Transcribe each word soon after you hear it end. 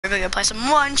gonna play some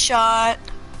one shot.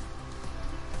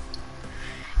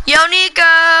 Yo,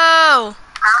 Nico!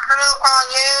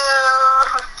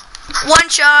 One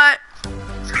shot.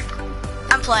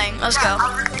 I'm playing. Let's go.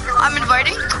 I'm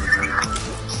inviting.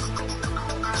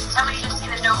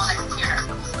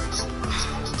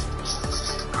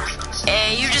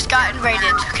 Hey, you just got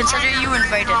invited. Consider you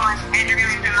invited.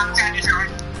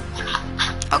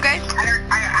 Okay.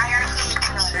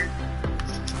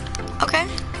 Okay.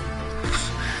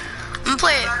 I'm gonna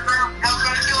play it.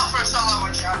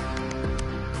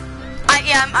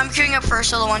 Yeah, I'm queuing up for a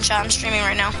solo one shot. I'm streaming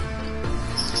right now.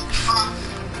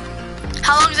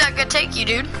 How long is that gonna take you,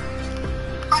 dude?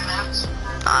 5 minutes.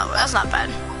 Oh, that's not bad.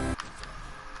 Yeah,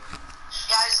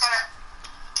 I just gotta.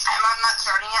 I'm not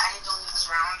starting it. I need to leave this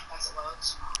round once it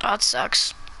loads. Oh, that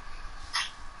sucks.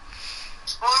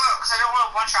 Well, no, because I don't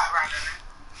want a one-shot round.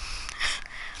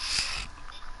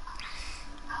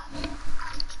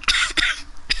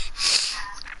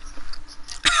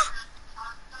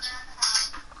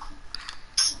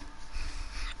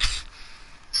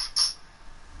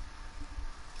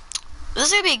 This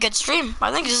is gonna be a good stream.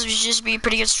 I think this would just be a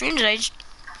pretty good stream today.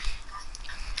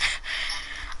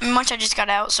 I mean, one shot just got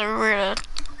out, so we're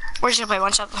just gonna play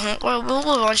one shot. We'll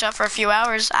play one shot for a few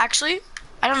hours. Actually,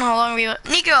 I don't know how long we.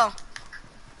 Nico,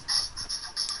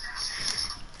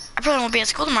 I probably won't be at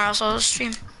school tomorrow, so I'll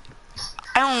stream.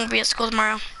 I won't be at school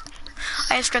tomorrow.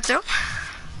 I have to go through.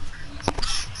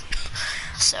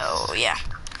 So yeah,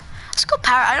 let's go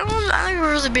power. I don't think we've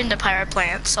really been to Power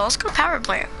Plant, so let's go Power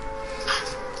Plant.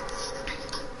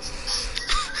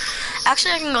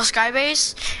 Actually, I can go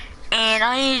Skybase, and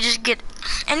I need to just get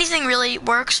anything really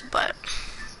works, but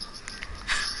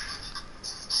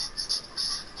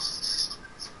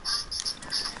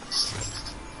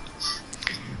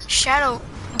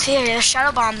the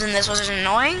shadow bombs in this was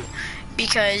annoying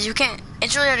because you can't.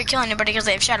 It's really hard to kill anybody because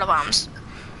they have shadow bombs.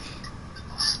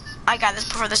 I got this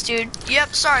before this dude.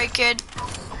 Yep, sorry, kid.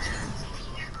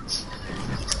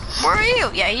 Where are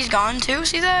you? Yeah, he's gone too.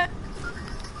 See that?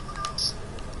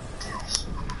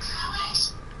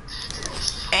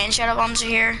 And shadow bombs are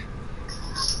here.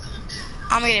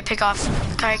 I'm gonna pick off.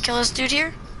 Can I kill this dude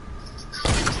here?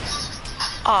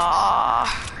 Aww.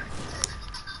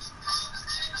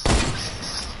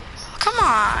 Come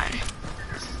on.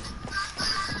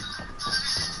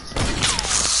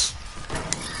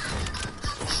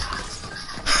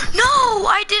 No,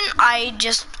 I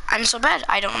didn't. I'm so bad.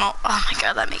 I don't know. Oh my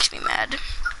god, that makes me mad.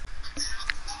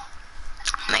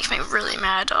 Makes me really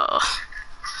mad. Oh.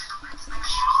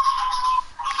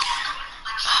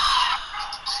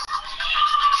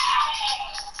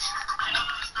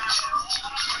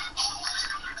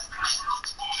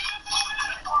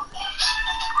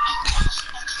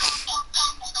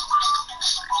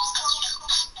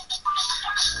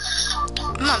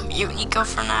 I'm gonna mute Nico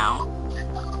for now.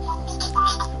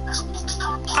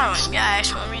 Yeah, I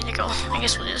actually want Nico. I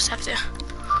guess we'll just have to.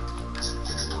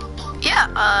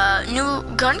 Yeah, new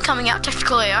gun coming out,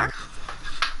 Tactical AR.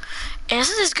 And this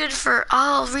is good for,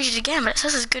 I'll read it again, but it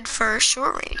says it's good for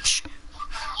short range.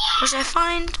 Which I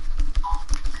find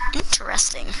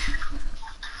interesting.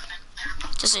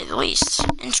 To say the least.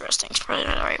 Interesting is probably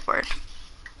not the right word.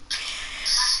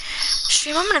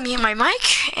 Stream, I'm gonna mute my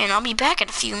mic, and I'll be back in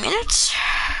a few minutes.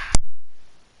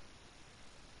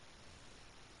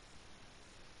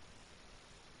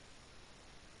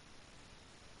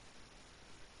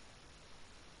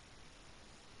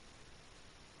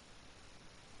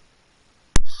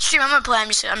 Stream, I'm gonna play, I'm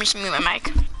just gonna mute my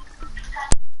mic.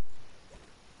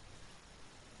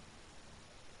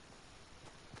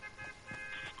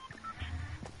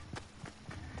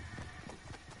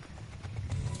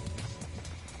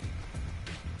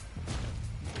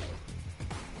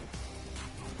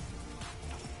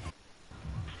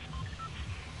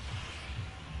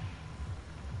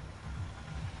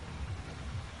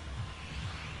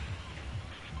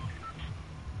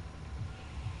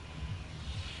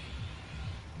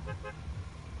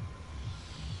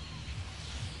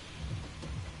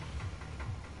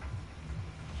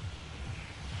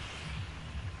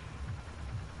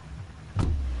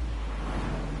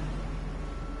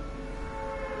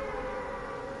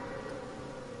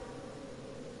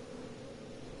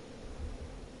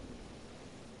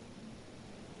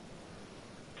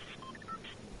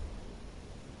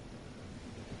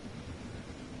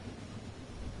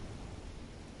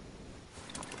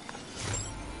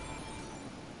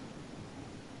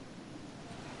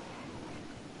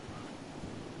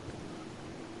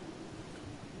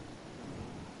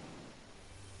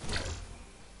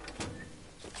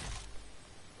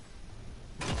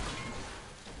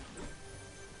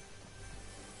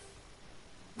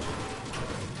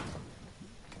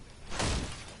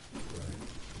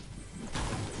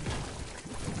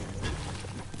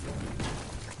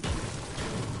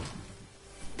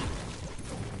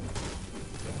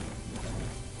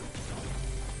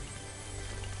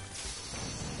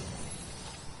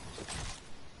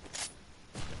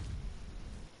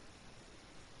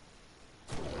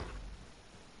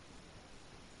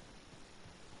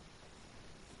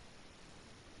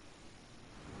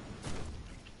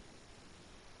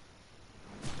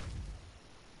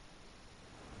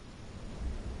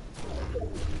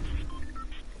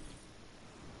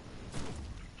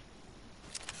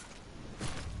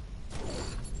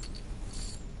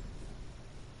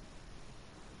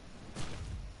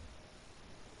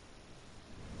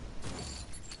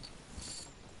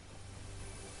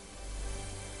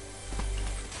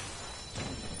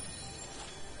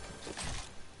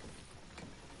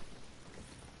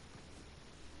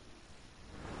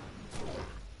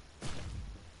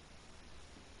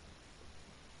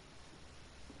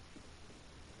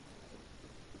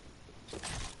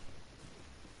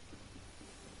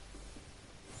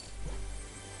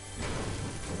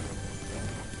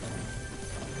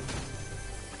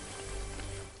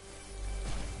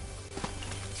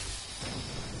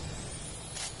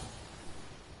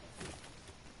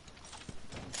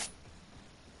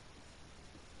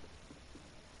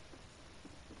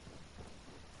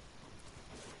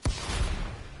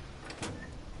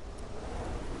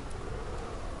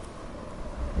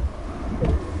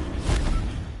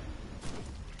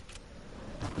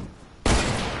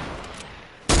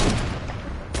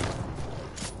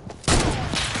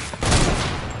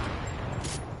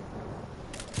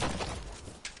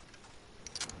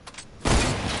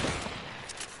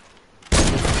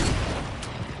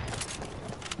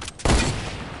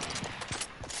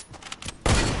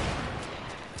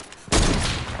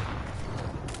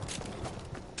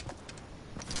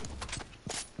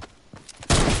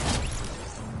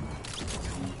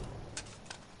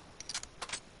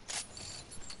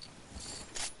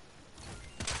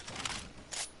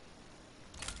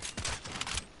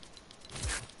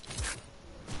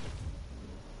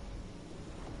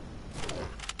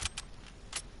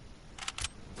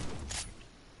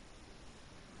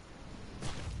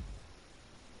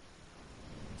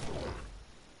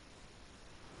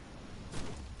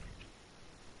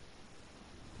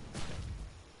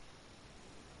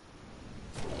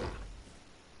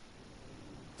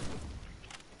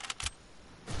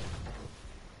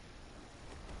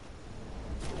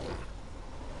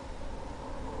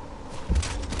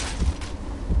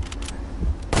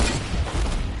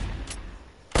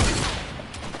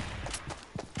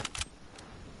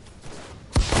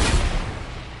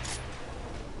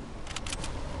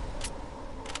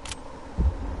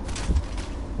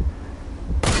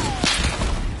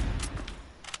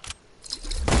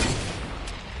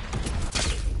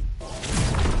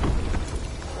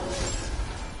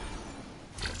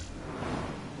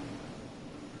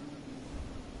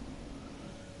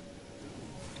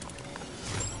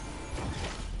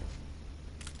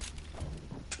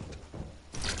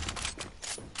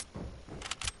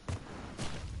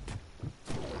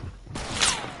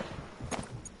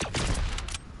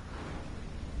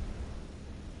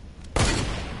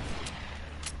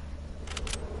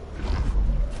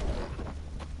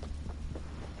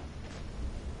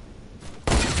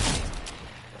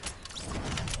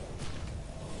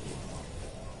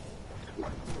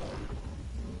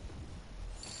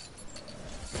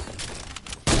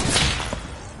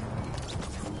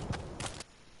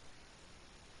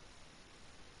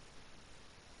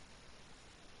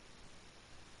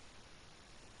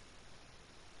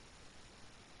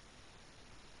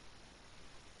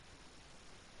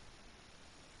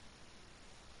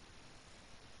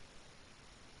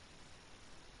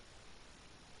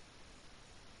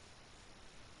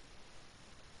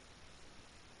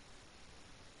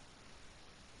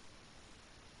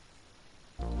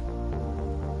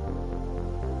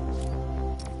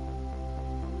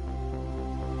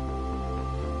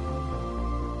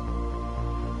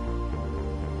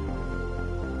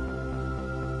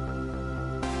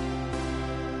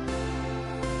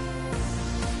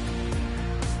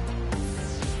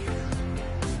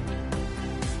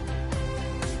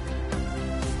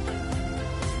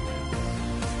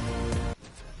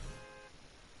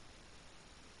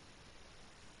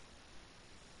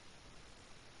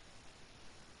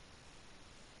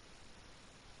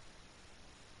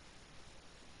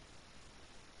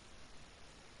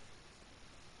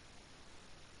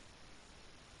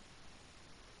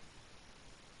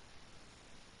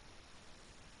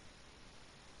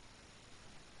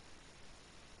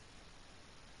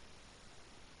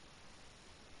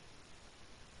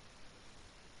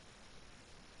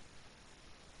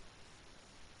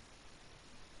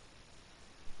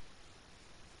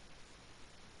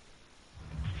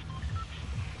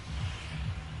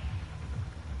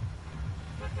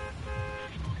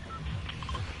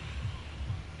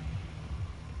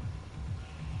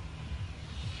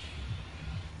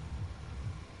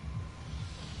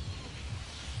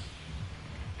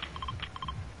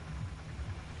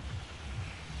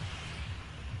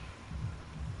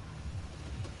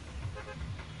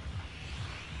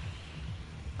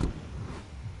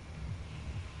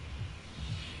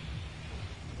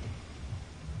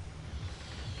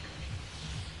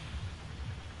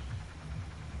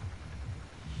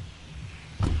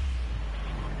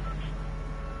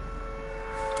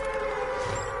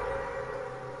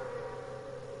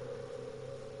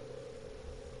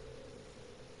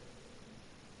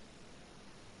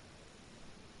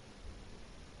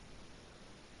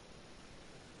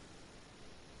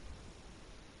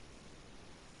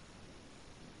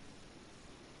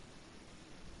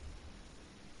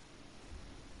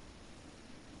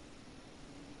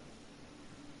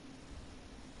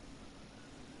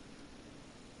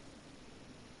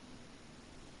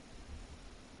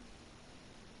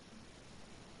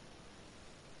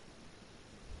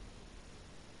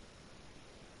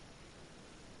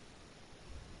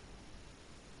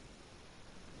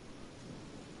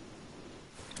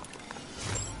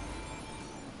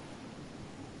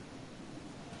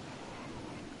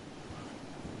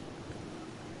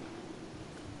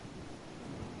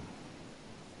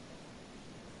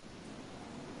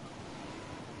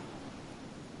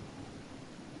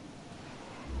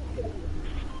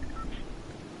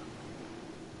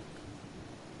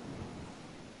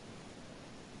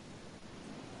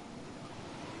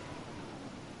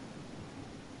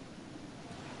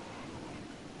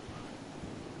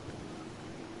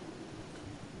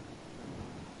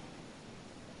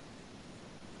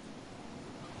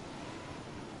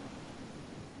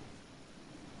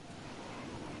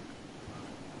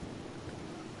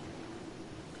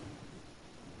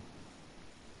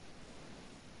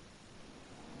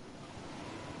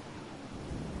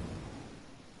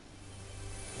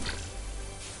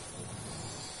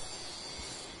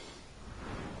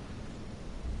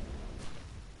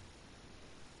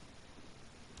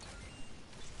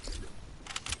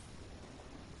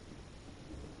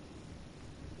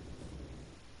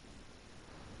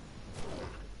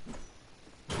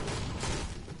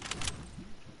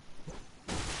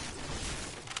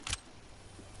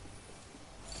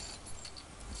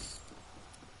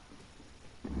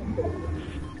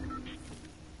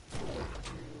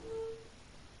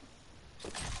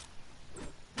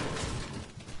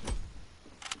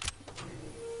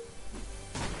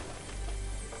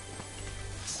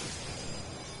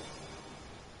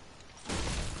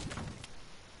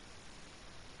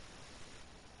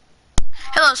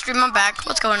 Hello, stream. I'm back.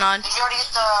 What's going on? Did you already get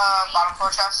the bottom floor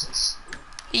chests?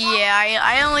 Yeah,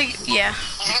 I only, yeah.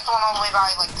 Did you get the one all the way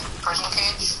by, like, the prison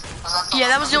cage? Yeah,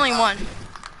 that was the only one.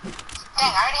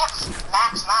 Dang, I already have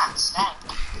max mats. Dang.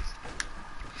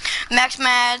 Max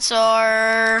mats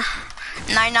are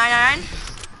 999.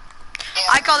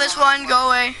 Yeah, I call this one. Go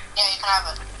away. Yeah, you can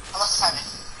have it. Unless it's heavy.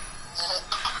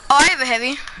 Oh, I have a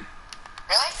heavy.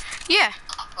 Really? Yeah.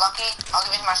 Lucky. I'll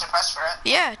give you my suppress for it.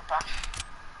 Yeah. Okay.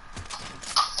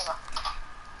 Here you go.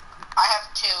 I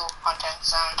have 2 on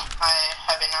tanks and I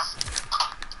heavy now.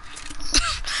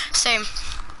 Same.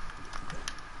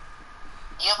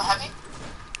 You have a heavy?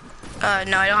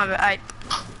 No, I don't have it.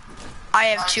 I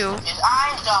have 2. I'm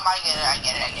dumb. I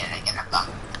get it. I'm dumb.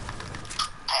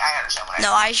 I understand what I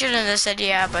No, I shouldn't have said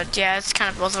yeah, but yeah, it's kind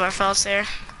of both of our faults there.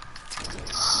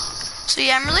 So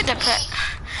yeah, I'm really depressed.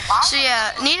 So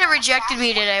yeah, Nina rejected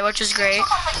me today, which is great.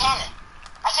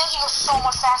 I think he goes so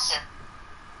much faster.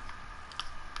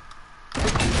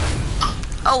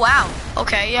 Oh wow.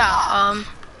 Okay, yeah.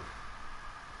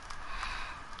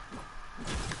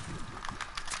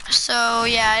 So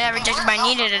yeah, I got rejected by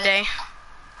Nina today.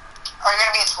 Are you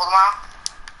gonna be at school tomorrow?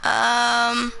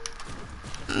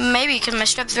 Maybe because my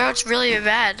strep throat's really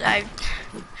bad. I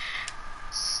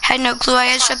had no clue I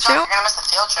had strep throat. You're gonna miss the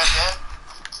field trip, dude.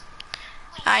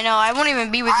 I know. I won't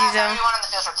even be with you though. I went on the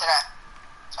field trip today.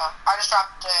 So I just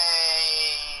dropped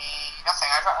nothing.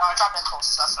 I dropped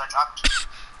impulse. That's what I dropped.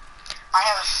 I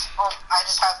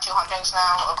just have 2 huntings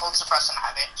now, a gold suppress and a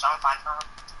heavy, so I'm fine for them.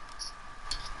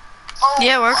 Oh,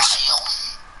 Yeah, it works. wow.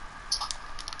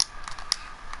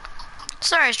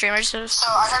 Sorry, streamer. So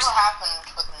I heard what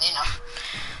happened with Nina.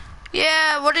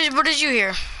 Yeah. What did you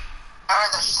hear? I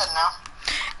heard that she said no.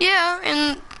 Yeah,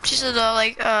 and she said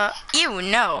ew,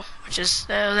 no, which is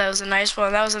that was a nice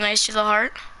one. That was a nice to the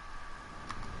heart.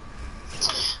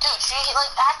 Dude, she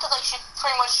acted like she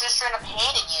pretty much just straight up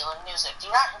hated you in music. Do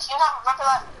you not remember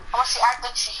that? How much she acted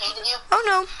like she hated you? Oh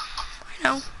no, I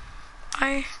know.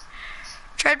 I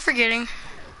tried forgetting.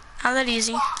 Not that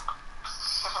easy.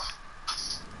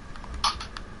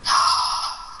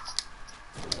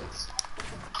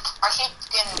 I keep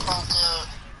getting pulled to.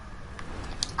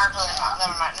 Actually,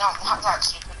 never mind. No, not that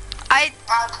stupid.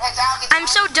 I'm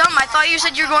so dumb. I thought you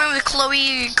said you were going with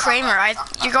Chloe Kramer. I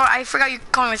forgot you're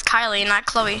going with Kylie, not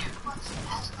Chloe.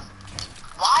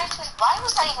 Why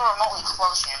was that even remotely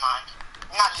close in your mind?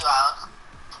 Not you, Alec.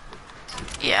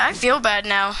 Yeah, I feel bad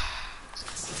now.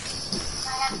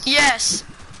 Yes.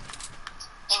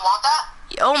 You want that?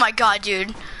 Oh my god,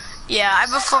 dude. Yeah,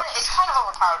 It's kind of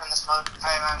overpowered in this mode,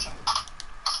 I imagine.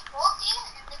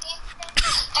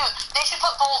 Dude, they should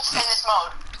put bolts in this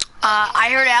mode. I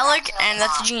heard Alec, and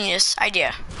that's a genius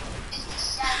idea.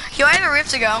 Yo, I have a rift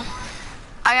to go.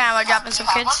 I gotta drop in some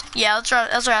kids. Yeah, let's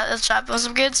drop in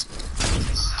some kids.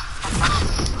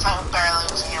 I'm barely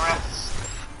losing your rift.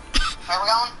 Where are we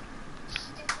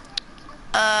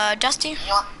going? Dusty? You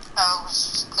want?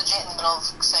 Legit in the middle of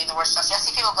saying the word Dusty. I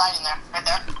see people gliding there, right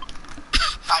there.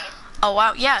 Gliding. Oh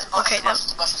wow, yeah. Okay,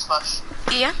 It's a bush.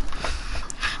 Yeah.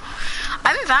 I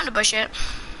haven't found a bush yet.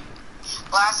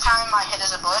 Last time I hit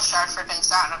as a bush, I freaking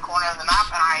sat in a corner of the map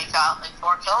and I got like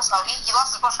 4 kills. Oh, he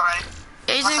lost his bush already.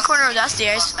 He's in the corner of Dusty.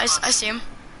 I see him.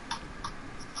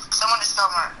 Someone just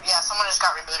got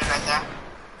rebooted right there.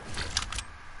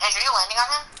 Andrew, you landing on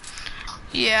him?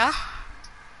 Yeah.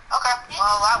 Okay.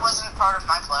 Well, that wasn't part of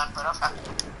my plan, but okay.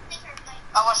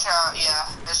 I wish, yeah,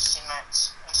 there's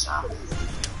teammates and stuff.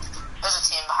 There's a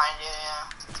team behind you, yeah.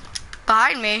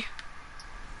 Behind me?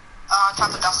 On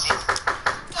top of Dusty.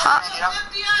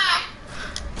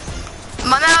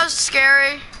 My mouse is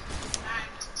scary.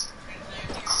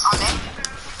 On me?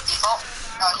 Default?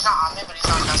 No, he's not on me, but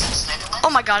he's on Dusty. Sniping me. Oh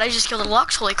my god, I just killed a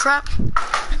Lux. Holy crap.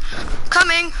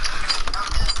 Coming.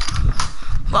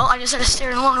 Well, I just had to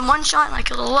stare alone in one shot and I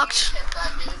killed a Lux.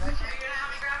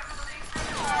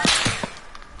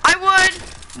 I would,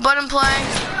 but I'm playing.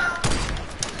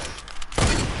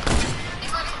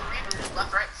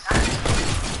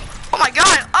 Oh my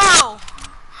god, oh!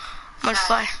 I'm gonna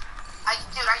fly.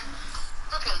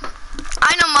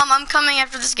 I know, Mom, I'm coming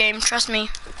after this game, trust me.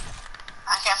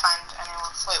 I can't find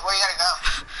anyone. Wait, where you gotta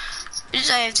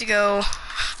go? I have to go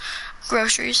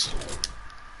groceries.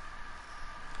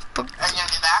 Are you gonna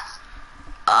be back?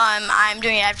 I'm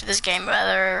doing it after this game,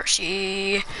 whether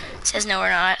she says no or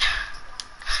not.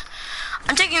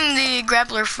 I'm taking the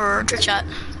grappler for trick shot.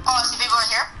 Oh, I see people in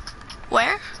here.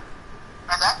 Where?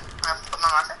 Right there. I put my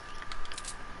marker.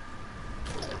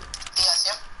 Yes,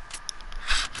 yep.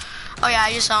 Oh yeah,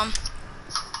 I just saw him.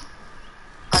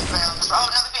 Oh,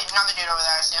 another dude over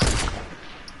there, I see him.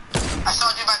 I saw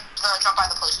a dude jump by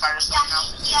the police card just so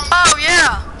you know. Oh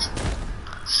yeah.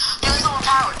 Dude, it's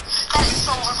overpowered. That is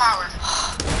so overpowered.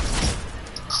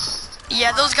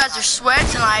 Yeah, those guys are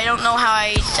sweats, and I don't know how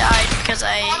I died because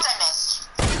Once I missed.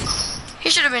 he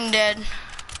should have been dead. You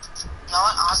know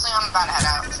what? Honestly, I'm about to head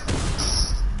out.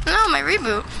 No, my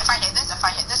reboot. If I hit this, I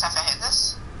hit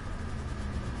this.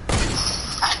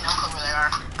 I had no clue where they are.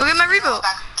 Go get my reboot.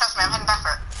 Back. Trust me, I'm heading back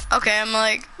for it. Okay, I'm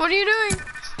like, what are you doing?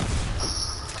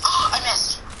 I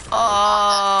missed.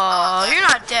 Oh, you're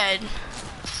not dead.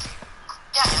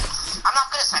 Yeah, I'm not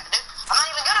good at sniping, dude. I'm not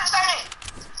even good at sniping.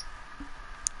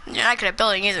 You're not good at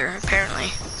building either,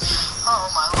 apparently. Oh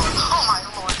my lord. Oh my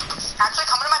lord. Actually,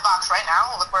 come into my box right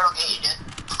now. Look where it'll get you, dude.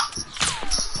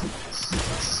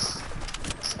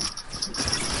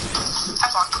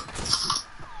 Have fun.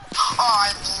 Oh,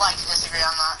 I'd like to disagree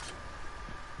on that.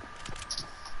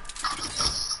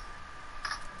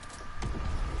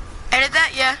 Edit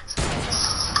that, yeah.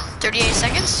 38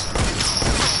 seconds.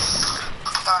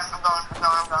 I'm going.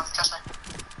 Trust me.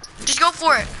 Just go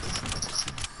for it.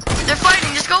 They're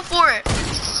fighting, just go for it.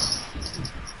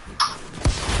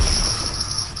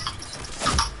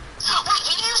 Wait,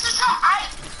 you used the trap. I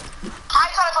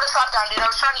thought I put a trap down, dude. I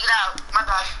was trying to get out. My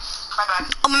bad.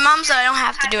 Oh, my mom said I don't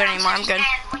have to do it anymore, I'm good. And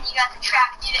when you got the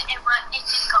trap, it didn't go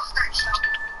through, so.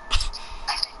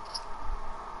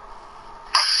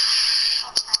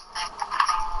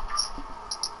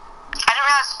 I didn't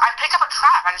realize I picked up a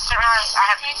trap. I just didn't realize I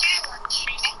had. You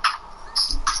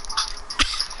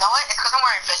know what? It's because I'm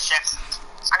wearing fish chips.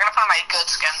 I'm gonna put on my good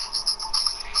skin.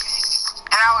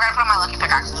 And now we're gonna put on my lucky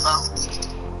pickaxe as well.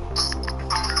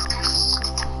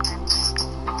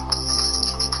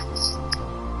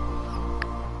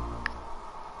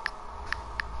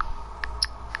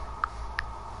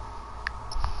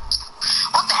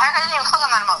 What the heck? I didn't even click on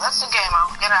that emote. That's the game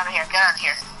mode. Get out of here. Get out of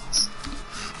here.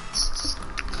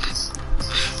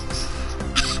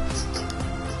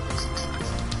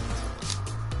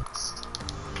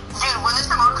 Dude, when this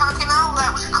emoticon came out,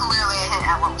 that was clearly a hint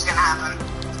at what was gonna happen.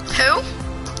 Who?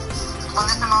 When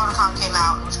this emoticon came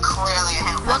out, it was clearly a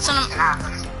hint at what was gonna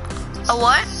happen. A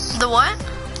what? The what?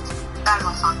 That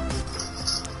emoticon.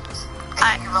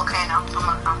 Your volcano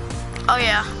emoticon. Oh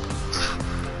yeah.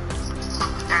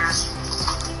 There it is.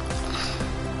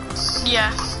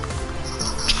 Yeah.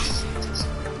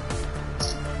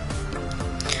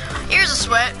 Here's a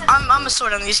sweat. I'm a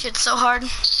sweat on these kids so hard. I'm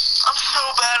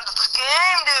so bad at this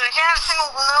game, dude. I can't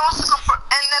no single for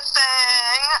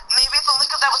anything. Maybe it's only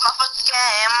because that was my first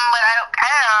game, but I don't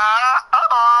care.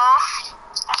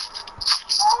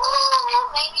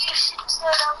 Maybe you should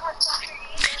start off with some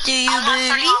creative. Do you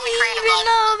believe in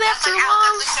love after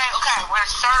all? Okay, we're gonna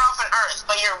start off on Earth,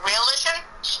 but your real mission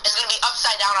is gonna be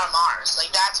upside down on Mars.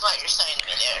 Like, that's what you're saying to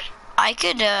me, dude. I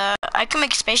could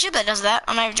make a spaceship that does that.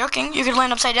 I'm not even joking. You could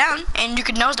land upside down and you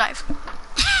could nosedive.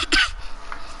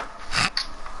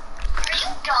 Are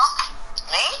you dumb?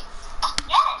 Me?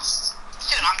 Yes.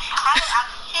 Dude, I'm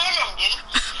hidden, dude.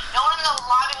 No one in the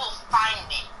lobby will find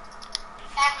me.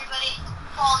 Everybody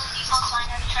follows the default line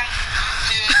every time.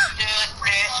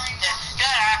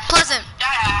 Pleasant.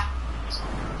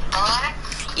 Really?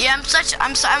 Yeah, I'm such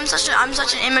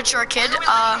an immature kid.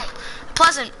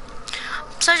 Pleasant.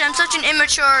 I'm such an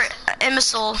immature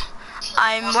imbecile.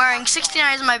 I'm wearing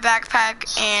 69s in my backpack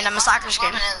and I'm a soccer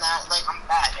skin. Like, I'm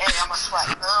bad. Hey, I'm a sweat.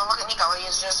 Look at Nico.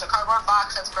 He's just a cardboard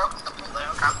box that's broken completely.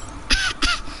 Okay.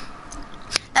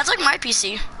 That's like my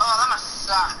PC. Oh, that must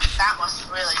suck. That must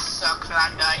really suck for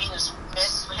that guy. He just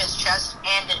missed his chest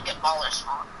and didn't get baller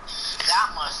spawn.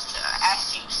 That must,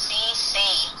 SUCC.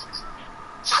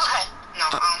 Okay. No,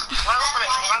 wanna go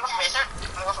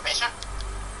for basement?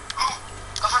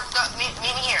 Meet me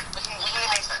here. We can do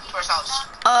basement to ourselves.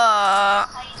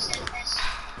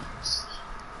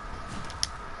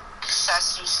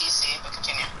 SUCC, but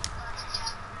continue.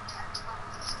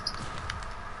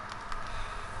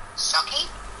 Sucky?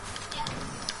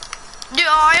 Dude,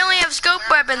 I only have scope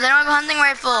weapons. I don't have a hunting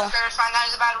rifle. Better find that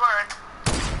is a bad word.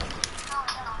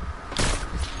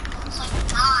 It's like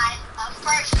not a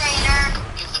first grader.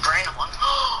 Use the brain of one.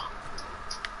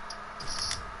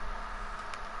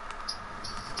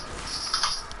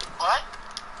 What?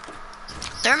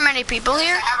 There are many people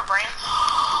here. I have a brain.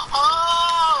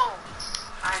 Oh!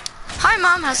 Hi,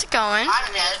 Mom. How's it going?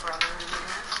 I'm dead.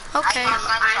 Okay. I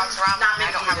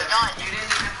don't have a gun. You didn't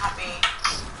even help me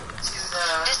to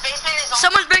the... This basement is only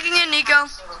Someone's breaking in, Nico. a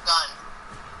single gun.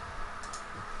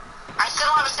 I still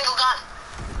don't have a single gun.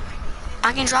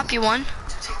 I can drop you one. To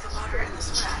take the water in this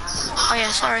chest. Oh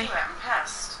yeah, sorry. I'm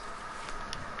pissed.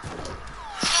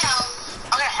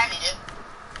 Okay, heavy, dude.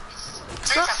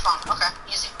 3 chests bomb. Okay,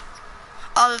 easy.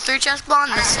 Oh, the 3 chest block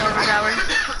and the silver tower. I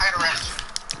got a rift.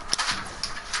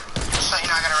 Just so you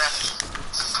know, I got a rift.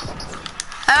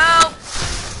 Help!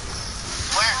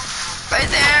 Where? Right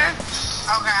there.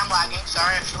 Okay, I'm lagging.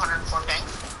 Sorry, I have 204 ping.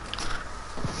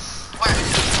 Where?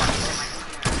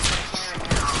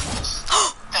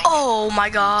 Thank you. Oh my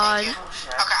god. Thank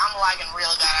you. Okay, I'm lagging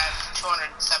really bad. I have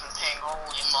 207 ping.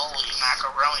 Holy moly,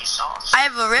 macaroni sauce. I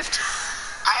have a rift.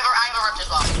 I have a rift as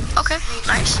well. Okay,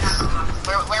 nice.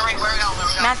 Where we going?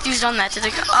 Matthew's done that. Did they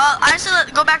go? I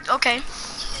said go back. Okay. Okay,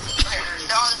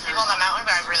 there are all these people on the mountain,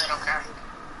 but I really don't care.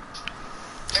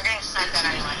 They're getting sniped at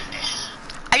anyway.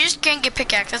 I just can't get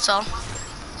pickaxe. That's all.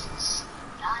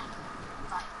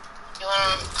 You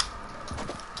wanna...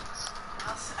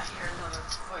 I hear another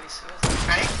voice. Who is it?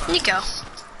 Ready? Nico.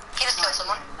 He just killed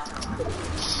someone.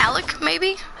 Alec,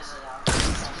 maybe? Is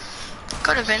it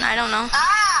Could have been. I don't know.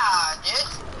 Ah, dude.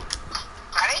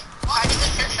 Ready? If I hit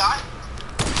this trick shot,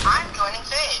 I'm joining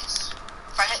phase.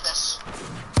 If I hit this.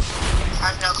 I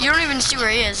have no clue. You don't even see where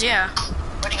he is. Yeah.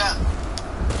 Where'd he go?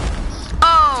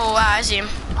 Oh, wow, I see him.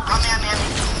 On me.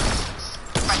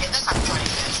 If I hit this, I'm joining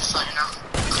phase, just so you know.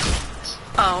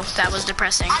 Oh, that was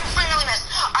depressing. I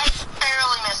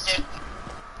barely missed it.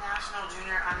 National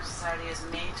Junior Honor Society is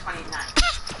May 29th.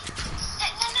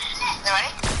 You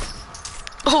ready?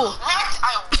 Oh.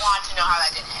 I want to know how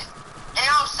that didn't hit. And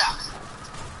it all sucks.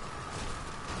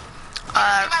 See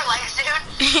my legs, dude? I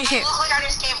look like I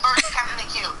just gave birth to Captain the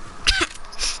Cube.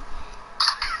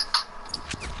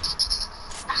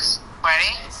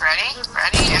 Ready? And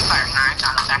fire. No, it's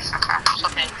not up there. Okay.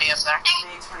 Something to be up there.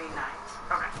 May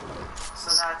 29th. Okay. So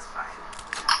that's fine.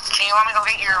 Do you want me to go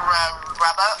get your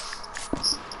rub up?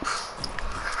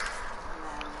 And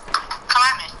then, Come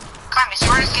at me. See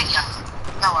where it's getting you.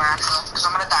 Nowhere, actually, because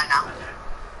I'm gonna die now.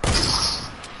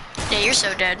 Yeah, you're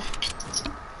so dead.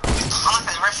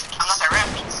 Unless I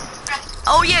rift.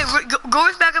 Oh yeah, go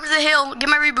back up to the hill. Get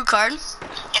my reboot card. If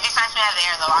he snipes me out of the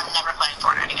air, though, I'm never playing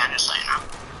Fortnite again, just so you know.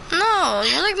 No,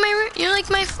 you're like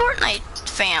my Fortnite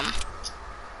fam.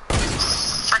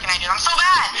 Freaking I, dude. I'm so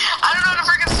bad. I don't know how to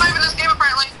freaking snipe in this game,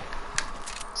 apparently.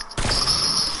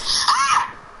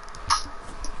 Ah!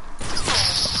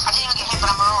 I didn't even get hit, but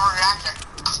I'm an overreactor.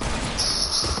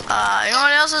 You know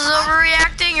what else is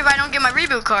overreacting? If I don't get my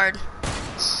reboot card.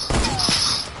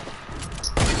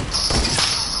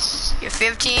 You're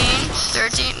 15,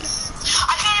 13,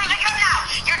 I can't even pick it up now.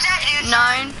 You're dead, dude.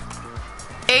 9,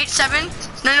 8, 7.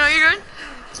 No, you're good.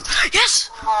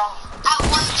 Yes! At 1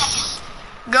 second.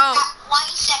 Go. At 1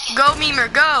 second. Go, Memer,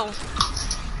 go.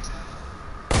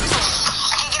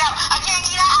 I can't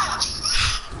get out.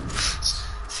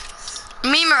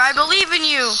 Memer, I believe in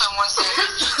you.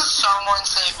 Someone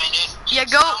save me, dude. Yeah,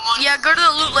 go to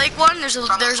the Loot Lake one. There's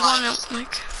one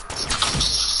like.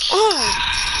 Ooh.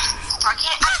 I'm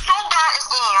so bad at this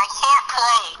game. I can't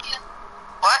play.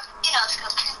 What? You know, it's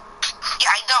good. Yeah,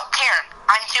 I don't care.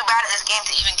 I'm too bad at this game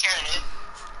to even care, dude.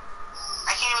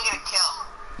 I can't even get a kill.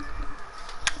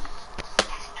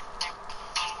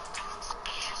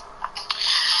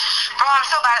 Oh, I'm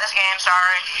so bad at this game,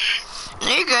 sorry.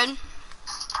 No, you're good.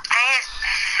 I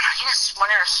need a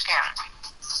sweater skin.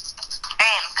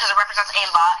 Aim, because it represents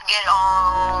aimbot. Get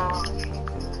all...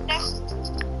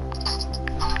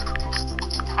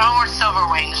 more silver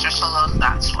wings just so those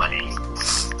that sweaty.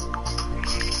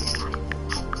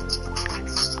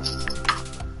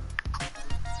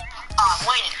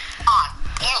 Waiting on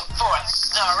you for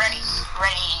the ready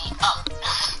up.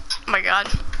 Oh my god.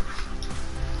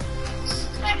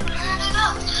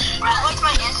 I like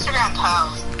my Instagram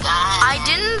post. I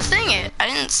didn't sing it. I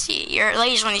didn't see it. Your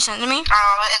latest one you sent to me.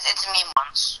 It's meme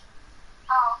ones.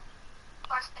 Oh. Of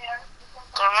course they are.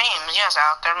 They're memes, yes,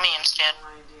 Alec. They're memes, dude. no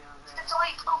idea. That's all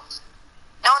you post.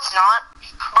 No, it's not.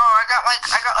 Bro, I got like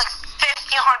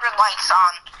 1,500 likes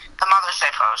on the Mother's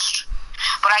Day post.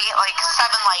 But I get like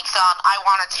 7 likes on I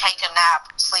want to take a nap,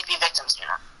 Sleepy Victims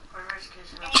Unit. Order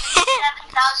education. And you get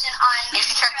 7,000 on You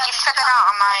should check that out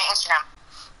on my Instagram.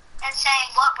 and saying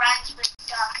what rhymes with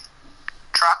duck.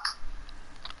 Truck?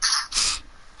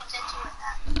 What's into with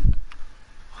that?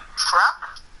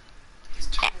 Truck? He's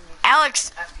turning me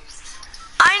Alex, FUC.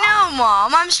 I know,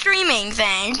 Mom. I'm streaming.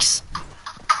 Thanks.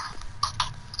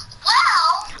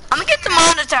 Well, I'm gonna get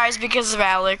demonetized because of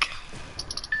Alec.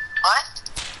 What?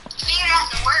 figure out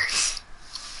the words.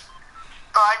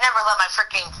 Bro, I'd never let my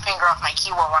freaking finger off my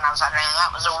keyboard when I was at it, and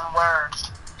that was a word.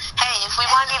 Hey, if we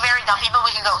want to be very dumb people,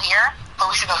 we can go here, but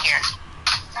we should go here.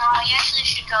 No, you actually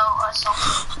should go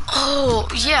somewhere. Oh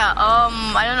yeah.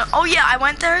 I don't know. Oh yeah, I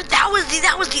went there. That was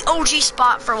the OG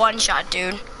spot for one shot,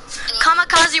 dude.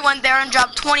 Kamikaze went there and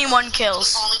dropped 21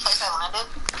 kills. The only place I landed.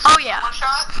 Oh yeah. One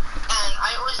shot, and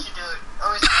I always should do it.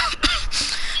 always.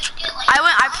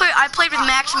 I played with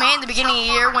Max May in the beginning of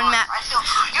the year when Matt. I feel.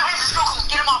 You guys just go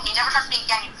get him off me. Never touch me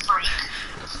again, you freak.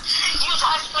 You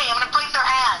touch me, I'm gonna break their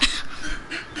hand.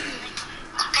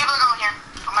 People are going here.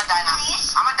 I'm gonna die now.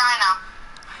 I'm gonna die now.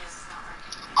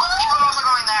 People are also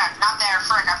going there. Not there,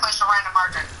 frick. I placed a random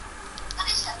marker. What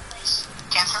is that place?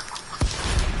 Cancer.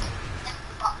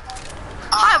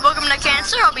 Hi, welcome to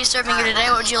Cancer. I'll be serving you today.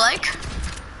 What would you like?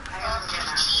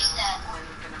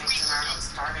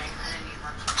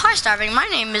 Hi, Starving. My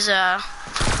name is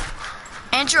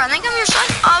Andrew. I think I'm your son.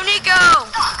 Oh, Nico.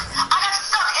 Fuck! I got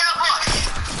stuck in a bush.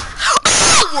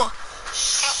 Oh!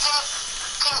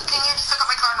 Can you just pick up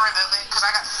my car and remove it? Because I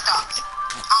got stuck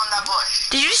on that bush.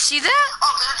 Did you see that?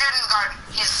 Oh, there's a dude in the garden.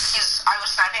 I was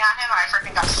sniping at him and I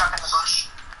freaking got stuck in the bush.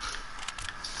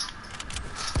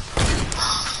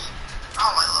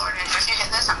 Oh my lord, if you hit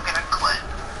this, I'm gonna quit.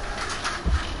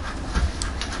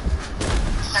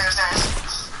 There's.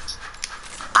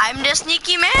 I'm the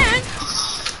sneaky man.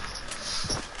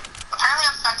 Apparently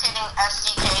I'm spectating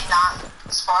SDK, not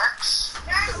Sparks.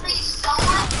 Apparently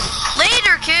someone.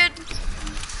 Later, kid.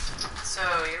 So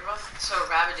you're both. So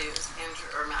Rabidoo is Andrew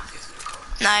or Matthew's new code.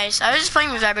 Nice. I was just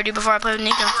playing with Rabidoo before I played with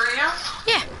Nico. Were you?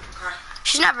 Yeah. Okay.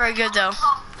 She's not very good though.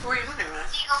 Who are you playing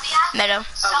with? Meadow.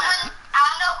 Someone, I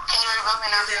don't know. Can you remove me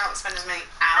now? They don't spend as many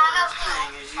I hours don't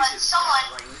playing know. as you But do. someone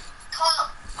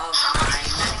told. Oh my.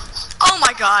 Oh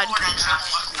my god.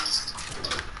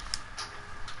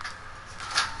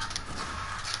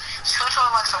 Switch on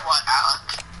Alexa what, Alec?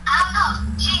 I don't know.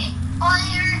 She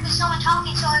earlier was someone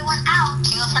talking, so I went out.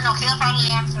 Keela probably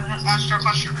asked her a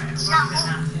question.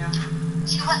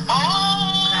 She went.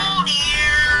 Oh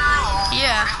dear.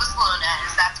 Yeah. It was Luna,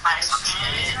 that's my assumption.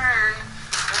 Turn.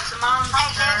 What's the mom's Hey,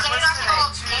 turn? can you What's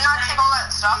not take all that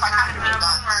stuff? I kind of need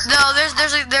guns. No, there's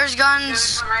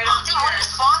guns. Come right Oh, up dude, when you here.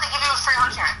 spawn, they give you a free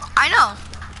hunting rifle. I know.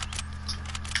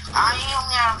 I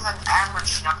only have an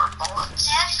average number of bullets.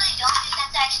 I actually don't think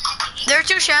that's actually the beginning. There are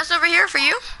 2 shots over here for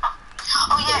you.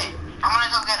 Oh, yay. I'm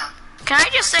gonna go get him. Can I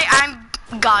just say I'm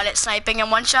god at sniping in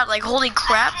one shot? Like, holy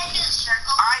crap. Can I do the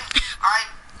circle?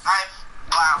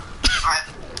 Wow.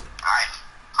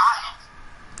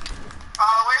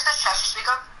 Where's this chest you speak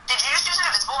of? Did you just use an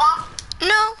invisible bomb?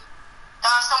 No.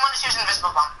 Someone just used an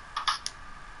invisible bomb.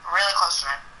 Really close to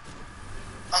me.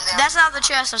 Like there. That's not the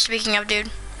chest I'm speaking of, dude.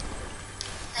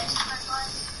 That's the first one.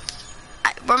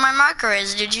 Where my marker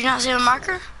is. Did you not see my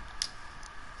marker?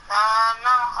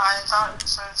 No, I thought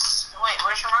since... Wait,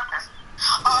 where's your marker?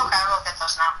 Oh, okay, I will get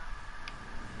those now.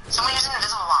 Someone used an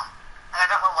invisible bomb, and I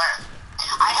don't know where.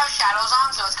 I have shadows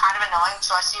on, so it's kind of annoying,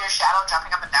 so I see your shadow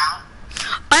jumping up and down.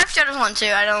 I have shadows on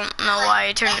too. I don't know why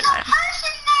I turned it There's a on.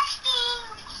 person next to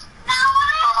you. Now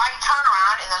So if I turn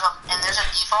around and there's a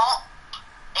default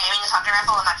aiming this hunting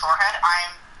rifle in my forehead, I'm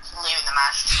leaving the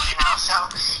match, just so you know. So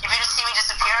if you just see me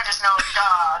disappear, just know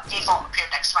default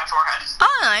appeared next to my forehead.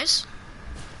 Oh, nice.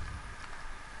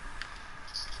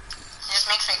 It just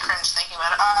makes me cringe thinking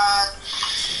about it.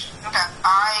 Okay,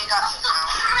 I got you now.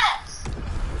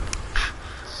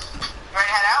 You ready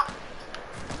to head out?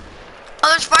 Oh,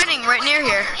 there's fighting right near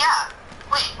here. Yeah.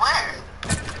 Wait, where?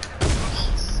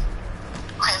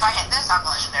 Okay, if I hit this, I'm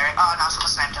legendary. Oh, no, someone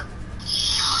sniped him.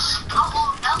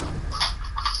 Oh, no.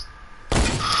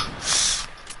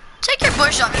 Take your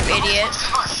bush off, you idiot. Where's the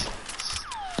bush?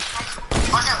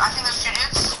 Okay, I think there's 2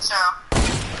 dudes, so... I'm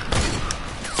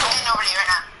getting over to you right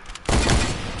now.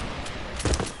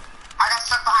 I got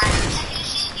stuck behind him.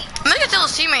 I'm gonna kill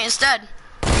his teammate instead.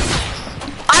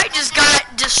 I just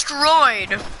got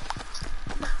destroyed.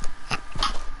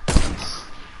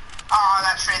 Oh,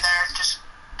 that tree there just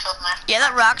killed me. Yeah,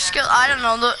 that rock skill. I don't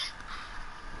know. That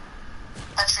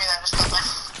tree there just killed me.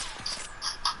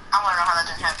 I wanna know how that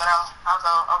didn't hit, but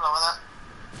I'll go with it.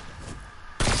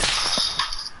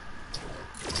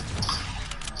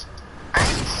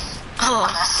 Right? Oh,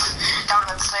 That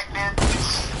would've been sick, dude.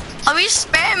 oh, he's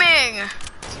spamming.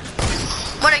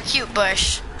 What a cute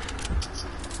bush.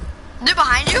 They're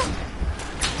behind you?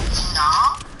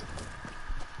 No.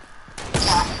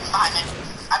 Yeah, behind me.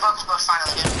 I broke the bush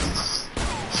finally, dude.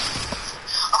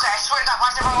 Okay, I swear to God, why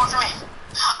is everyone going for me?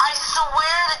 I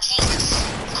swear to Jesus.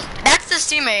 That's his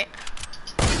teammate.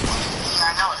 Yeah, I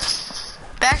know it is.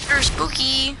 Baxter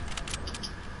Spooky.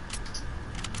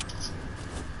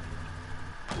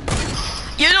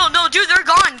 Yeah, no, dude, they're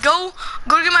gone. Go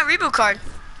get my reboot card.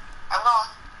 I'm going.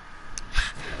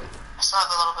 I still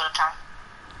have a little bit of time.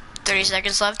 30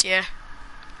 seconds left, yeah.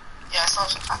 Yeah, I still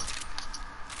have some time.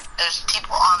 There's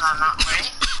people on that mountain, ready?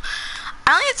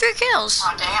 I only have 3 kills.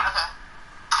 Oh, dang it, okay.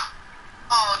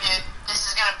 Oh, dude, this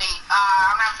is gonna be.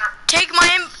 I'm gonna have to. Take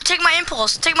my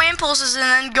impulse. Take my impulses and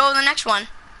then go to the next one.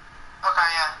 Okay,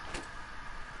 yeah.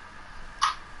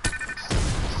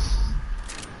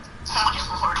 Oh my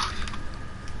lord.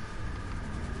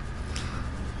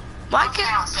 Why I can't?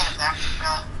 don't stand up there,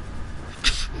 really.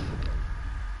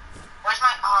 Where's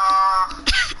my, I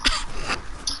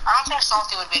don't think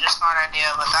salty would be the smart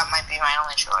idea, but that might be my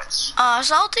only choice.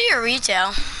 Salty or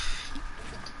retail?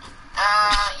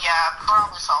 Yeah,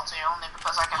 probably salty, only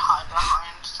because I can hide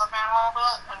behind the man a little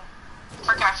bit, and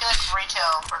freaking, I feel like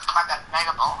retail, or I got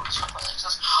Mega Ball, is completely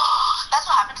just, that's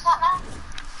what happened to that now?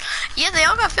 Yeah, they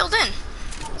all got filled in.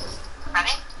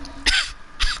 Ready?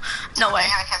 No way.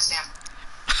 I can't see him.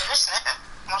 Just snipe him.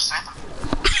 I'm gonna snipe him.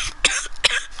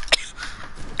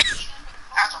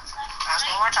 Ask him. Ask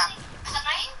him one more time.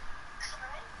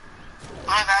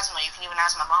 I have asthma. You can even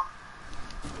ask my mom.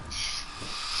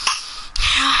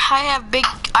 I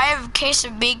have a case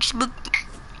of big spook.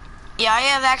 Yeah, I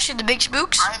have actually the big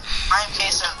spooks. I have a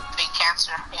case of big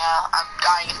cancer. Yeah, I'm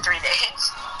dying in 3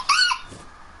 days.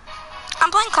 I'm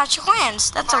playing Clash of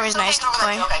Clans. That's always nice to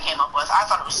play. That joke I came up with. I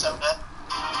thought it was so good.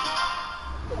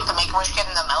 The Make-A-Wish kid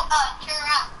in the milk. Turn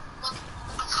around. Look.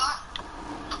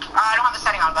 I don't have the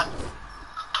setting on, but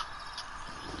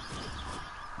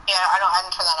yeah, I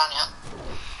didn't turn that on yet.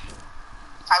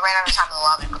 I ran out of time in the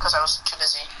lobby because I was too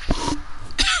busy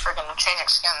freaking changing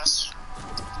skins.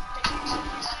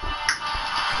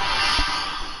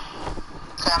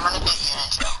 Okay, I'm gonna beat you,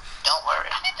 Ninja. Don't worry.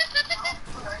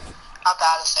 Not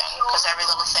that a thing, because every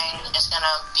little thing is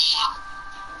gonna be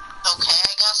okay,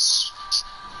 I guess.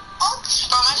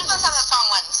 But imagine if that's how that song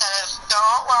went instead of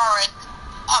 "Don't worry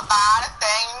about a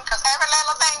thing," because every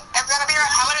little thing is gonna be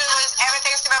right. How many of those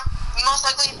everything's gonna most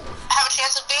likely have a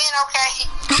chance of being okay?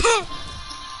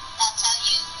 That's how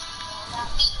you know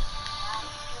about me.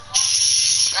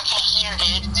 Shh, I can't hear,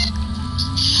 dude.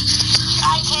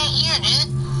 I can't hear,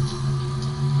 dude.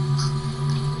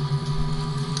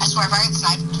 I swear, if I get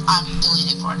sniped, I'm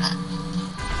deleting Fortnite.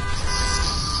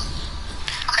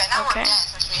 Okay, now we're dead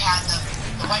since we had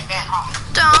the white van home.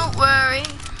 Don't worry.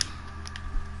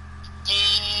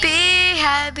 Dude, Be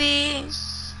happy.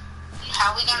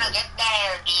 how we gonna get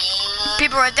there, dude?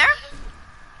 People right there?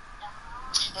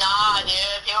 Nah,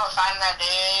 dude, people are fighting that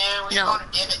dude. We're No. going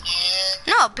to Divot, dude.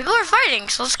 No, people are fighting,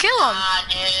 so let's kill them. Nah,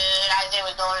 dude, I think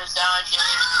we're going to zone, dude.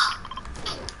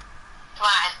 Come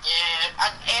on, dude.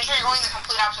 Andrew, you're going the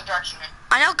complete opposite direction, man.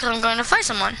 I know, because I'm going to fight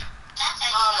someone.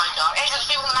 Oh my god. Andrew, there's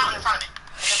people in the mountain in front of me.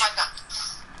 Just like them.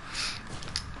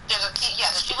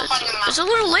 There's people fighting in the It's a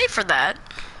mountain. little late for that.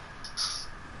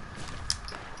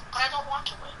 But I don't want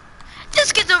to win.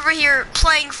 This kid's over here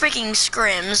playing freaking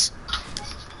scrims.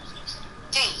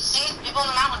 Dude, see? People in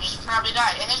the mountain just probably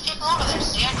died. And there's people over there.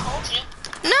 See, I told you.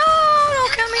 No,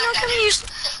 don't kill me, don't kill me.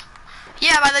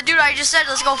 Yeah, by the dude I just said,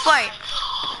 let's go fight.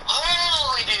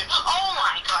 Holy dude. Oh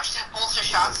my gosh, that both their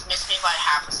shots missed me by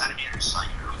half a centimeter. So,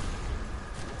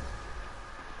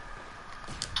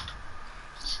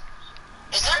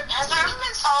 has there ever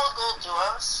been solid gold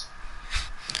duos?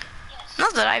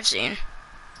 Not that I've seen.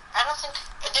 I don't think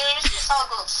there used to be solid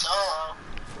gold solo.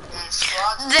 And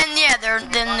squads. Then yeah, they're.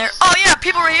 Oh yeah,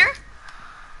 people right here.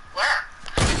 Where?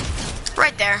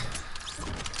 Right there,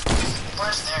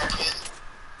 Where's there, dude?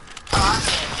 Oh, I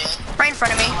see it, dude. right in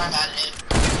front of me. Don't worry about it, dude.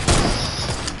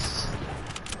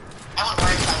 I wouldn't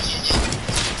worry if I was you, dude.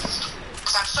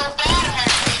 Cause I'm so bad,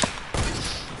 apparently.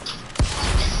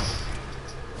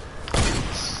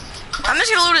 I'm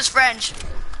just gonna loot his friend.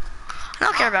 I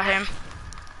don't care about him.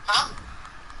 Huh?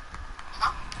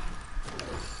 Huh?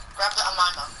 Grab the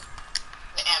ammo.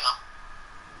 The ammo.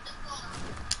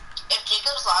 If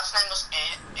Jacob's last name was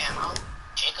ammo,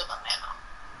 Jacob Ammo.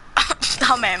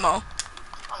 I'm ammo.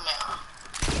 Ammo.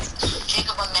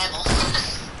 Jacob Ammo.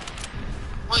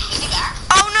 Wait, is he back?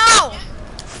 Oh no!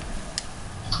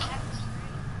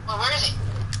 Wait, where is he?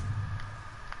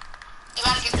 You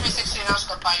gotta get 360 no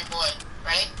scope by your boy.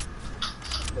 Ready?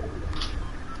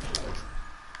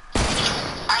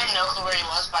 I didn't know where he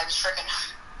was by this frickin'.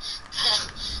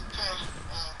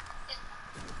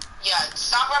 Yeah,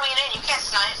 stop rubbing it in. You can't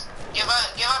snipe. Give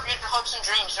up your hopes and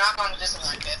dreams. You're not going to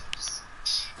Disneyland, kid.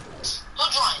 Who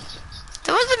joined?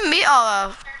 That wasn't me.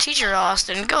 Oh, teacher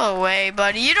Austin, go away,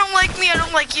 buddy. You don't like me. I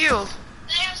don't like you. Well,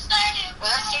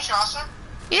 that's Teacher Austin.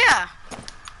 Yeah.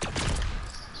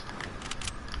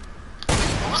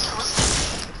 What was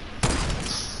it?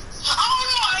 Oh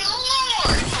my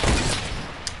lord!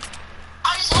 I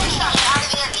just one-shot you out of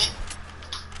the air,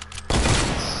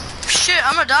 dude. Shit,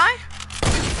 I'm gonna die.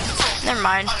 Never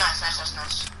mind. Oh, nice.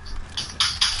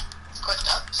 Quick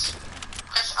dubs.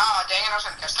 Oh, dang it, I was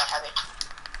gonna catch that heavy.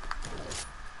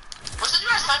 Where's the you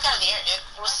guys knocked out of the air, dude?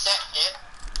 It was sick, dude.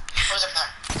 What was up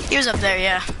there? He was up there,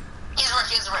 yeah. He has a rift,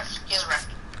 he has a rift, he has a rift.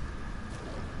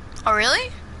 Oh,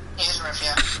 really? He has a rift,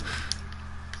 yeah.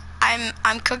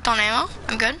 I'm cooked on ammo.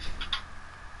 I'm good.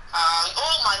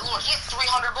 Oh my lord, he had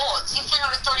 300 bullets. He had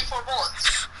 334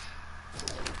 bullets.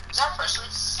 Is that a person?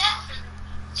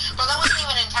 Bro, that wasn't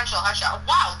even an intentional headshot.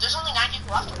 Wow, there's only 9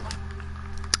 people left.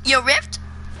 Yo, Rift?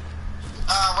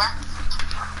 Where?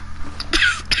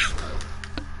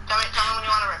 Tell me when you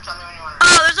want to rift. Tell me when you want to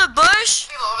rift. Oh, there's a bush.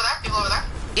 People over there, people over there.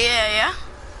 Yeah.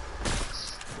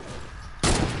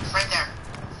 Right there.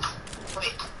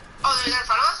 Wait. Oh, they're in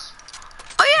front of us?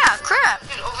 Oh, yeah, crap.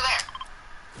 Dude, over there.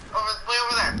 Way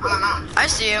over there, on the mountain. I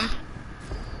see him.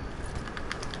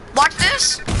 Watch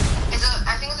this.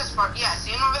 I think it's a spark. Yeah,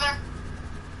 see him over there?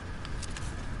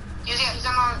 He's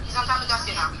on top of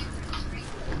Dusty now.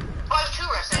 Oh, I have 2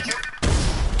 rifts, Andrew.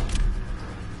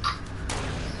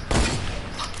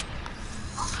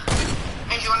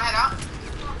 Andrew, you wanna head out?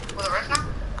 With a rift now?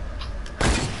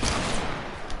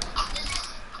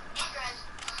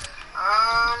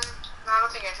 No, I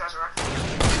don't think Andrew has a rift.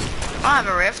 I have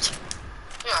a rift.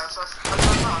 Yeah, that's what I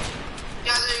thought.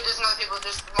 Yeah, there's another people,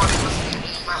 there's more people.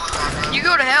 You might want to back out. You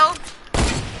go to hell.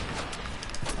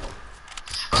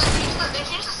 Well, they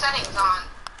changed the settings on.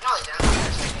 No, they didn't. I'm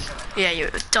just making sure. Yeah, you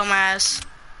dumbass.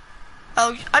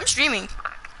 Oh, I'm streaming. You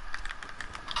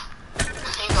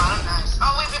got him, nice.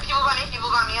 Oh, wait, people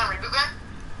got me on reboot gun?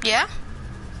 Yeah?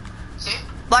 See?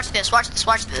 Watch this. I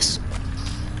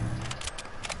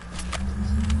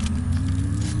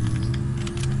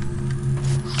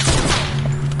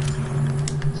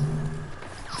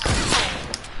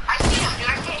see him, dude, I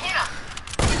can't hit him.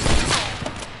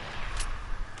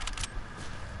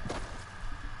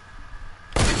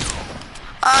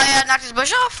 Yeah, knocked his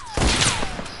bush off. I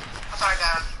thought I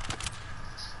got him.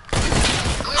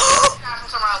 We're from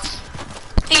somewhere else.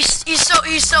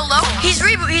 He's so low. He's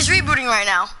rebooting right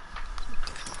now.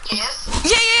 He is?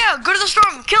 Yeah. Go to the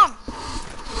storm. Kill him.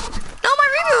 No, my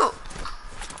reboot.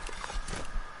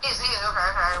 He is, okay.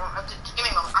 Give me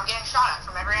a moment. I'm getting shot at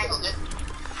from every angle, dude.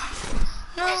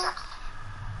 No. Wait a sec.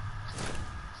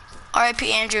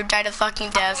 R.I.P. Andrew died of fucking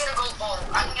I death. can get a gold bolt.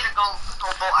 I can get a gold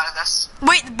bolt out of this.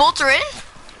 Wait, the bolts are in?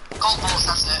 Gold bolts,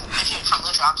 that's it. If you from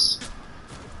loot drops.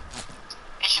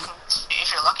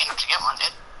 If you're lucky enough to get one,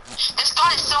 dude. This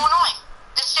gun is so annoying.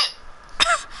 This shit.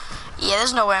 Yeah,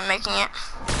 there's no way I'm making it.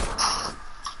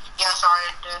 Yeah,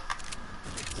 sorry, dude.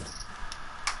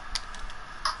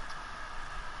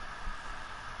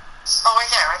 Oh, right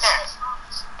there.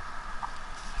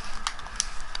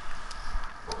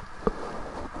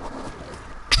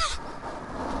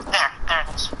 There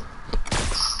it is.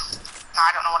 No,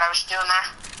 I don't know what I was doing there.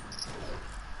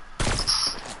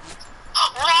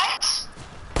 What?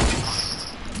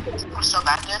 I'm so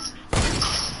bad, dude.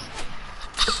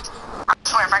 I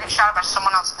swear, if I get shot by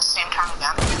someone else at the same time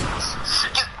again.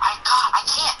 Dude, I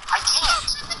can't.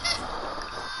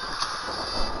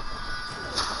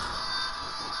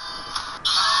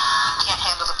 Can't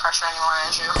handle the pressure anymore,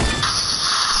 Andrew.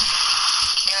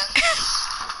 Can't.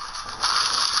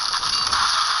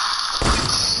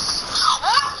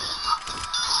 What?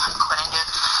 I'm quitting, dude.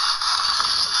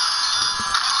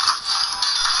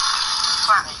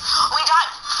 Come on, me. Oh, he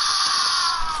died.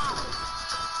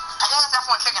 I think that's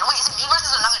F1 chicken. Wait, is it me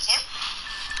versus another team?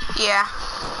 Yeah.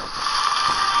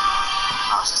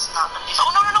 Oh, it's just not gonna be.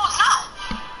 Oh, no, it's not.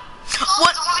 Oh,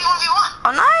 What? it's a 1v1v1.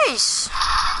 Oh, nice.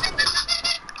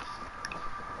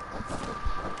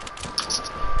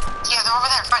 Yeah, they're over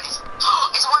there fighting.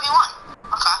 It's a 1v1.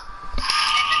 Okay.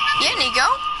 Yeah, Nico.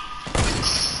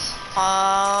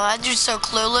 That dude's so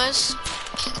clueless.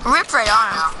 Rip right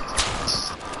on him.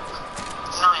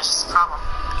 No, it's just a problem.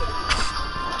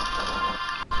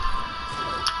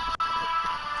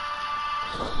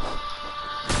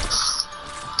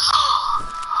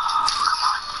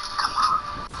 Come on.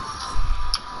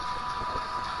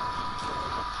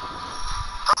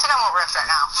 Don't think I won't rift right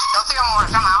now. Don't think I won't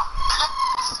rift. I'm out.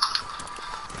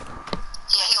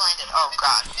 Yeah, he landed. Oh,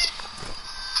 God.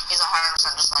 He's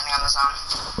 100% just landing on the zone.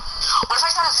 What if I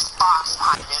set up this box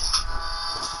behind it?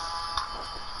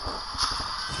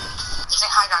 There's a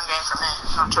high ground game for me.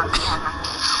 I'm not trying to be high ground.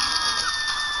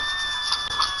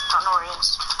 Don't know where he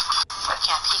is. But I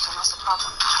can't peek him, that's the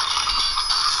problem.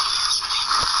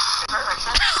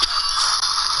 Perfect.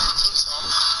 Peeks me.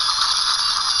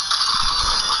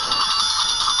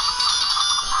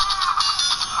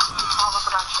 Oh, look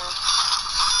what I'm doing.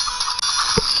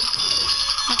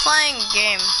 I'm playing a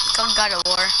game called God of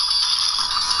War.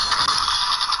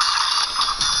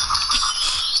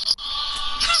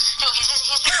 Dude, he's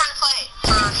just trying to play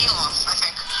for heal off, I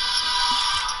think.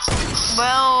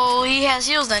 Well, he has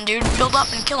heals then, dude. Build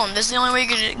up and kill him. This is the only way you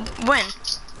could win.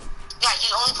 Yeah,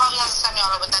 he only probably has a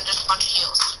semi-auto, but then just a bunch of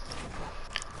heals.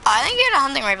 I think he had a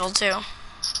hunting rifle too.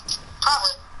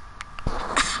 Probably.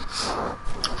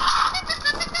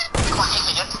 Come on, take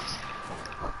me, dude.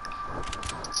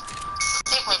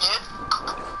 Take me, dude.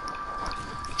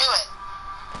 Do it.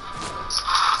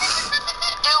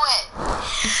 Do it.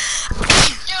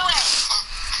 Do it.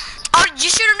 Oh, you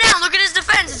shoot him down. Look at his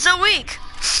defense. It's so weak.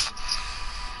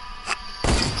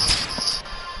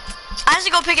 I have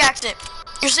to go pickaxe it.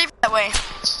 You're safe that way.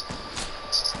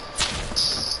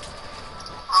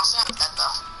 I'll say I'm dead,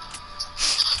 though.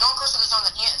 No one closer to the zone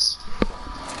than he is.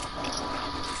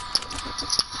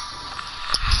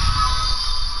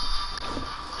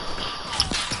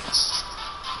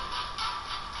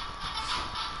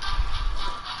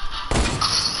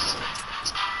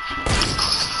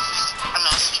 I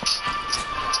missed.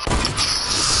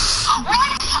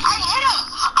 What? I hit him!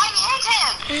 I hit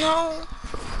him! No.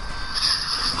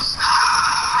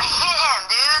 I hit him,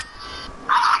 dude!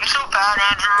 I'm so bad,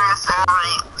 Andrew.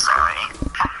 Sorry.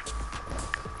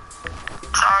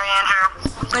 Sorry, Andrew.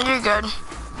 No, you're good.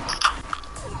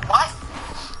 What?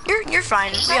 You're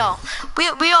fine.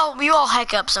 We all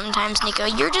heck up sometimes, Nico.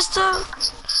 You're just I'm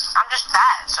just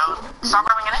bad, so stop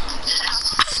rubbing it in.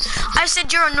 I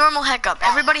said you're a normal heck up.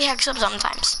 Everybody hacks up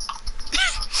sometimes.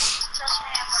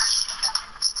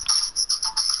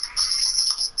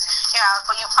 Yeah,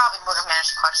 but you probably would have managed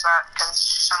to clutch that, because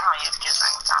somehow you have just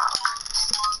with that.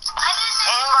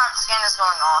 Aimbot skin is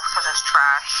going off because it's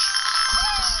trash.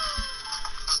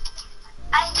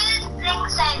 I did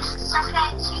things that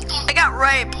sometimes you can. I got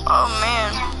rape. Oh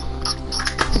man.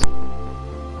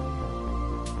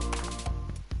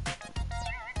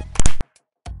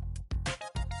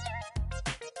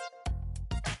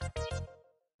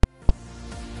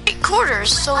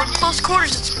 Quarters, so in close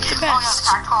quarters it's the Oh, yeah, best.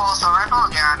 tactical assault rifle?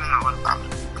 Yeah, I don't know what about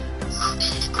it.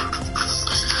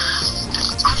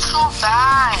 I'm so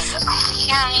bad. I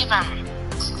can't even.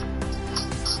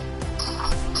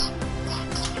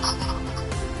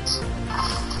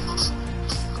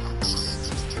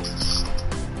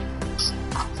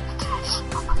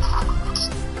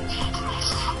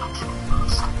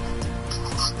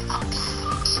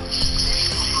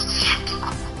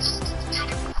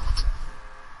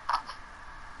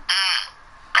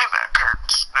 My back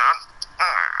hurts, dude.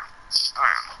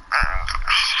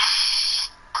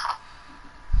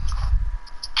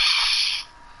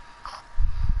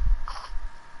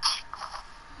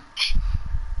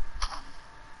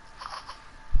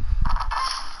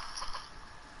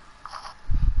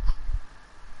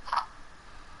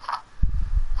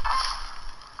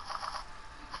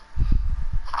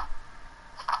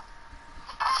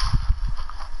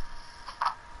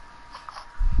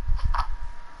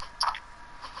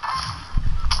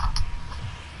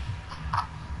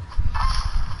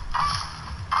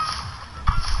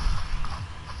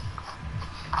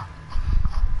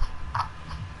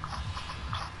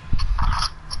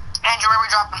 Andrew, where are we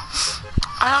dropping?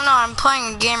 I don't know, I'm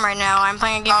playing a game right now. I'm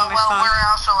playing a game on my Well, phone. we're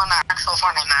also in the actual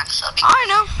Fortnite match, so be I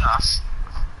know. us.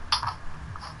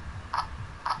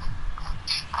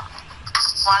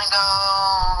 Wanna go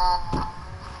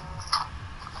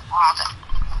haunted?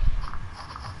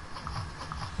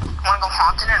 Wanna go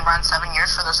haunted and run 7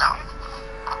 years for the zone?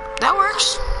 That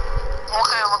works.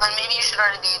 Okay, well then maybe you should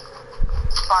already be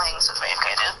flying since we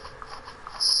AFK, dude.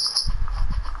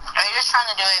 Are you just trying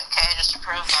to do AFK just to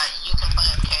prove that you can play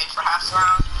AFK for half the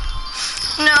round?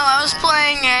 No, I was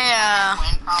playing a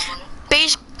Win,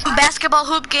 probably. basketball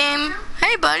hoop game.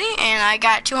 Hey, buddy, and I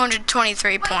got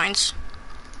 223 points.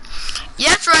 Yeah,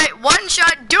 that's right. One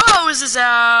shot duos is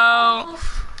out.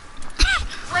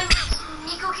 When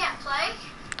Nico can't play,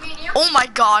 me and you. Oh my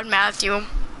God, Matthew.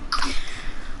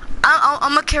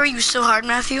 I'm gonna carry you so hard,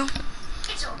 Matthew.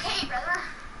 It's okay, brother.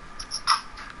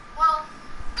 Well,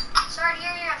 sorry to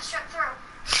hear you got struck through.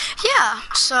 Yeah.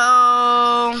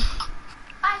 So.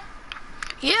 Bye.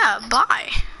 Yeah. Bye.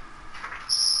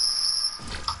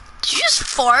 Did you just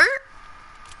fart?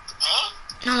 Me?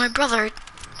 No, my brother. It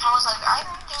I was like, I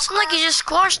didn't do sounded like he just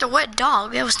squashed a wet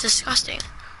dog. That was disgusting.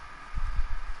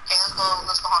 Okay, let's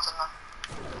go haunted now.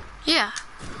 Yeah.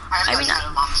 I I mean, got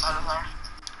two bombs out of there.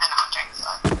 And hunting,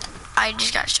 but. I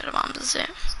just got shadow bombs. That's it.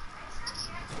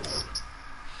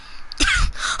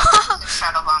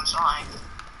 Shadow bombs flying.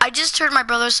 I just heard my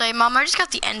brother say, "Mom, I just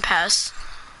got the end pass."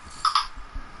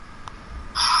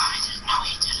 I didn't know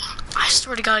he did it. I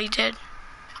swear to God, he did.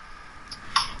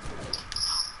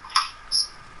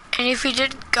 And if he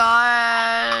did,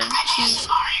 God, he...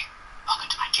 Sorry. Welcome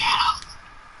to my channel.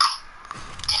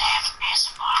 Today I'm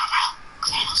ASMR.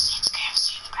 Candle seeds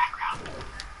KFC in the background.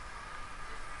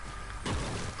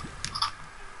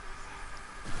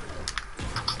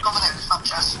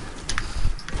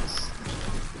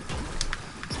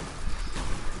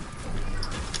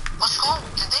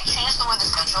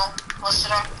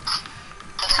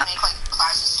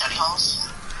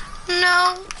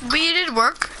 know, we did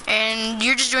work, and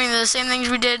you're just doing the same things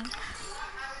we did.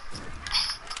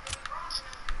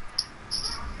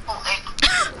 Oh, hey.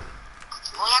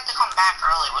 We had to come back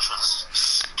early, which was...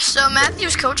 So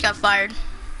Matthew's coach got fired.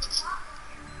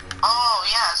 Oh,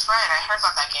 yeah, that's right. I heard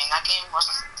about that game. That game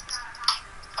wasn't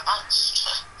the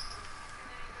best.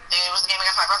 It was the game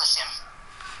against my brother's team.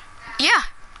 Yeah,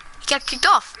 he got kicked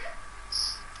off.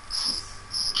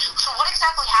 So what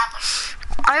exactly happened?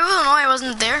 I don't know. I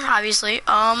wasn't there, obviously.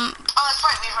 Oh, that's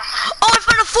right. We were... Oh, I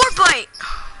found a fort bite.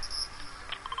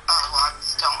 Oh, well, I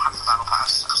don't have the battle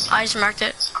pass. I just marked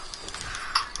it.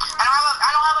 I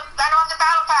don't have the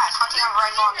battle pass. Hunting on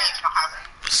right on me if you don't have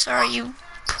it. Sorry, you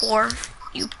poor.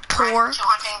 You Right, poor. 2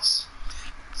 huntings.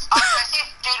 Oh, I see a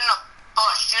dude in a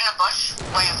bush. Dude in a bush,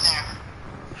 way up there.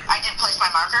 I did place my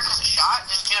marker because a shot.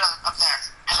 There's a dude up there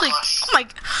in the Like, bush. oh my,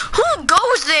 who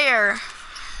goes there?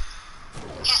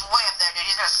 He's way up there, dude.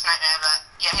 He's gonna snipe me, but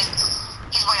yeah,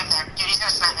 he's way up there, dude. He's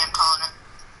gonna snipe me. I'm calling it.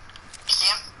 You see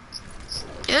him?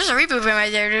 Yeah, there's a reboot van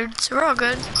right there, dude. So we're all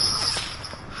good.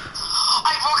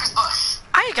 I broke his bush.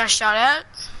 I just got shot at.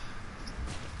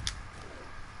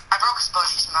 I broke his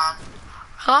bush. He's mad.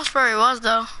 I lost where he was,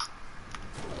 though. Oh,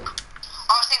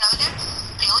 I see another dude.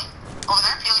 Peely. Over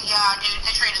there, Peely. Yeah, dude.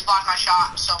 The tree just blocked my shot.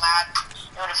 I'm so mad.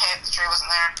 It would have hit. The tree wasn't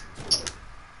there.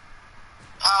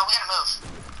 We gotta move.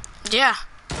 Yeah.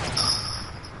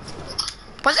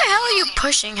 What the hell are you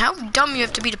pushing? How dumb you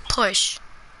have to be to push.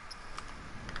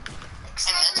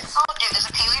 Oh, dude, there's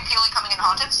a Peely coming in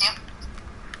haunted. See him?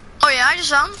 Oh yeah, I just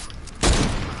saw him.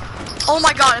 Oh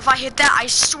my god, if I hit that, I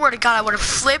swear to god I would have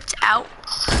flipped out.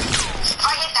 If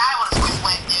I hit that, I would have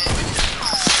quit, dude.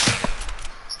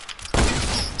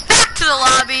 Back to the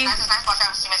lobby. Nice. Watch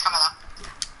out. Teammates coming up.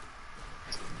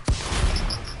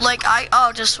 Like,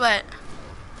 just sweat.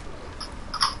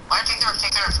 Why don't you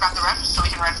take the rift, grab the rift, so we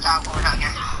can rift out what we're doing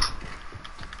here.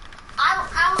 I'm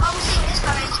seeing this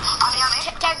coming. On me.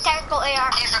 Tactical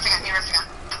AR. He's rifting again.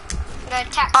 I'm gonna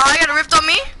attack. I got a rift on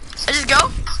me. I just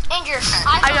go. Andrew,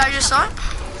 I just saw it.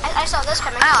 I saw this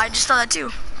coming. I just saw that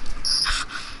too.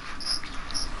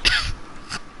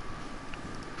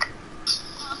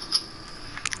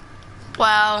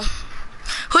 Wow.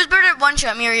 Who's better at one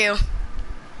shot, me or you?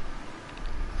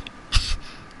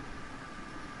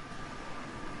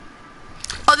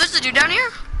 Oh, there's a dude down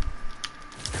here.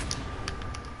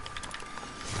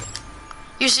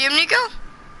 You see him, Nico?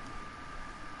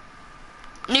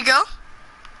 Nico?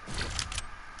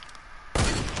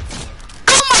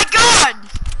 Oh my god!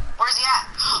 Where's he at?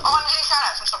 Oh, I'm getting shot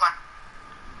at from somewhere.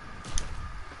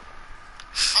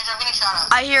 Andrew, I'm getting shot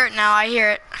at. I hear it now, I hear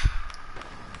it.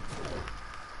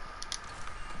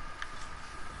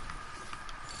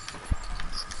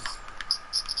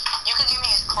 You could give me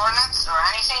his coordinates or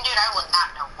anything, dude. I would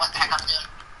not know what the heck I'm doing.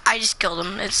 I just killed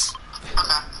him. It's...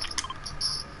 Okay.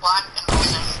 Well, I'm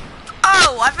impulsive.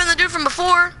 Oh, I found the dude from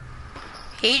before.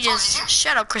 He just did you?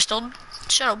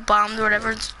 shadow bombed or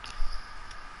whatever. And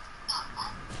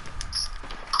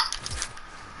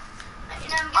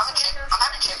I'm having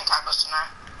chicken tacos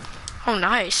tonight. Oh,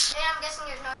 nice. I'm guessing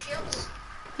there's no shields.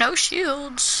 No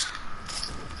shields.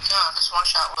 No, because one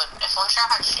shot would. If one shot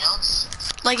had shields.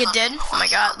 Like it did? Oh my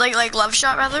god. Like love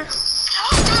shot rather? Dude,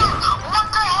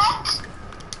 what the heck?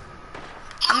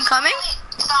 I'm coming?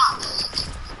 Stop. Is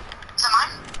it mine?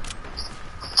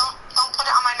 Don't put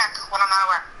it on my neck when I'm not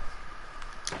aware.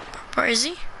 Where is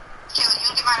he? Keely,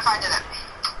 you'd get mad if I did it.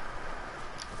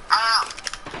 I don't know.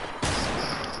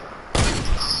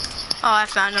 Oh, I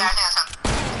found him. Yeah, I think that's him.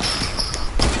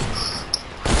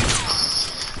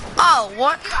 Oh,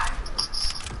 what?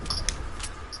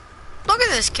 Look at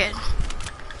this kid.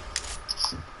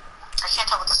 I can't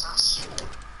tell what this is.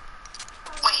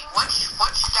 Wait, which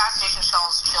gas station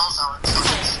sells chill zones?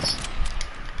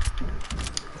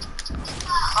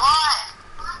 Come on!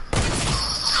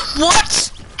 What?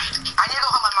 I need to go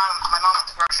help my mom at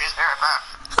the groceries. Be right back.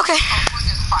 Okay. Hopefully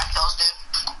this is 5 kills, dude.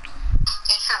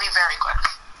 It should be very quick.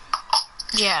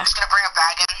 Yeah. Just gonna bring a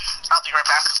bag in. I'll be right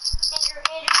back. Andrew,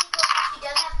 he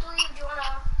does have to leave. Do you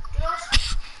wanna do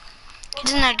this? He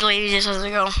doesn't have to leave, he just has to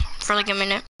go for like a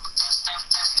minute.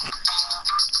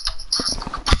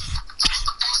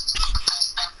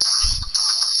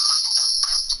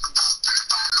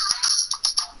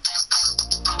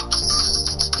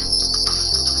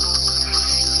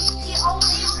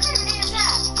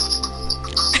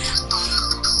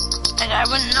 And I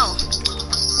wouldn't know.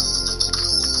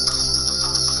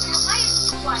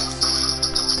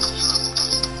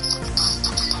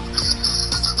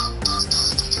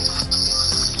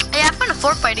 Hey, I found a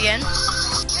fort fight again.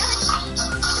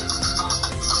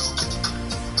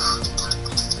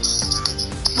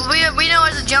 But we we know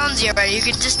it's a Jonesy already. You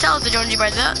could just tell it's a Jonesy by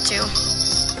that too.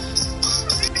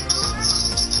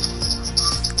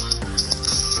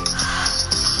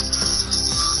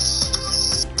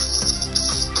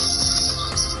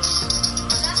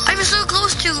 I was so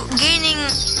close to gaining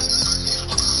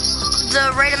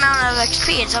the right amount of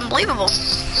XP. It's unbelievable.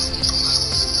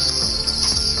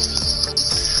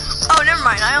 Oh, never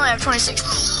mind. I only have 26.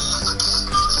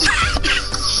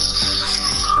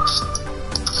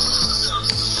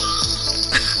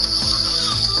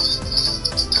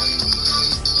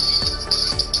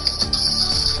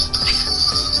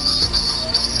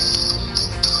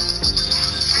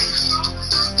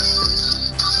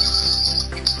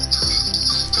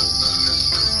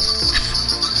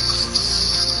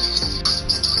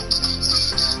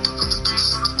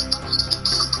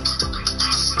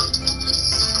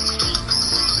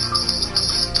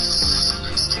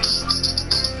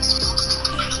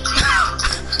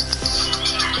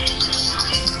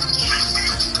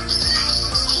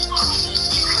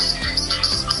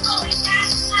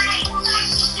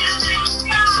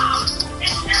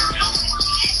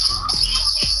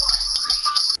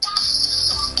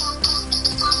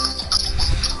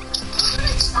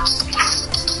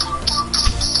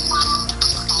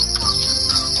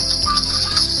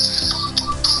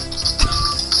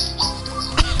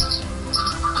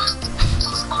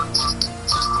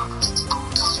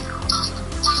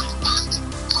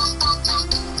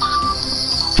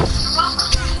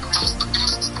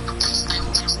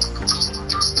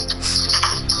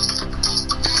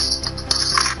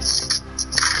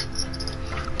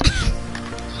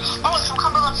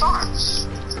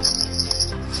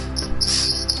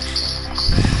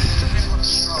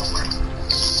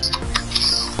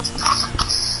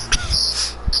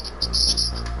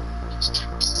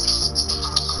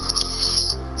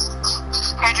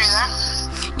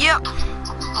 Yep.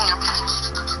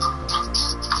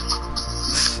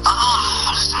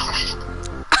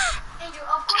 Andrew,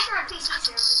 of course you're on PC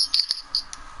servers.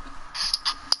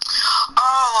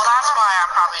 Oh, that's why I'm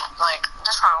probably, like,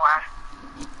 that's probably why.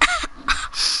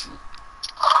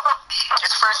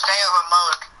 It's first day of a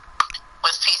mode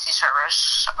with PC servers,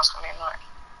 so it's gonna be annoying.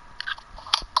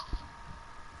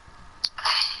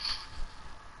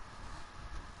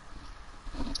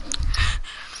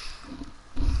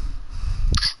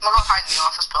 I'm gonna go hide in the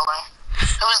office building.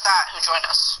 Who is that who joined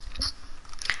us?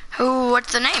 Who?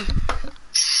 What's the name?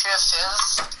 Shiz.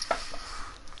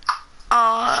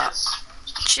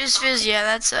 Shiz Fizz. Yeah,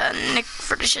 that's Nick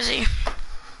for the Shizzy.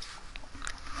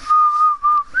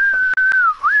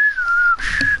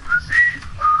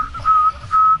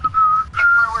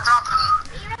 Where we're dropping.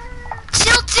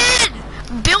 Tilted!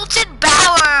 Builted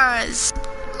Bowers!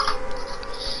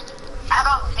 How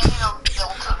about video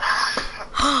filter?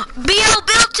 B.O.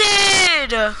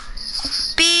 Builted!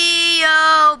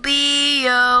 B.O.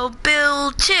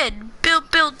 Builted.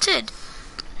 Builted.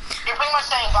 You're pretty much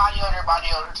saying body odor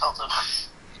tilted.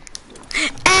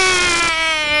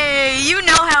 Hey! You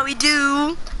know how we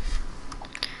do.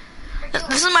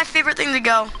 This is my favorite thing to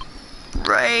go.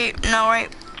 Right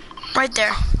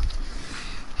there.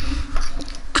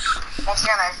 Once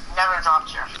again, I've never dropped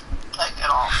here. Like, at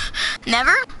all.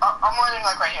 Never? I'm landing,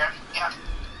 like, right here. Yeah.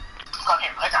 Go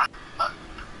here, like that. But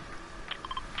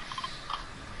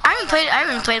I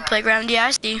haven't played Playground. Yeah,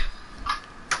 I see.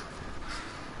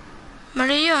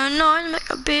 Maria noise, make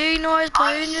a big noise,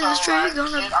 playing in the street, gonna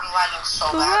dude, I'm lagging so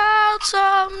go bad. out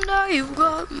someday. You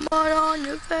got mud on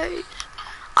your face.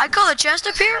 I call the chest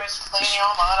up here.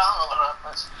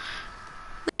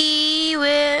 We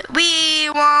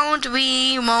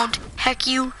won't. Heck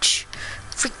you,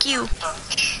 freak you.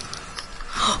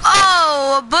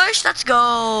 Oh, a bush. Let's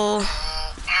go.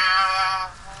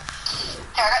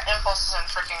 Hey, I got impulses in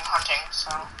freaking hunting,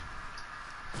 so.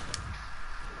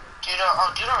 Dude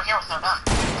over here with no gun.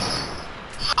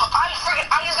 Oh, I just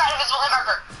got invisible hit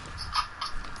marker.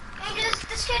 Hey,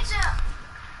 this kid's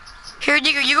Here,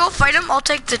 Digger, you go fight him. I'll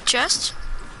take the chest.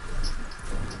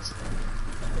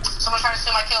 Someone's trying to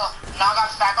steal my kill. Now I got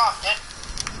to back off, dude.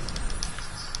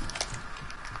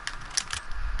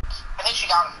 I think she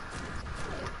got him.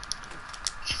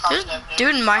 She probably There's did,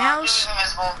 dude in my Dude house. with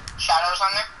invisible shadows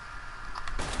on there.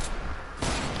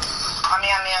 On me.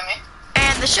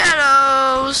 And the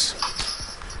shadows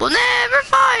will never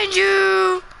find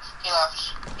you. He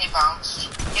left. He bounced.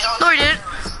 He's always No, he didn't.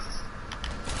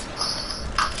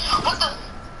 What the?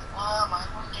 Oh my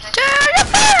god. To your Trying to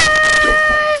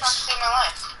face. save my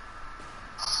life.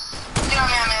 Get on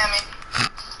me.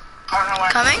 I don't know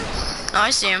where. Coming? Oh,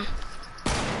 I see him.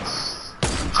 I'm a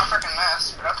freaking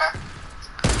mess, but okay.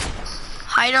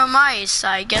 Hide on mice.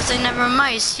 I guess I never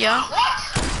mice, yeah. What?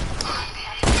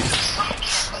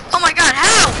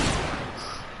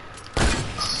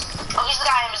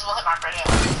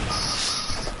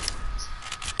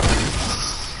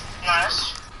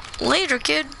 Later,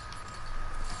 kid.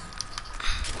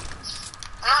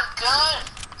 I'm not good.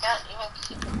 Can't even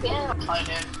keep the pin up, I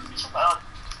did. Too bad.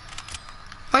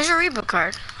 Where's your reboot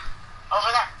card?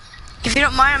 Over there. If you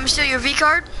don't mind, I'm gonna steal your V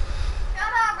card. Shut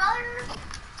up, brother.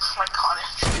 Oh my god.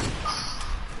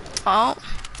 Oh.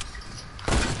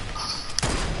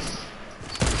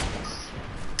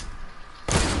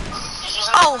 He's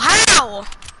using Oh, how?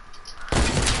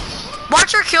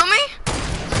 Watch her kill me.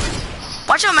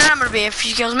 Watch how mad I'm gonna be if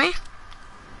she kills me.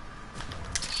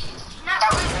 that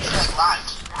was really live.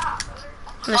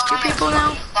 There's two people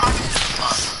now.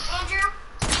 Andrew.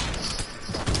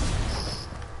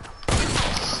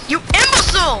 You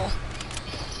imbecile!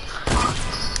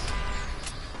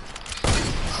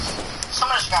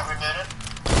 Someone just got rebooted.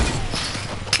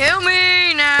 Kill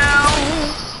me now.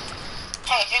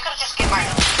 Hey, if you could just get my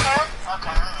card.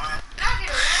 Okay, never mind. Not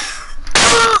good.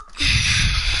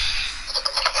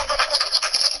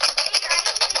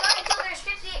 Until there's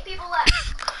 58 people left.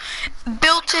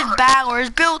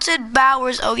 Built-in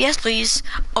Bowers. Oh yes, please.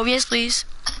 Oh yes, please.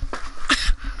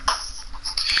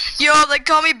 Yo, they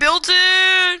call me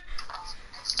built-in.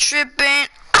 Tripping.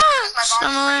 My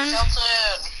Someone. body's pretty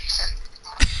tilted.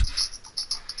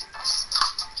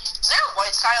 Is there a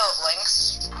white style of links?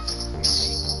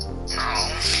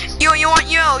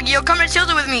 No. Yo, come to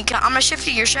Tilted with me. I'm gonna shift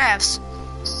you your shafts.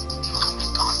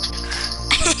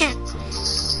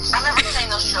 I'm never saying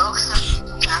those jokes.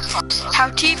 How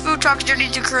Tifu talks dirty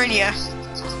to Korea.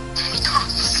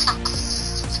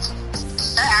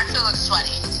 That actually looks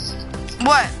sweaty.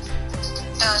 What?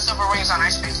 The silver wings on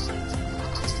ice cream.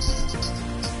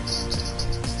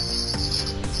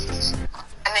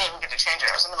 I didn't even get to change it.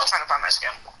 I was in the middle trying to find my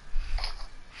skin.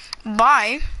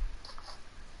 Bye.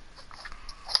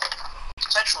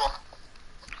 Sexual.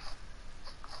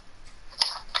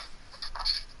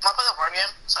 Wanna play the word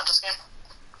game? Sentence game?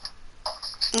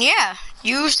 Yeah,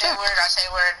 you Say a start. word, I say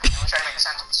a word, and we try to make a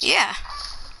sentence. Yeah.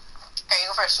 Okay, you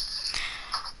go first.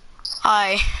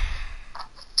 I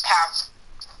Have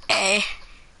a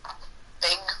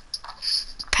big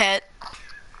pet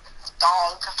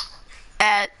dog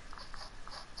at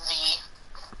the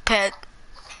pet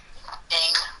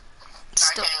ing. No, I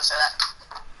store. can't even say that.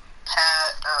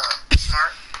 Pet,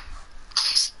 smart.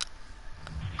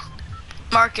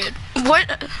 Market. What?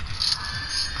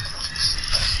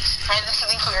 I didn't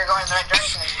think we were going in the right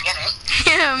direction at the beginning.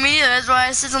 Yeah, me neither. That's why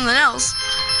I said something else.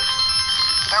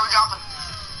 Where are we dropping?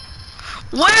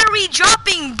 Where are we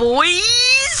dropping,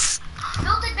 boys?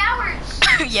 Built-in Bowers.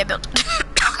 Yeah, built.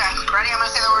 Okay, ready? I'm gonna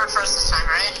say the word first this time,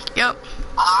 right? Yep.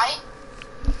 I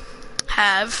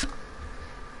Have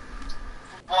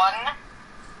one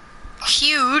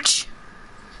huge.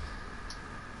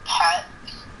 pet.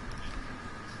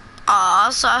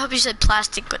 So I hope you said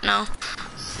plastic, but no.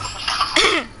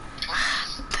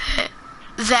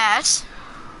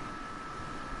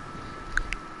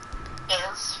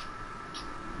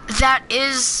 That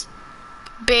is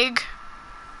big.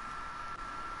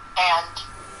 And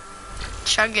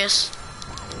Chuggus.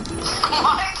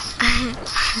 what?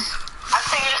 I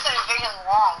think you said big and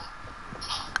long.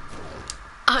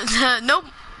 Nope.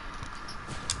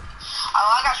 Oh,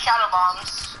 I got shadow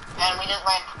bombs, and we didn't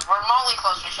land remotely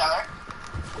close to each other.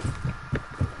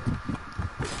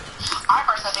 I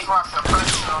personally think we're up to a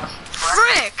personal.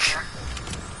 Frick!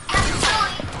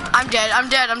 I'm dead.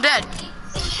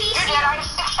 You're dead. I have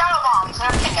 6 shadow bombs and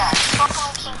a pickaxe.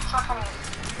 Welcome to fucking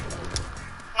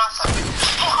nothing.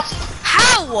 Hey, Hudson.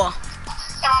 How?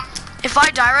 Hey, Mom. If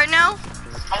I die right now?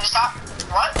 I just stopped.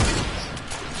 What?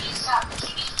 You stop.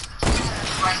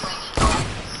 Right when you go.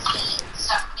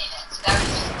 Stop in it. That was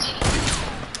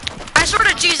just I swear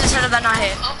to Jesus, how did that not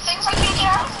hit? things I can't get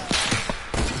out.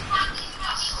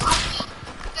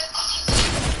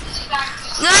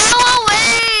 No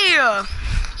way!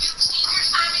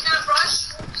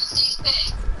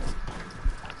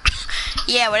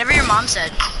 Yeah, whatever your mom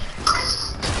said.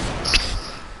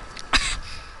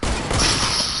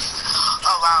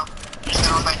 Oh wow. Just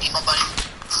got on my people, buddy.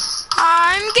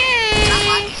 I'm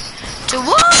gay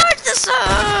towards the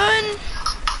sun.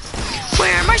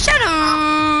 Where are my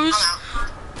shadows?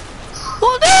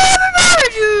 Will never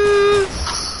find you.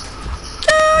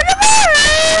 To the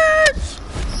forest.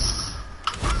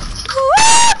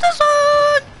 Towards the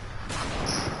sun.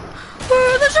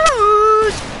 Where the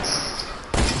shadows.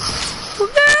 Will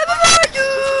never find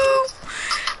you.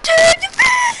 To the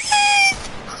forest.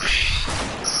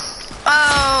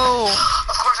 Oh.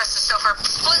 Of course I stood still for a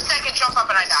split second, jump up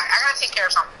and I die. I gotta take care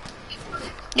of something.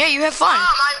 Yeah, you have fun. Mom,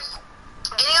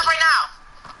 I'm getting up right now.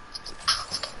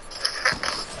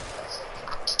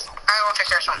 I will take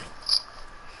care of something.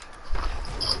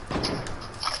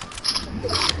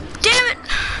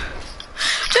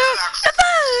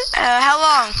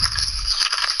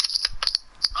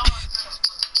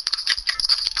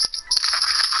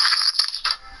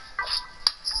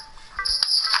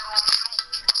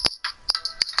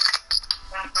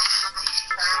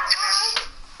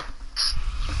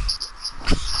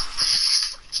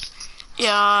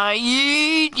 Yeah,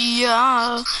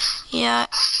 yeah.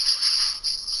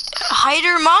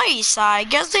 Hider mice. I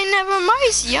guess they never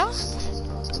mice, yeah. There's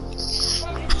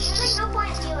like no point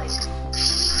in stealing.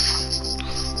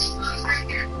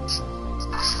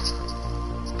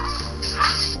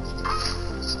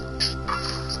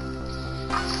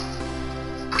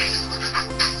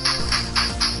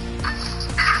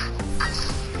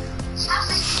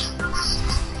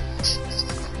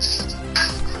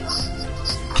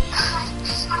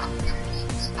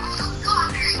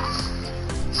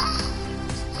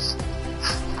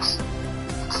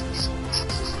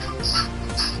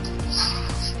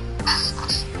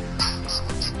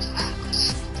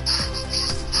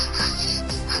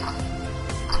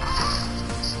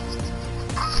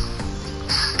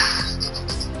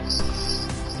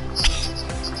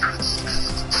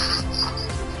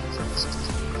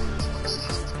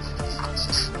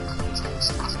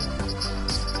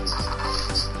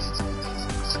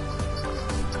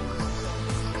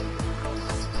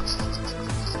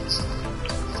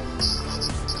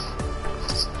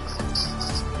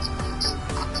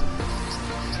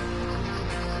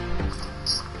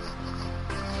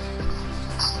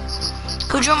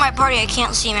 Who joined my party? I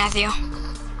can't see, Matthew.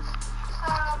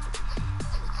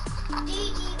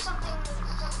 DD something.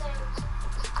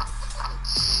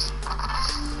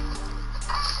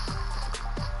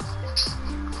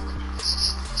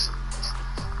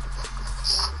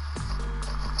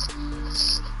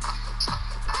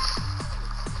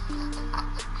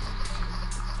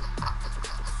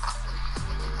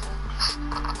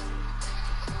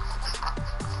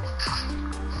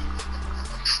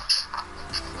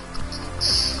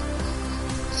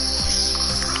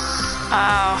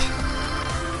 Oh.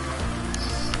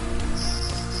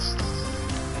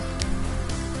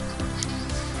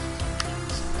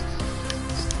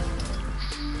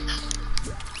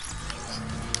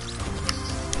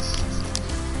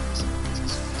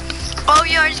 Oh,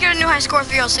 yeah, I just got a new high score,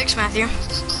 306, Matthew.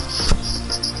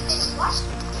 What?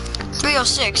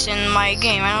 306 in my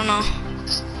game, I don't know.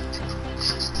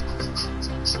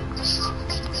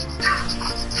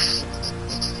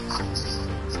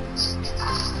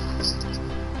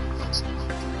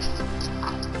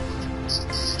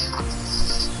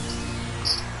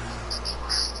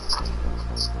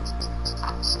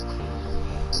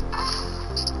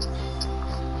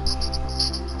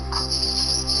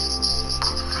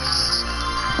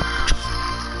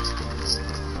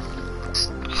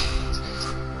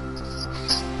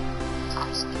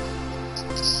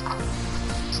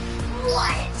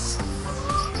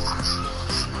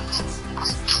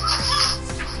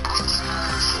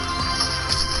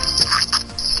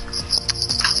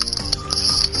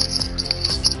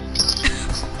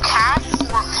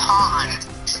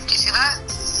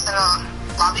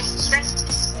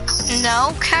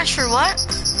 No, cash for what?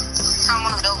 Found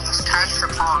one of the buildings, cash for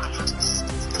pawn.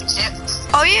 Yep.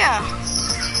 Oh yeah.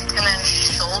 And then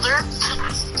shoulder.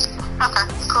 Okay,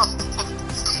 cool.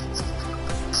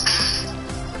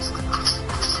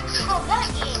 Oh, that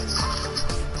game.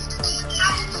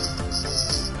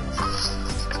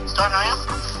 Do I know you?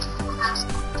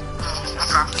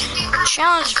 Okay.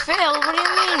 Challenge failed? What do you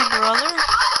mean, brother?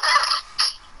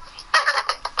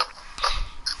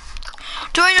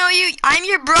 Do I know you? I'm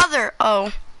your brother.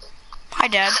 Oh. Hi,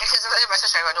 Dad. My sister,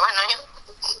 do I know you?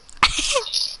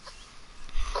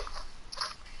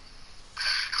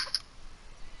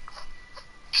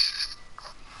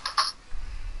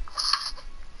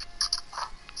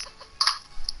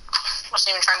 Wasn't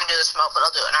even trying to do the smoke, but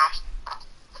I'll do it now.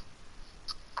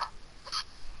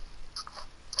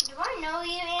 Do I know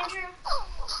you, Andrew?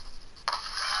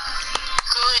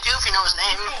 Who would you do if you know his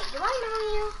name? Hey, do I know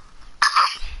you,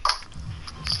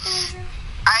 Andrew?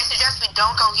 I suggest we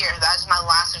don't go here. That is my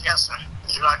last suggestion.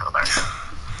 You do not go there.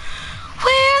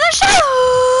 Where the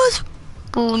shadows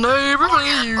will never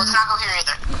Yeah, leave. let's not go here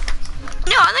either.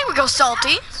 No, I think we go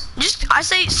salty. I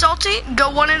say salty.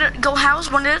 Go house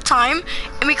one at a time,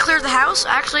 and we clear the house.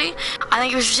 Actually, I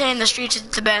think we should stay in the streets is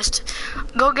the best.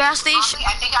 Go gas station. Honestly,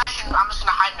 I think I'm just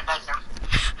gonna hide in the bedroom.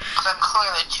 Because I'm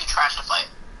clearly too trash to fight.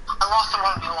 I lost the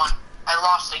 1v1. I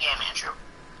lost the game, Andrew.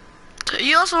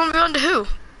 You also want to be on to who?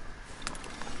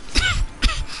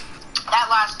 That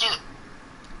last dude.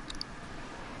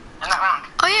 In that round.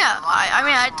 Oh yeah,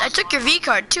 I took your V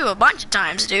card too a bunch of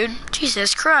times, dude.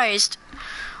 Jesus Christ.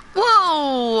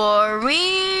 Whoa, are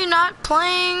we not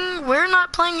playing? We're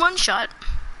not playing one shot.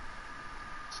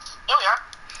 Here we are.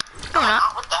 No, we're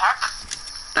not. What the heck?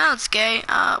 That's gay.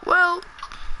 Well,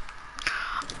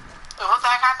 Wait, what the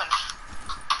heck happened?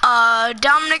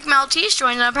 Dominic Maltese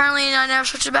joined, and apparently I never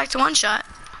switched it back to one shot.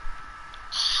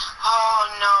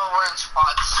 Oh no, we're in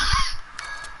squads.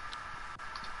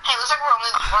 Hey, looks like we're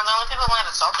the only people who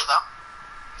landed salty though.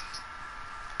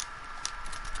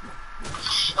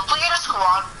 If we get a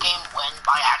squad game win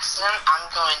by accident, I'm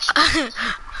going to.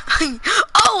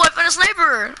 Oh, I found a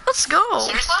sniper. Let's go.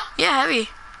 Seriously? Yeah, heavy.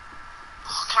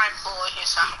 Can I bully you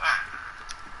something?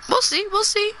 We'll see. We'll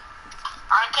see.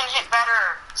 I can hit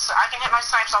better. So I can hit my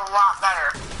snipes a lot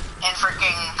better. And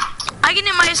freaking. I can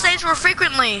hit my snipes more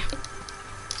frequently.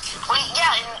 Wait,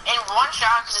 yeah, in one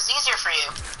shot, because it's easier for you.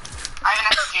 I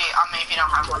have an SG on me if you don't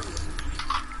have one.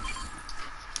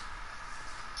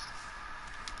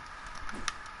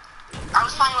 I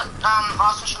was playing with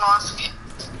Austin Shimolasky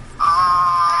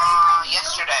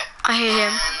yesterday. I hate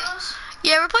him. And,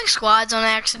 Yeah, we're playing squads on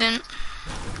accident.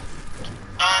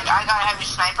 and I got a heavy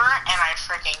sniper, and I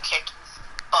freaking kicked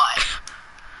butt.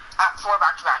 4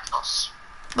 back-to-back kills.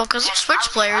 Well, because And it's Switch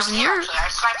players and you're... Actually, I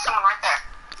sniped someone right there.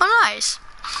 Oh, nice.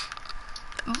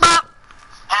 Bop.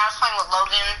 And I was playing with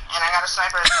Logan, and I got a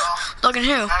sniper as well. Logan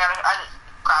who? And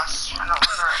Kraus. I don't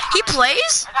remember. how He many-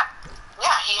 plays?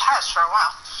 Yeah, he has for a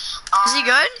while. Is he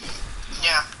good?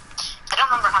 Yeah. I don't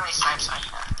remember how many snipes I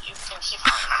had. You can keep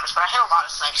probably remembers, but I hit a lot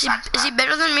of snipes back to Is he back.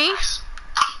 better than me?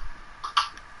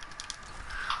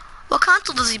 What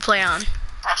console does he play on?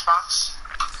 Xbox.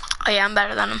 Oh yeah, I'm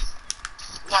better than him.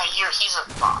 Yeah, he's a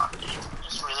bot, dude.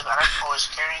 He's really bad. I always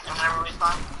carry him whenever we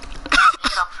play.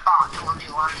 He's a bot,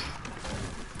 1v1.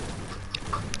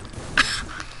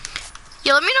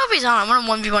 Yeah, let me know if he's on. I want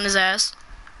to 1v1 his ass.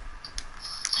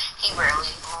 He rarely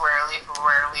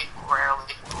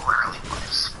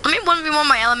plays. Let me 1v1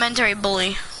 my elementary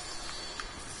bully.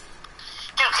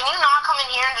 Dude, can you not come in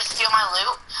here and just steal my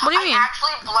loot? What do you mean?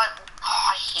 Actually,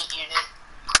 I hate you, dude.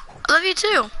 I love you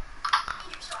too.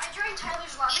 So I joined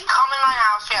Tyler's lobby. Come in my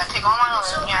house, yeah, take all my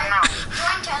So loot. Yeah, I no.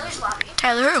 joined Tyler's lobby.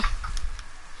 Tyler who?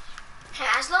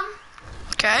 Haslam.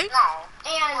 Okay. No.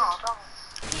 And No, don't.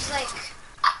 he's like,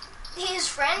 his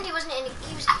friend, he was in the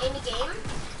game,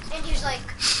 and he was like,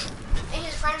 and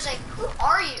his friend was like, who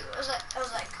are you? I was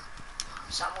like,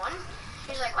 someone.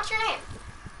 He's like, what's your name?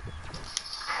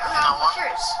 I don't know, what's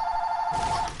yours?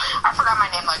 I forgot my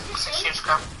name like 6 years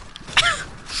ago.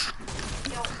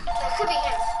 No, that could be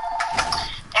him.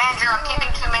 Andrew, I'm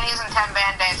keeping 2 minis and 10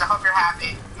 band-aids. I hope you're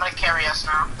happy. I'm gonna carry us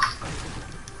now.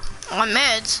 On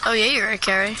meds. Oh yeah, you're a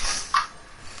carry.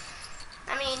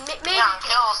 I mean, maybe. Yeah, on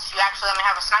kills, if you actually let me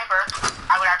have a sniper,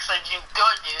 I would actually do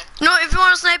good, dude. No, if you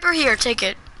want a sniper, here, take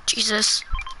it. Jesus.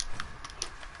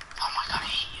 Oh my god, I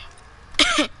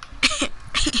hate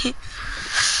you.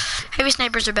 Heavy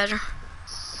snipers are better.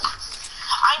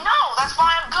 I know, that's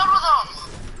why I'm good with them.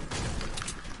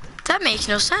 That makes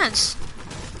no sense.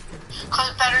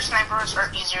 Because better snipers are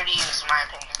easier to use, in my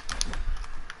opinion.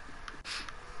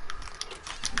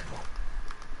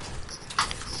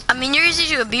 I mean, you're easy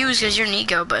to abuse because you're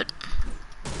Nico, but...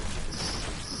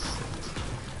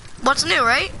 What's new,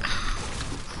 right?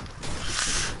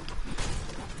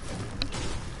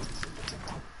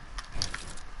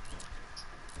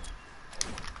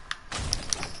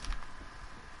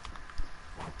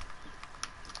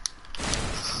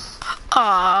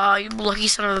 Aw, you lucky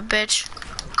son of a bitch.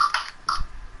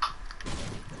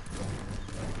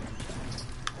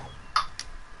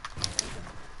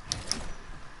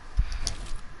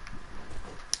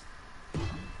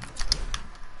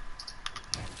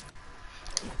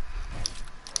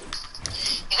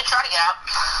 You can try to get out.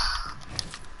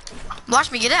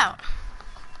 Watch me get out.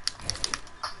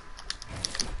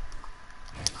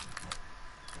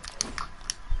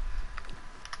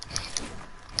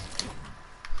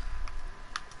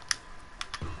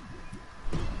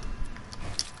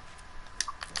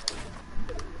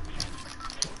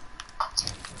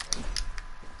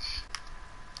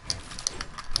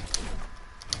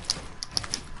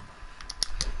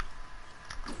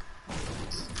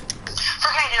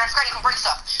 Okay, dude, I forgot you can break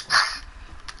stuff.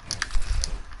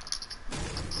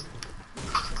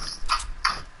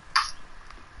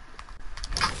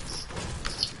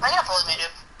 Why you gonna bully me,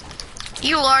 dude?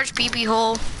 You large pee-pee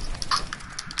hole. Can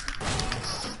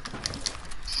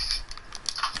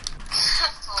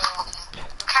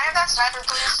I have that sniper,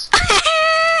 please?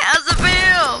 How's it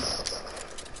feel?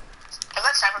 Have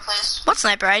that sniper, please? What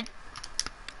sniper? I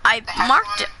have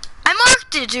marked one. it. I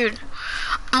marked it, dude.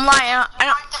 I'm lying. I I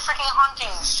don't. like the freaking hunting,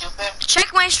 stupid.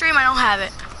 Check my stream. I don't have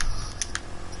it.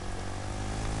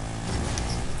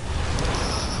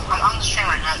 I'm on the stream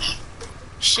right now, dude.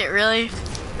 Shit, really?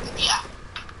 Yeah.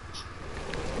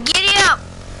 Giddy up!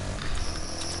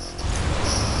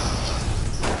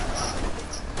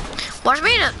 Watch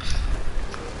me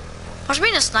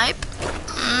to snipe. You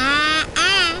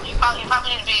probably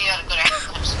need to be at a good angle to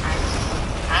hit a snipe,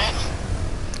 right?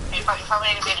 You probably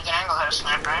need to be at a good angle to hit a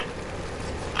snipe, right?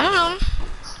 I don't know.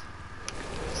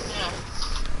 Yeah.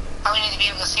 Probably need to be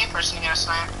able to see a person to get a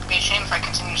snipe. It'd be a shame if I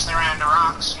continuously ran into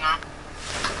rocks, you know?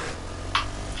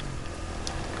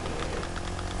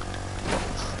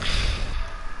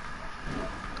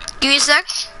 Give me a sec.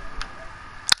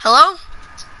 Hello?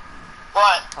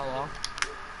 What? Hello?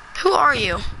 Who are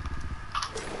you?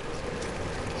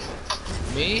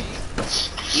 Me?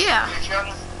 Yeah.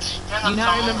 You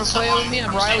not remember playing with me?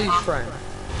 I'm Riley's friend.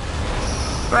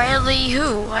 Riley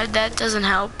who? That doesn't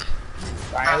help.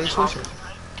 Riley Swisher.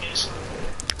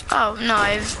 Oh, no,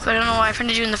 I don't know why I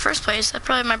friended you in the first place. That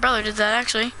probably my brother did that,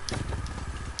 actually.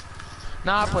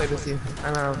 Nah, I played with you. I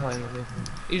remember playing with you.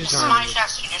 You just This is don't my remember.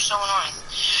 chest, dude. You're so annoying.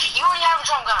 You already have a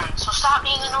drum gun, so stop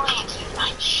being annoying, dude.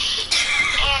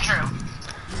 Andrew.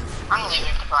 I'm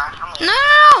leaving. Goodbye. I'm leaving.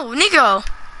 No, Nico.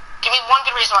 Give me one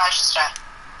good reason why I should stay.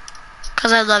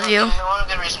 Because I love you. Give me one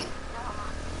good reason.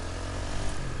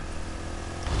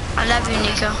 I love you,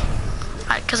 Nico.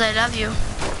 Because I love you.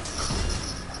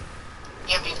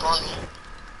 Yeah, be bullied me.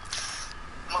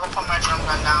 I'm gonna put my drum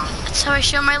gun down. That's how I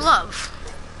show my love.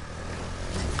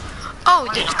 Oh,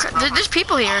 there's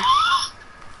people here.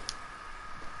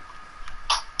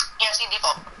 Yeah, see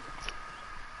default.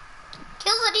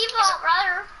 Kill the default,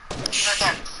 brother. He's right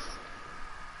there.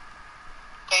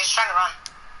 Yeah, he's trying to run.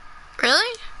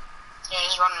 Really? Yeah,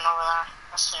 he's running over there.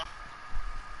 I see him.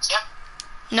 See him?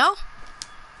 No?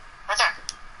 Right there.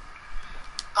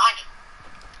 Behind you.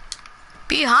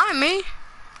 Behind me?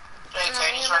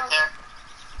 Okay, he's right there.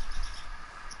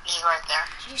 He's right there.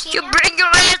 Did you see You him? bring your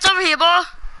ass over here, boy.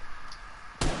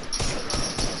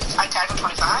 I tagged him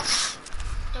 25.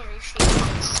 Andrew, you're shooting.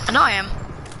 I know I am.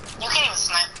 You can't even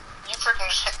snipe. You freaking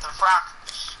just hit the rock.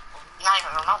 Not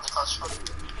even remotely close.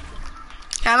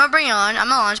 Yeah, I'm gonna bring it on. I'm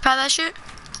gonna launch pad that shit.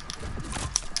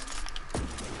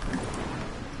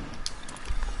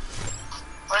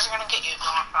 Where's he gonna get you?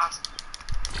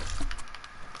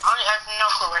 I have no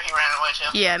clue where he ran away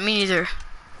to. Yeah, me neither.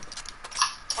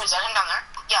 Oh, is that him down there?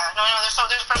 Yeah, no,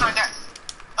 there's a person right there.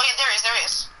 Oh yeah, there he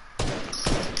is.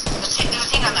 There's a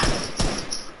team down there.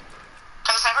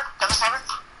 Got the sniper?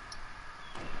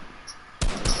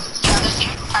 Yeah, there's a team.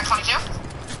 Tag 22.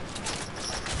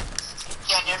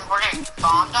 Yeah, dude, we're getting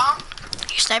bombed on.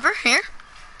 You sniper? Here?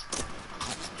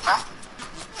 Huh?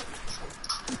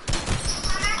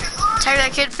 Tag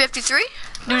that kid 53.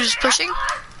 Dude is pushing.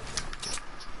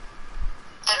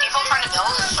 The default trying to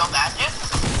build is so bad, dude.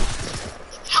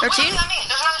 13? Wait,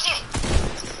 there's another team.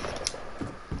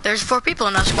 There's 4 people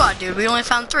in our squad, dude. We only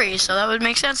found 3, so that would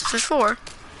make sense if there's 4.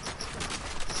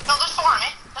 No, there's 4 on me.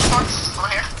 There's 4 over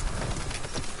here.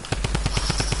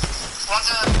 One's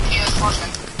a PS4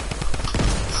 skin.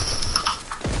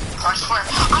 I swear. I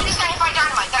just got hit by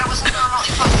dynamite. That wasn't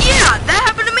remotely close. Yeah, that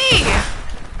happened to me.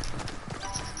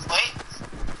 Wait.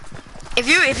 If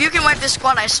you can wipe this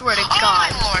squad, I swear to Oh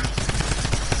God. my lord. Oh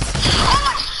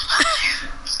my.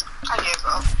 I gave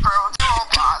up, bro. They're all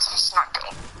bots. It's not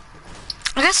good.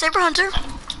 I got Cyber Hunter.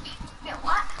 Yeah,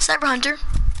 what? Cyber Hunter.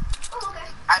 Oh, okay.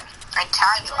 I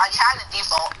tagged the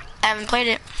default. I haven't played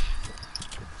it.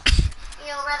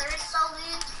 Yo, brother, it's so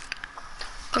good.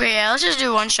 Okay, yeah, let's just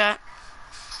do one shot.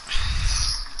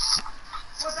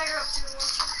 We're better up to the one.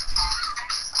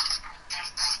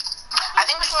 I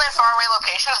think we should land far away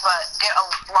locations, but get a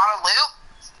lot of loot.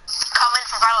 Come in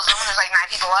for Vital Zoom when there's like 9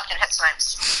 people left and hit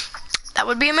snipes. That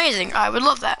would be amazing. I would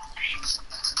love that.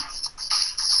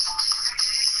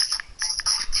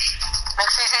 Make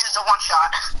sure you say it's a one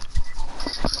shot.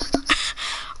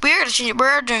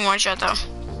 We're doing one shot though.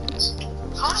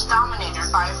 Who's Dominator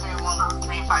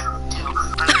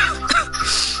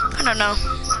 531352? I don't know.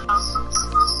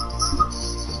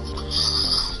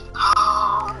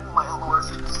 Oh my lord.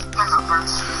 My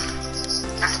numbers.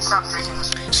 I should stop drinking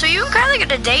this. So you kind of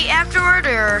get a date afterward,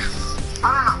 or? I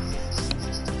don't know.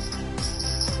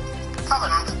 Probably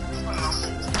not. I don't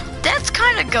know. That's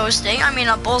kind of ghosting. I mean,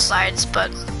 on both sides,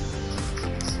 but.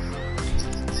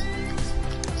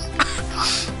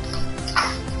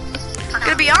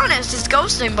 Gonna be honest, it's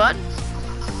ghosting, bud.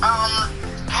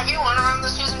 Have you won around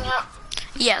this season yet?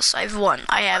 Yes, I've won.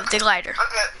 I have the glider.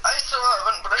 Okay, I still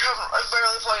haven't, but I've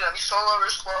barely played any solo or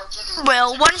squads.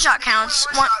 Well, one shot counts.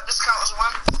 One, This count as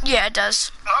one? yeah, it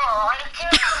does. Oh, I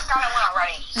can't just got it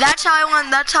already. That's how I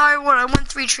won. That's how I won. I won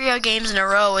 3 trio games in a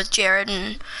row with Jared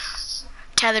and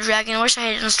Tyler Dragon. I wish I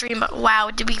had it on stream, but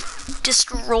wow, did we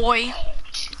destroy?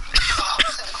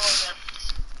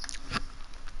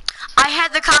 I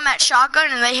had the combat shotgun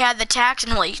and they had the tax,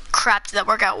 and holy crap, did that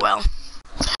work out well.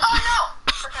 Oh no!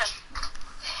 Okay.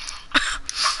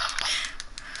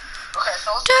 Okay,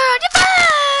 so let's Turn your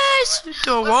face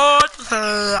to what? I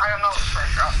don't know what's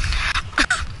first drop.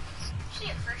 See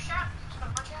it first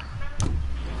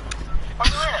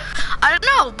I don't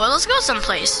know, but let's go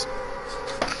someplace.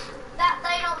 That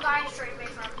they don't die straight away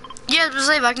from. Yeah, it was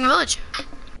like Viking Village.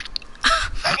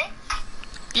 Begging?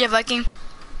 Yeah, Viking.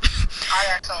 I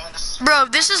accidentally just... Bro,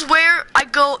 this is where I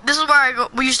go. This is where I go.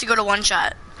 We used to go to One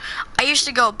Shot. I used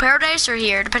to go Paradise or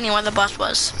here, depending on where the bus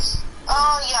was.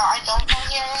 Oh, yeah, I don't go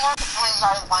here anymore because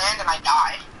I land and I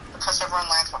die. Because everyone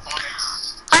lands before me.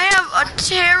 I have a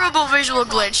terrible visual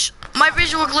glitch. My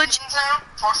visual glitch. Seasons now?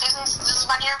 4 seasons this has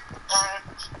been here. And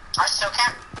I still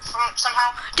can't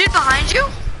somehow. Dude, behind you?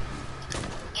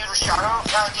 Dude with shadow?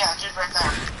 Yeah, dude right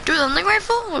there. Dude, the hunting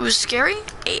rifle? It was scary.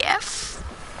 AF.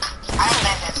 I have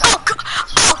bandits.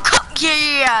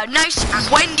 Yeah. Nice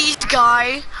Wendy's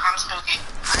guy. I'm spooky.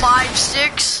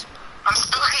 5'6". I'm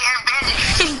spooky and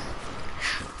bandits.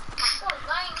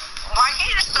 Why can't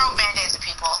you just throw band-aids at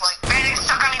people? Like, band-aids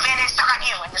stuck on me, band-aids stuck on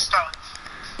you, and just throw it.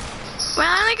 Well,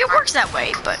 I think it works that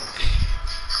way, but.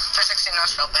 360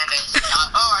 no-scope band-aids.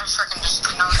 I freaking just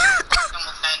no-scope them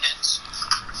with band-aids.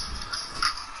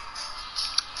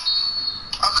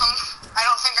 How come? I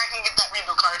don't think I can get that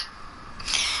reboot card.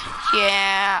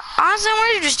 Yeah. Honestly, I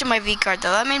wanted to just do my V card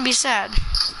though. That made me sad.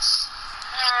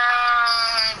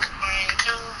 I'm going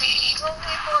to be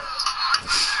lonely for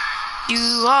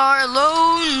You are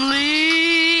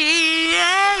lonely.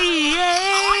 I'm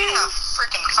getting a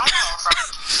freaking phone call from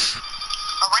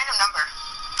a random number.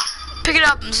 Pick it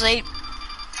up and say,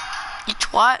 you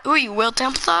twat. Who are you, Will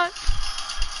Templethought?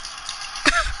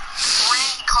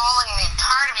 Brandy calling me. I'm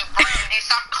tired of you, Brandy.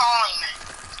 Stop calling me.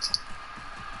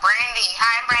 Brandy.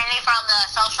 Hi, Brandy from the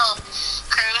social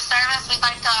cruise service. We'd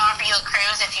like to offer you a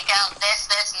cruise if you tell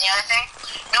this, and the other thing.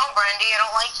 No, Brandy, I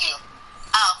don't like you.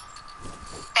 Oh.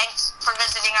 Thanks for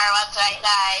visiting our website.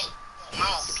 Bye.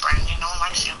 No, Brandy, no one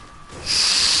likes you.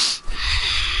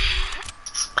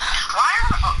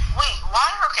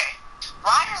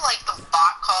 Why are like the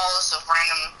bot calls of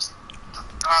random,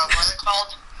 what are they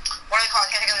called? What are they called? I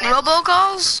can't think of the name.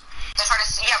 Robocalls? They try to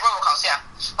see, yeah, robocalls, yeah.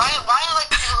 Why do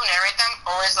like the people who narrate them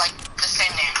always like the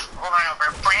same name over and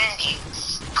over? Brandy,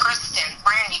 Kristen.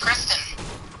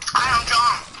 I don't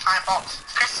John. My fault.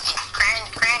 Christy,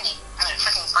 Crandy. I mean,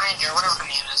 freaking Brandy or whatever her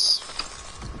name is.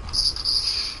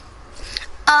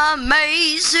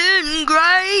 Amazing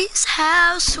Grace,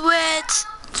 how sweet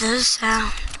the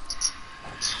sound.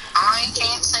 I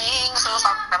can't sing, so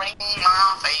stop rubbing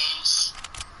my face.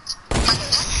 No,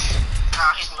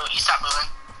 he stopped moving.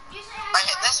 Like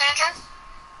hit this, Andrew?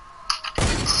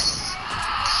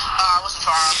 I wasn't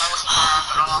far off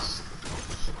at all.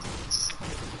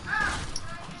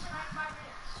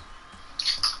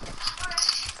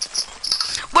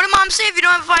 What did Mom say if you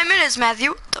don't have 5 minutes,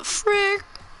 Matthew? What the frick?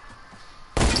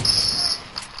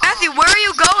 Matthew, where are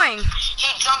you going?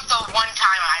 He jumped the one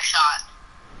time I shot.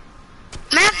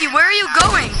 Matthew, where are you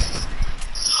going?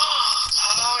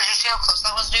 Oh, did you see how close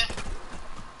that was,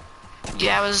 dude?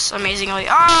 Yeah, it was amazingly.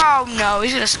 Oh no,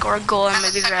 he's gonna score a goal and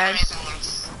maybe red.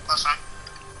 Close one.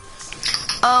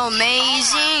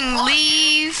 Amazing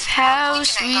leaf, how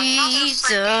sweet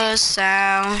the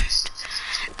sound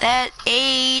that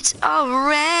ate a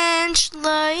wrench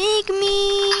like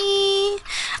me.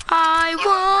 I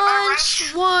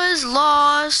once was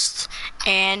lost,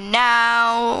 and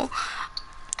now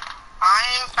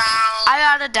I'm found. I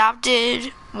got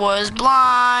adopted, was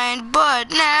blind, but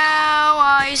now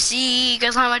I see,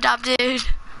 cause I'm adopted. If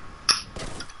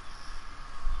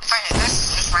I hit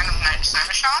this, just random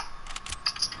sniper shot?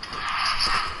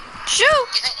 Shoot!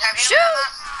 Have you Shoot! done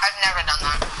that? I've never done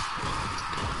that.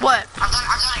 What? I've done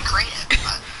it creative,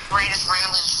 but where you just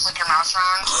randomly just flick your mouse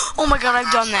around. Oh my god,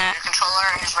 I've done that. Your controller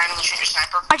and just randomly shoot your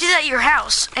sniper. I did that at your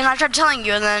house, and I tried telling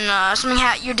you, and then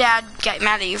your dad got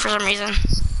mad at you for some reason.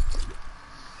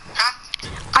 Huh?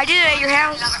 I did it at your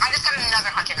house. I just got another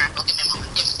hunting rifle. Give me a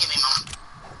moment. Give me a moment.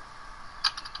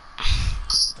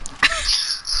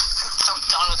 I'm so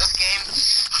done with this game.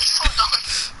 I'm so done.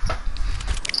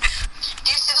 Do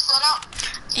you see this loadout?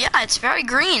 Yeah, it's very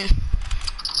green.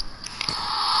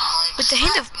 With the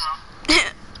hint of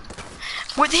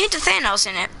with the hint of Thanos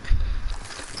in it.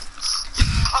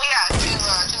 Oh yeah, two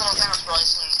little Thanos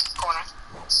boys in the corner.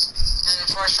 And then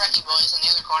 4 Shreki boys in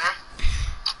the other corner.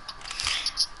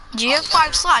 You have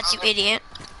 5 slots, you idiot.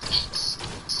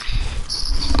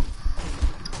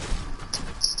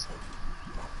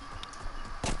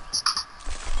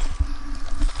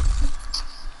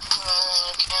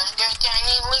 Can't get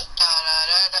any loot,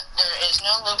 there is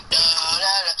no loot,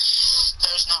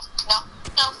 there's no loot, there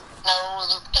is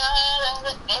no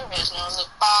loot, there is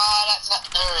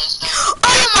no.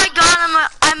 Oh my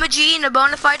god, I'm a G and a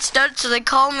bona fide stud, so they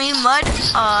call me Mud.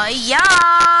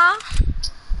 Yeah.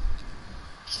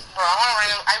 Bro,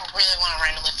 I really want to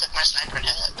randomly flick my sniper and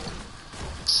hit it.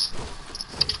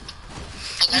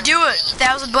 it.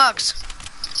 $1,000 bucks.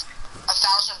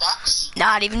 $1,000?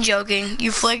 Not even joking.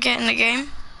 You flick it in the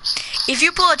game. If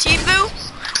you pull a Tifu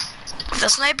with a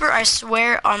sniper, I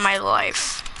swear on my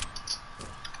life.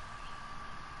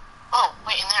 Oh,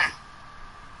 wait, in there.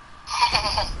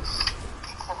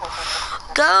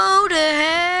 Go to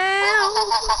hell.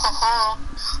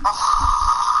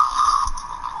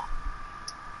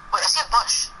 Wait, I see a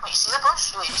bush. Wait, you see the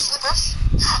bush? Wait, you see the bush?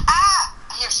 Ah!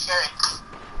 I hear scary.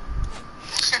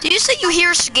 Did you say you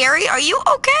hear scary? Are you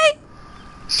okay?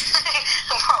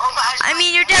 I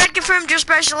mean, your dad confirmed you're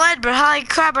special ed, but holy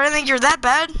crap, I don't think you're that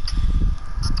bad.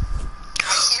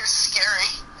 You're scary.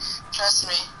 Trust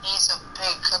me, he's a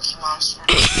big cookie monster.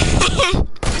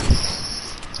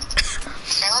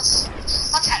 Okay, let's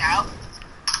head out.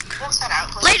 Let's head out,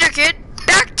 please. Later, kid.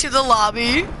 Back to the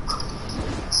lobby.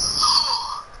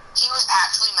 He was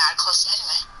actually mad close to hitting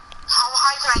me. How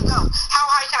high can I go? How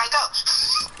high can I go?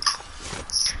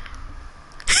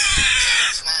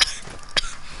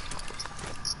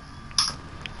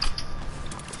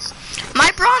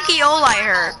 My bronchioli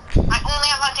hurt. I only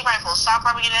have hunting rifles. Stop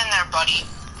rubbing it in there, buddy.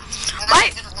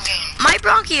 My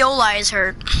bronchioli is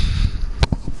hurt.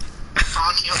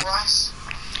 Bronchiolitis?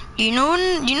 You know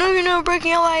what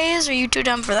bronchioli is, or are you too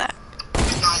dumb for that?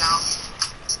 No, I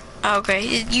know. Okay,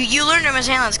 you learned in Miss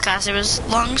Hanlon's class. It was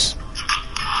lungs.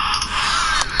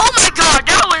 Oh my god,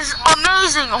 that was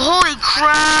amazing! Holy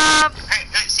crap! Hey,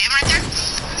 see him right there?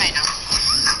 Hey, no.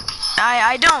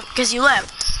 I don't, because you left.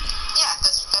 Yeah,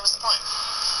 that was the point.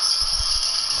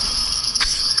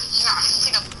 You know, I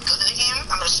think I'm good at the game.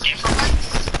 I'm gonna stay for a bit.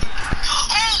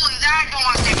 Holy, that I don't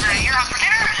want to stay for a year after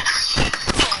dinner.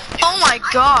 Oh my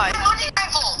god. Hunting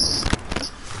rifles.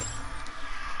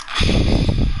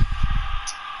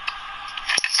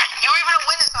 You were even a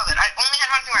witness of it. I only had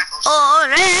hunting rifles.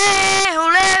 Ole,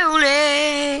 ole,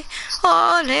 ole.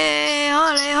 Ole,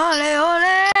 ole, ole, ole.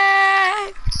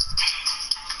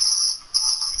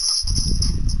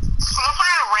 I'm gonna put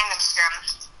out a random skin.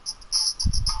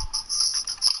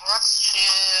 Let's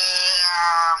choose,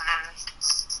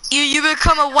 You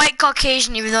become a white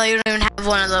Caucasian even though you don't even have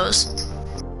one of those. I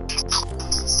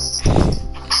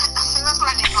think that's what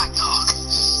I named my dog.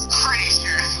 Pretty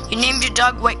sure. You named your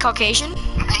dog White Caucasian?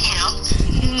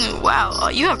 Yep. Wow,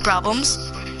 you have problems. Yep.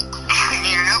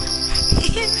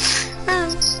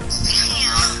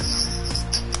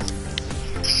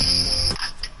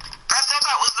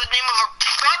 That was the name of a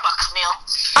Starbucks meal.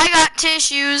 I got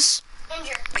tissues.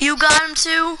 Ginger. You got them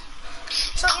too?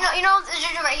 So you know the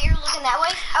ginger right here looking that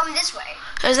way? I'm this way.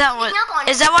 Is that what?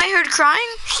 Is that why I heard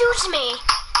crying? Shoots me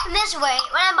from this way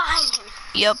when I'm behind him.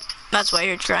 Yep, that's why I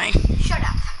heard crying. Shut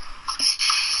up.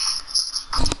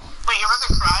 Wait, your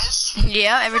brother cries?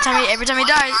 Yeah, every time he dies.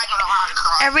 I don't know how to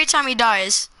cry. Every time he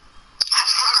dies. I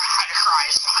don't know how to cry,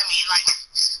 so I mean, like...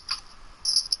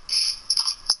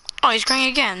 Oh, he's crying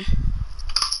again.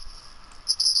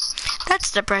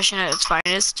 That's depression at its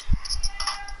finest.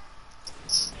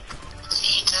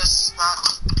 Fetus,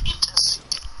 not fetus.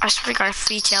 I swear to God, if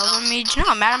he tells on me, do you know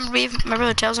how mad I'm gonna be if my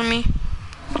brother tells on me?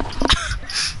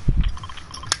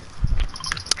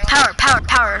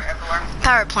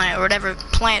 Power plant, or whatever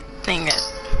plant thing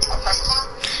is.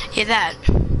 Yeah, that.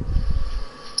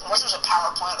 Unless it was a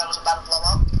power plant that was about to blow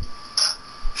up.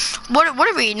 What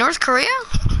are we, North Korea?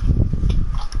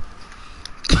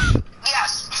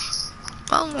 Yes.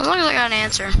 Well, as long as I got an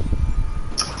answer.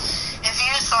 If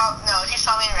you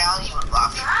saw me in reality, you would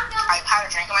laugh. I had a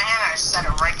drink in my hand and I set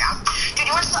it right down. Dude,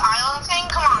 you went to the island thing?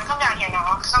 Come on, come down here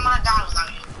now, because I'm gonna die without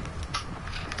you.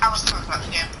 I was talking about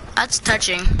the game. That's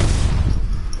touching.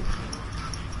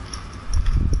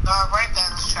 Right there,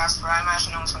 there's a chest, but I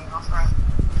imagine no one's gonna go for it.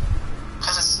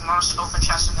 Because it's the most open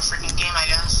chest in the freaking game, I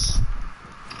guess.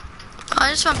 I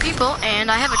just found people, and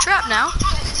I have a trap now.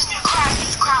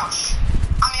 Just crouch.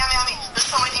 I mean, there's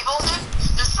so many people, dude.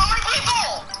 There's so many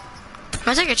people! Can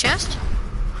I take a chest?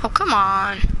 Oh, come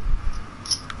on.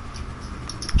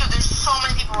 Dude, there's so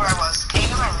many people where I was. Can you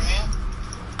go to my review?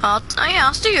 Oh yeah,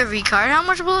 I'll steal your V card. How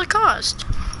much will it cost?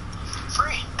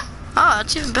 Free. Oh,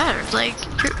 that's even better. Like,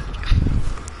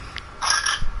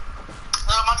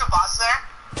 There's a bunch of bots there.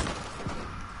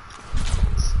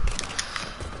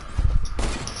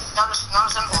 Not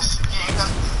symbols. Yeah, you go.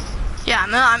 yeah,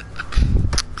 no, I'm.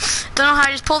 Don't know how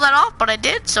I just pulled that off, but I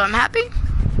did, so I'm happy.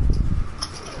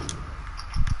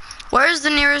 Where's the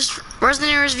nearest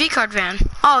V card van?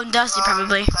 Oh, Dusty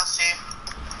probably. Dusty.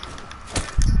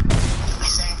 I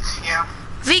think, yeah.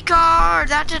 V card,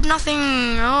 that did nothing.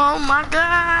 Oh my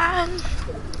God.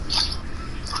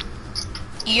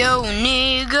 Yo,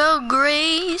 nigga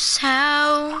Grace,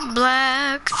 how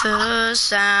black the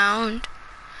sound.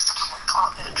 Oh my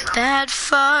God, intro. that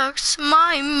fucked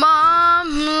my mom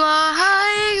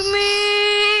like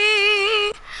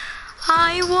me.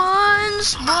 I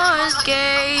once was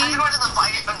gay. I go into the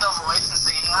voice and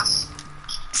singing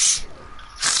this.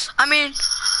 I mean,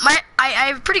 I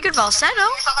have a pretty good falsetto. Get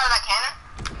yourself out of that cannon.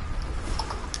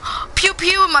 Pew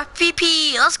pew with my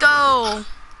PP. Let's go.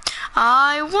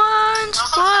 I once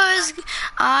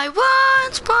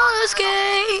was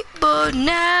gay, but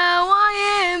now I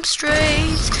am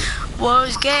straight.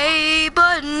 Was gay,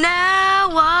 but now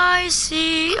I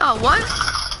see. Oh, what?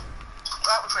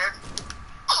 That was weird.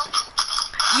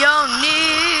 Young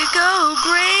Nico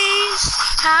Grace,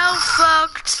 how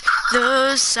fucked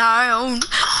the sound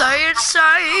that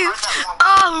saved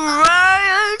a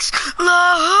riot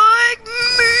like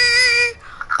me.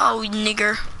 Oh,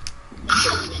 nigger.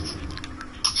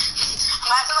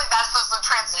 Imagine like that's the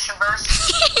transition verse.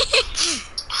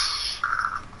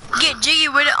 Get jiggy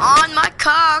with it on my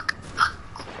cock.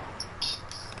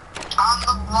 On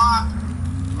the block.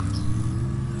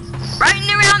 Riding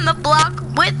around the block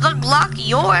with the Glock.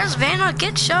 Your ass Vanna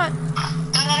get shot.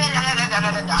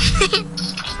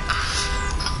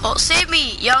 Well, save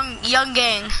me, young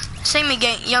gang. Save me,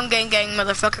 young gang,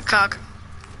 motherfucker cock.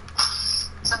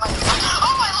 Somebody.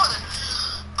 Oh my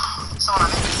lord! Someone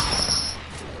on me.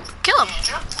 Kill him.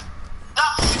 Andrew? No,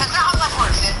 that's not how life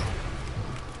works,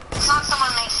 dude. It's not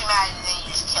someone makes you mad and then you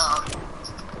just kill them.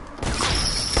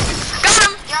 Got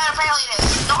him. Yeah, apparently it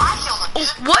is. No, I killed him, Oh,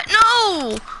 dude. what?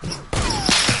 No.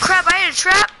 Crap! I had a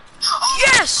trap. Oh,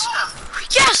 Yes.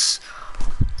 Yes.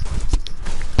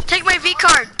 Take my V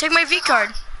card. Take my V card.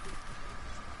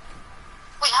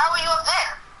 Wait, how are you up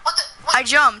there? What the? What? I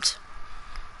jumped.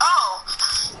 Oh.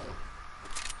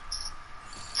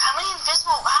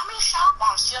 How many shot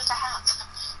bombs do you have to have?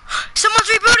 Someone's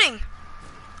rebooting.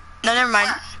 No, never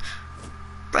mind.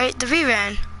 Right, the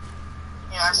V-Van.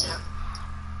 Yeah, I see it.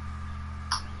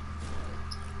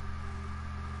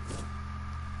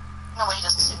 No way he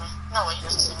doesn't see me. No way he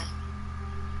doesn't see me.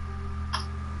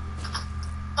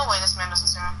 No way this man doesn't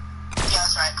see me. Yeah,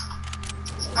 that's right.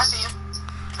 I see you.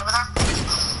 Over there.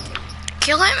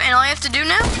 Kill him, and all I have to do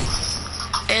now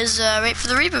is wait for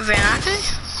the reboot van, actually.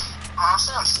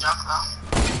 Honestly, I'm stuck though.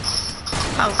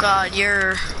 Oh God,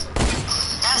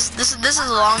 this is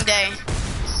a long day.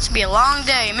 This will be a long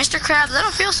day, Mr. Krabs. I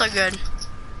don't feel so good.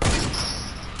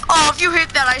 Oh, if you hit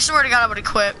that, I swear to God, I would have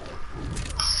quit.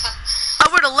 I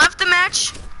would have left the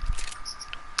match,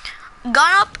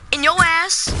 gone up in your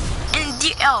ass, and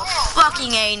oh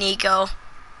fucking A, Nico.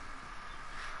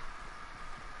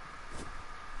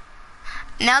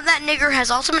 Now that nigger has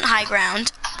ultimate high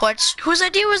ground. Whose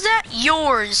idea was that?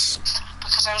 Yours.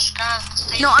 Because I was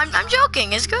gonna. No, I'm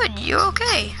joking. It's good. You're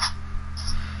okay.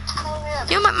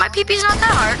 You know, my pee-pee's not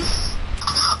that hard.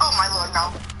 Oh my lord,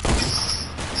 no.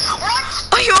 What?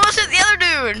 Oh, you almost hit the other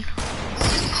dude.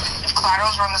 If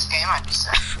Claros run this game, I'd be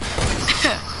sick.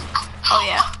 Oh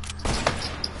yeah.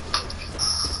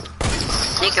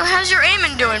 Nico, how's your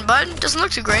aiming doing, bud? Doesn't look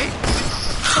too great.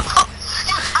 Oh,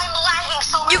 I'm lagging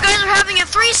so much. you guys are having a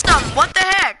threesome. What the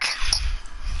heck?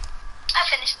 I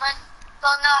finished mine.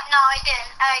 Well, no, I didn't.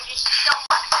 I just don't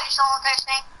want to finish the whole entire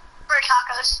thing for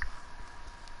tacos.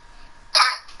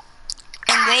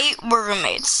 And they were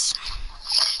roommates.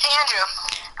 Hey Andrew.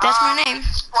 That's my name.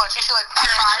 What, it takes you like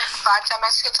 10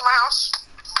 minutes to get to my house?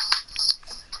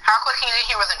 How quick can you get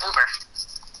here with an Uber?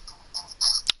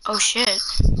 Oh shit.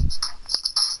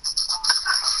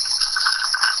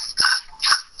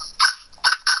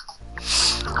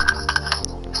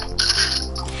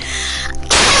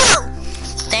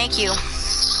 Thank you.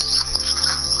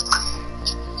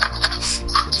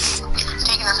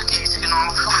 Taking this a case again. I'm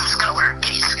just gonna wear a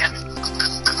case again.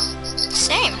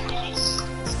 Same.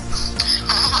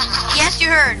 Yes, you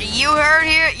heard. You heard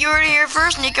here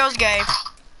first. Nico's gay.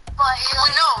 But Well,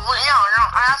 no,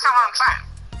 that's not what I'm saying.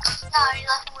 no, you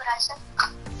listened what I said.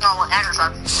 No, what Andrew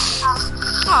said.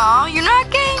 Aw, you're not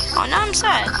gay? Oh, now I'm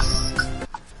sad.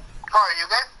 Oh, are you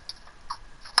good?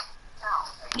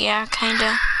 Yeah,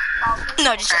 kinda.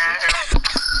 No, just. Andrew.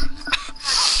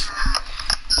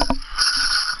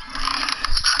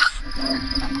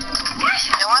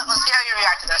 You know what? Let's see how you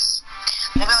react to this.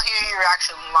 Maybe I'll hear your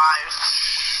reaction live.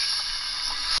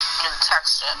 And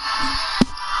text it.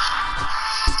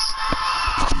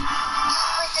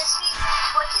 Wait,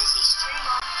 what does he stream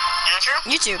on? Andrew?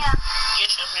 YouTube. Yeah.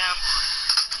 YouTube, yeah.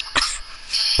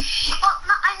 Well,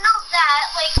 no, I know that,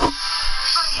 like,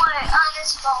 on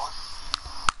his phone.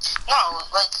 No,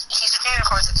 like, he screen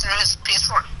records it through his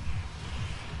PS4.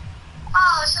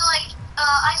 Oh, so like,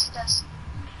 Isaac does.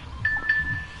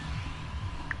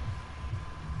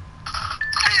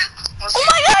 Let's Oh see.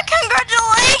 my God!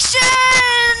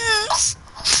 Congratulations!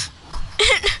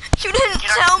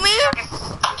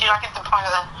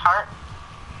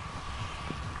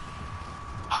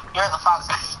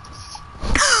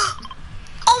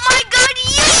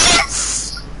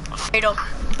 Fatal.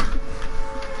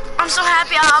 I'm so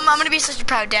happy. I'm gonna be such a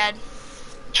proud dad.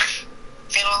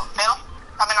 Fatal? Fatal?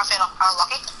 I mean, not fatal.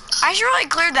 Lucky? I should really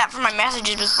clear that from my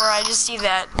messages before I just see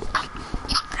that.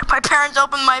 My parents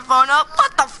opened my phone up.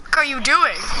 What the fuck are you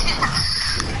doing?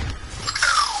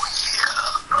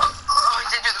 Oh, he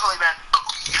did do the holy man.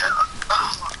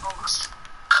 Almost.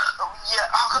 Oh, yeah.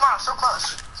 Oh, come on. I'm so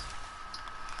close.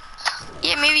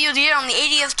 Yeah, maybe you'll get it on the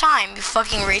 80th time, you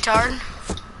fucking retard.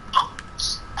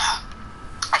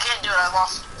 I can't do it. I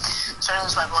lost. Starting to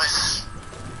lose my voice.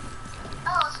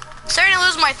 Starting to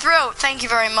lose my throat. Thank you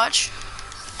very much.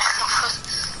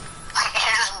 Like,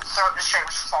 Andrew's throat just straight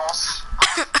false.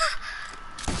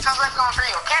 How's life going for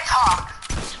you? I can't talk.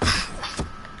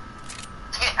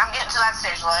 I'm getting to that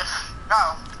stage of life.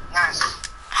 Oh, nice.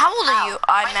 How old are you?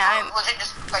 I'm legit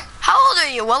just, like, How old are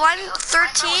you? Well, I'm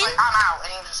 13. like, I'm out,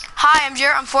 and you just... Hi, I'm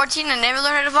Jared. I'm 14 and never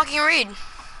learned how to fucking read. No,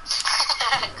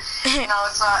 I'm 19.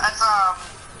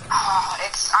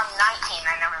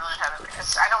 I never learned how to read.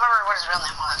 I don't remember what his real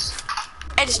name was.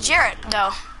 It's Jarrett,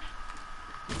 though.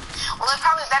 Well, that'd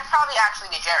probably actually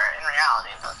be Jarrett in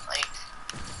reality, but, like,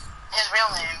 his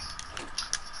real name.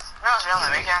 No, his real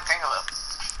name. I can't think of it.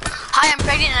 Hi, I'm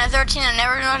pregnant and I'm 13 and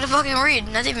never know how to fucking read.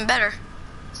 That's even better.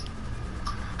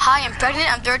 Hi, I'm pregnant.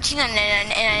 I'm 13 and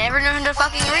I never know how to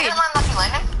fucking You read. didn't learn Lucky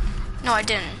Landing? No, I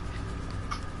didn't.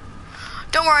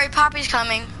 Don't worry, Poppy's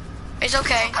coming. It's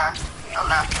okay. Okay.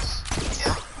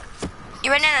 Yeah.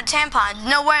 You ran out of tampons.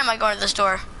 No way am I going to the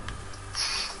store.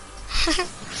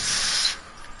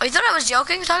 Oh, you thought I was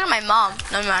joking? I'm talking to my mom.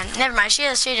 Never mind. She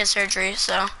has surgery,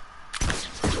 so.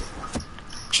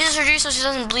 She has surgery so she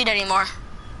doesn't bleed anymore.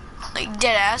 Like,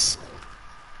 dead ass.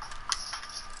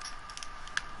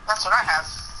 That's what I have.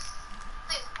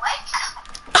 Wait,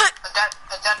 what?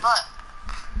 A dead butt.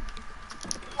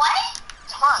 What?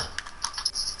 What?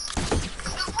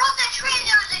 You broke the tree and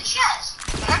there was a chest.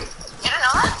 You didn't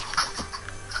know that?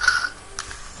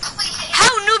 Wait,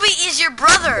 How newbie is your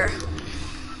brother?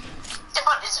 Yeah,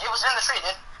 but it was in the tree,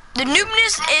 dude. The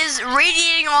noobness is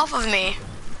radiating off of me.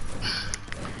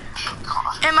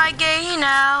 God. Am I gay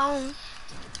now?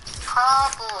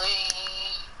 Probably.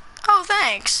 Oh,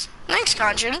 thanks. Thanks,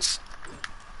 Conscience.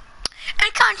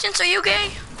 And Conscience, are you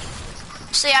gay?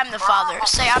 Say I'm the father.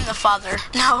 Say I'm the father.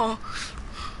 No.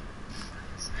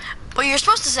 What you're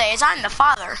supposed to say is I'm the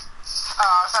father.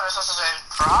 I thought I was supposed to say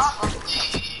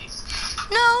probably.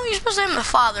 No, you're supposed to say I'm the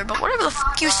father, but whatever the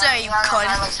fuck you say, you I cunt.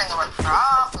 like saying the word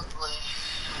probably.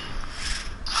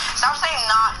 Stop saying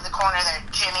not in the corner there,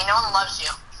 Jimmy. No one loves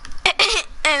you.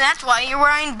 And that's why you're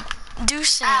wearing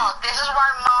Deucin. Al, this is why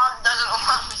mom doesn't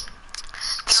love me.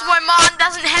 This is why mom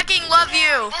doesn't hecking love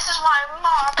you. This is why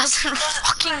mom Doesn't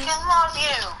fucking... love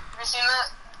you. Have you seen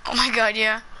that? Oh my god,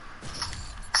 yeah.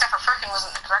 Except for frickin'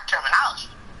 wasn't the correct terminology.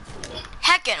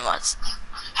 Heckin' was.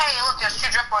 Hey, look, there's 2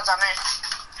 dripboards on there.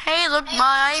 Hey, look,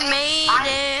 I made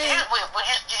it. Wait,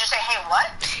 did you say hey what?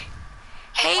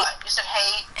 Hey. What? You said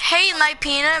hey. Hey, my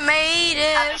peanut made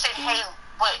You it. said hey.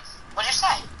 Wait, what'd you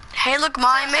say? Hey, look,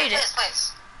 I made it.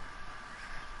 Please.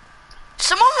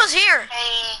 Someone was here.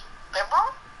 Hey,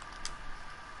 liberal?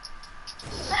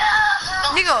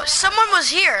 Nico, someone was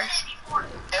here.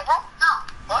 Liberal? No.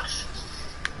 What?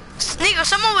 Nico,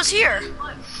 someone was here.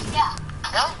 Yeah.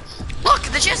 Really? Look,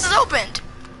 the chest is opened.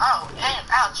 Oh, hey,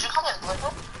 Alex, did you call me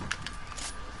liberal?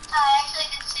 I actually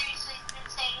didn't say anything.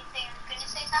 I was gonna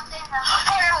say something.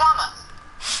 Hey, llama.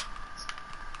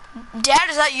 Dad,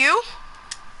 is that you?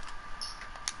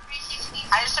 360.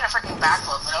 I just did a freaking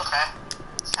backflip, but okay.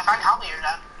 I'll be your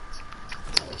dad.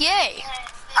 Yay.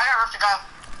 I got rough to go.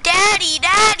 Daddy,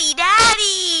 daddy,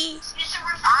 daddy. Just a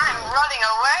rip. I'm running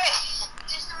away.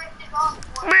 Just a rip it off.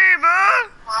 Baby.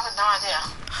 Well, I have no idea.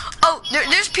 Oh,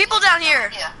 there's people down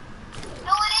here. Yeah.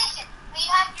 No, it isn't. We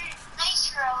have your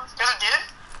nice girls. There's a dude?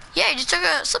 Yeah, he just took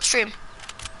a slipstream.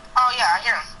 Oh, yeah, I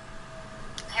hear him.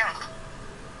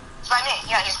 It's by me.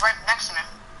 Yeah, he's right next to me.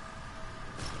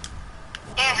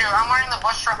 Andrew, I'm wearing the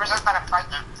bush to represent that I'm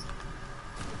pregnant.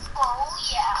 Oh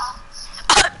yeah.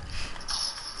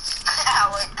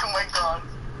 Alec, oh my god.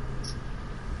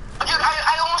 Dude,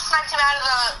 I almost sniped him out of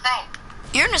the thing.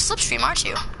 You're in a slipstream, aren't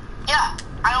you? Yeah,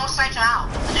 I almost sniped him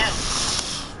out. The dude.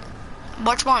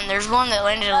 Which one? There's one that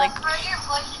landed like... Where your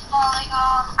bush is falling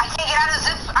off. I can't get out of the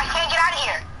zip. I can't get out of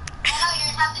here. I know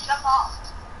you're gonna have to jump off.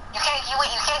 You can't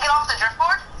get off the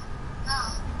driftboard? No.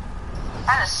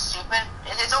 That is stupid.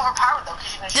 It's overpowered though,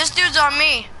 because you can This dude's on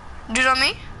me. Dude on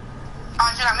me? Oh,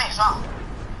 dude, on me as well.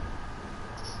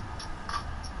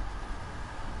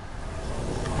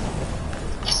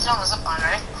 He's still on the zip line,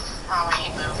 right? Oh, wait, he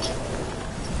moved.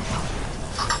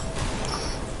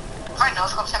 If I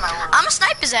no-scope him, I will. I'm gonna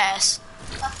snipe his ass.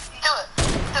 Dude,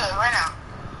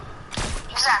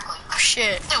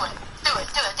 shit. Do it. Do it.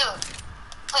 Do it. Do it.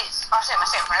 Please. Oh, I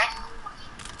see him. Ready?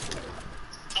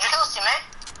 Did you kill his teammate?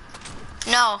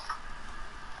 No.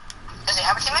 Does he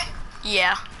have a teammate?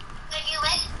 Yeah. Did you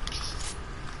win?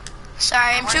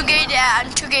 Sorry, I'm too gay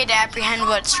to apprehend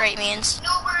what straight means. No,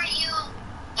 were you?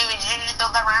 Did you just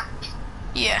build that ramp?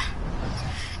 Yeah.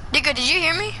 Nico, did you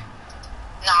hear me?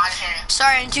 No, I didn't hear you.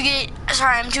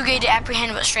 Sorry, I'm too gay to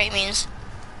apprehend what straight means.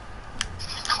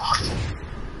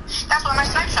 That's why my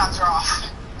snipe shots are off.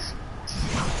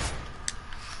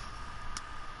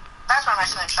 That's why my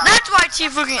snipe shots That's why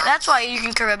that's why you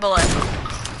can curve a bullet.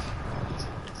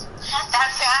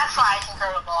 That's why I can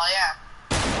curve a ball, yeah.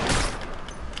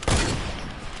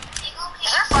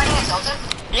 Is there fighting in Tilted?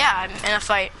 Yeah, I'm in a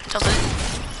fight. Tilted.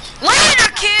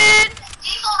 Later, kid!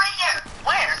 Diesel right there.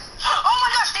 Where? Oh my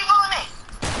gosh, they followed me.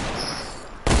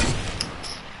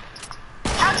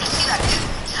 How'd you see that, dude?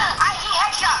 He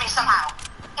headshot me somehow.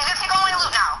 He's gonna take all my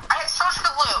loot now. I had so much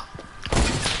good loot.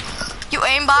 You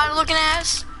aimbot looking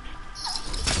ass?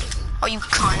 Oh, you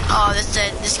cunt. Oh, this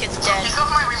kid's dead. Just go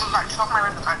for my reboot card. Just go for my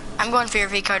reboot card. I'm going for your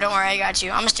V card. Don't worry, I got you.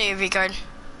 I'm gonna steal your V card.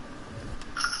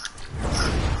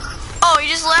 Oh, you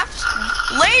just left?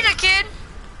 Later, kid!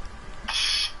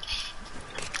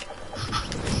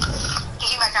 He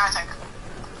came back down, I think.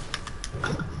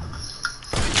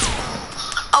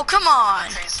 Oh, come on.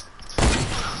 Trees.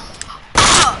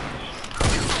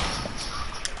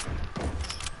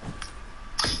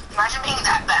 Imagine being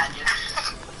that bad, dude.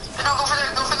 No, go for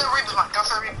the reboot one. Go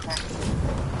for the reboot one.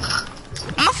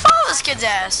 I'm gonna follow this kid's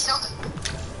ass.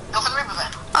 Go for the reboot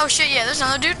one. Oh shit, yeah, there's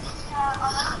another dude.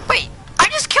 Wait, I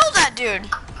just killed that dude.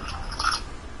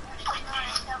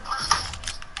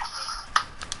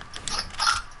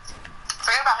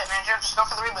 Forget about Hitman, Jim. Just go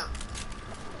for the reboot.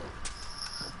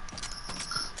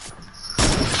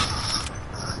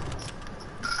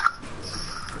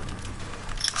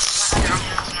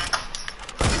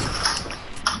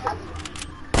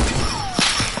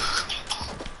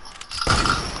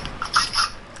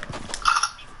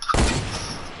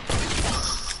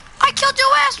 I killed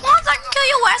your ass once, I can kill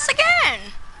your ass again.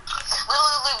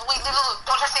 Wait,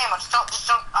 don't touch the ammo. Just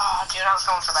don't. Oh, dude, I was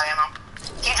going for that ammo.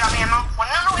 Can you drop me ammo? Well,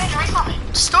 no, Andrew, respawn me.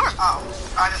 Storm. Oh,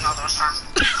 I didn't know there was storm.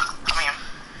 Coming in.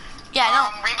 Yeah, I know.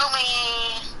 Reboot me.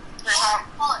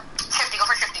 50, go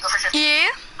for 50, go for 50. Yeah.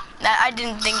 That I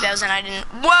didn't think that was I didn't.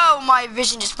 Whoa, my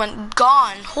vision just went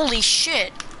gone. Holy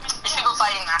shit. There's people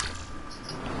fighting there.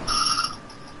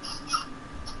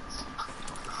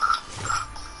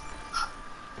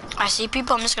 I see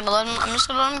people. I'm just gonna let them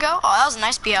go. Oh, that was a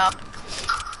nice beat up.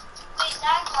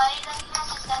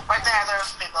 Right there,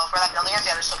 there's people. Where that building is,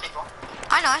 yeah, there's still people.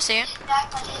 I know, I see it.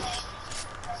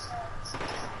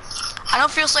 I don't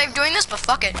feel safe doing this, but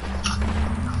fuck it.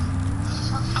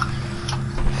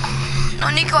 No,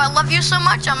 Nico, I love you so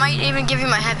much, I might even give you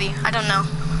my heavy. I don't know.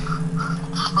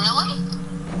 Really?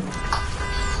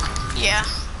 Yeah.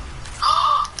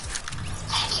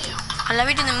 Thank you. I love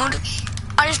you in the mood.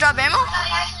 I just dropped ammo? Can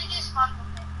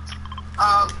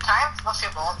I have a few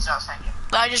bullets? No, thank you.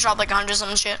 I just dropped like 100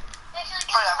 something shit.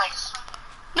 Oh yeah, thanks.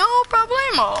 No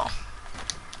problemo.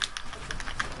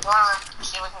 You wanna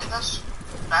see if we can get this?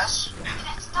 Nice.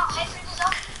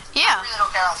 Yeah. I really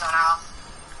don't care about zone out.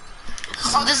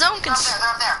 Oh, The zone can. they're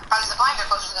up there. By the zipline, they're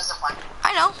closer to the zipline.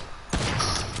 I know.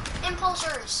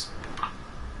 Impulsors.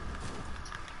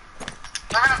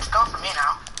 They're gonna have to go for me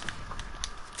now.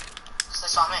 Cause they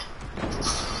saw me.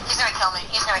 He's gonna kill me.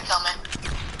 He's gonna kill me.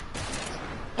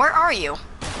 Where are you?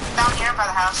 Down here by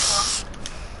the house.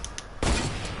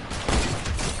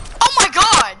 Oh my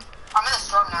god! I'm in the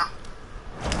storm now.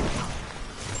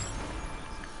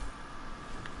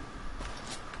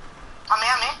 On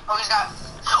me. Oh, he's got.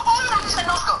 Oh no, he's got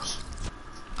no scopes.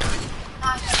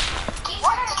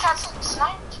 Why did the cat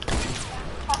snipe?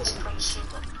 That's pretty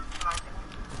stupid, in my opinion.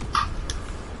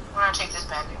 We're gonna take these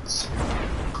bandits.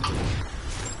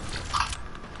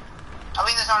 I'll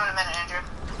be in the zone in a minute, Andrew.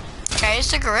 Okay,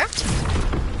 it's a rift.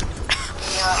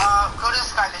 Yeah, go to the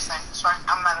sky this thing. It's fine.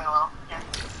 I'm moving a little. Here.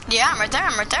 Yeah, I'm right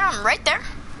there.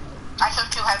 I took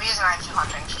 2 heavies and I have 2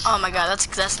 huntings. Oh my god,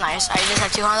 that's nice. I just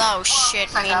have 200. Oh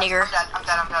shit, me nigger. I'm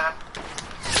dead.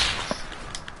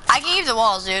 I can keep the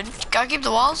walls, dude. Gotta keep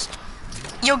the walls.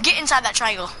 Yo, get inside that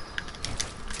triangle.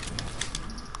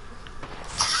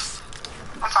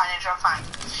 I'm fine, Andrew, I'm fine.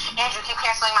 Andrew, keep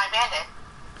canceling my bandit.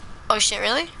 Oh shit,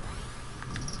 really?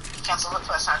 Cancel the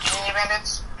twist, huh? Do you need any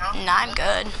bandits? No? Nah, I'm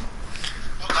good.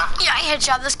 Okay. Yeah, I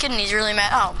headshot this kid and he's really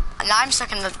mad. Oh, now I'm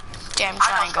stuck in the damn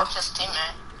triangle. I don't his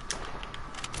teammate.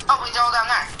 Oh, he's all down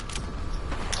there.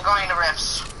 I'm going into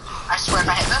rifts. I swear if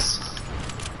I hit this.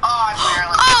 Oh, I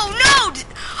barely. Oh no!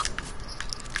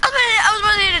 I was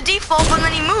about to hit a default, but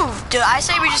Dude, I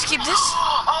say we just keep this.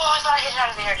 Oh, I thought I hit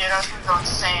out of here, dude. I was gonna go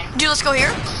insane. Dude, let's go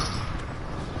here.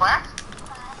 Where?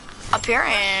 Up here,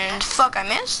 and fuck, I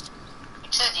missed.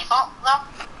 You see the default, though?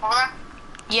 Over there?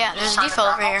 Yeah, there's a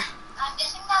default over here. I'm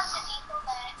guessing that's the default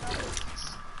that.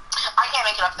 I can't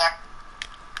make it up there.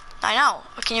 I know.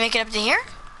 Can you make it up to here?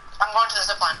 I'm going to the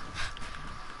zipline.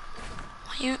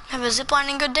 You have a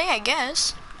ziplining good day, I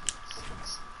guess.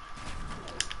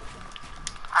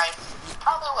 I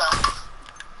probably will.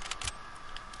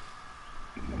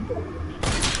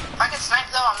 If I get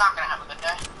sniped, though, I'm not gonna have a good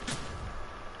day.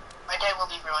 My day will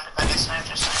be ruined if I get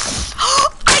sniped or sniped.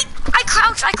 I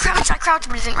crouched,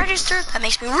 but it didn't register. That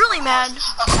makes me really mad.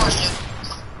 Of course, dude.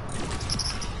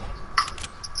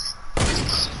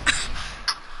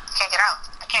 Can't get out.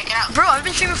 I can't get out. Bro, I've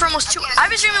been streaming for I've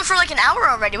been streaming for like an hour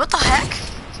already. What the heck?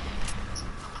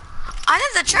 I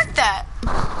have to check that.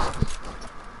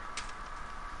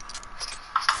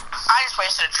 I just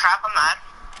wasted a trap. I'm mad.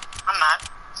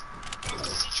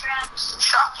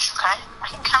 Traps, okay? I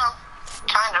can count.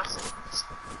 Kind of.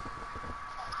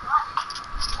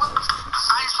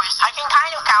 I can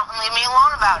kind of count and leave me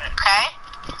alone about it, okay?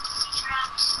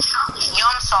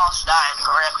 Yum sauce died,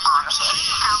 rip, honestly.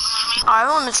 I've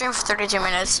only been streaming for 32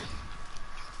 minutes.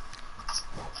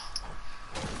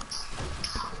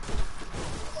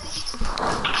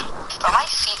 But my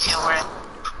feet feel weird.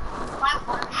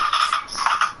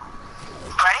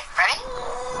 Ready?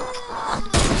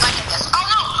 Look at this. Oh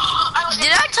no!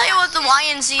 Did I tell you what the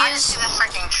YNC I is? just see the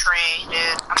freaking tree,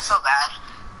 dude. I'm so bad.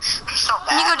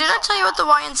 Nico, did I tell you what the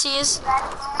YNC is?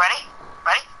 Ready?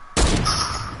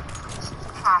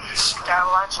 Yeah,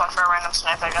 well, I just went for a random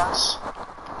snipe, I guess.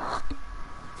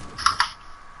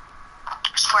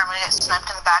 I swear I'm gonna get sniped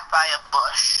in the back by a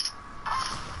bush.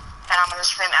 And I'm gonna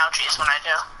scream ouchies when I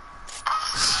do.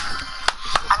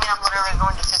 I mean, I'm literally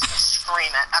going to physically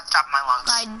scream it at the top of my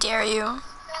lungs. I dare you.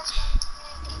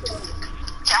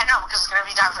 Yeah, I know, because it's gonna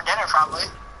be time for dinner, probably.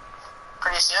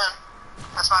 Pretty soon.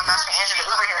 That's why I'm asking Andrew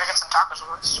to Uber here to get some tacos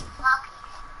with us.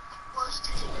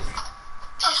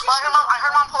 Well, I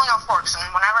heard mom pulling out forks, and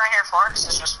whenever I hear forks,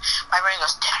 it's just, my brain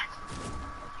goes, dinner.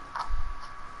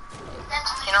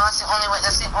 You know, that's the only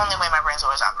way my brain's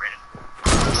always operated.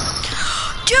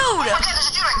 Dude! Okay, there's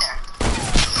a dude right there.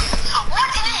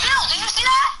 What in the hell? Did you see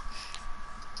that?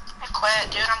 I quit,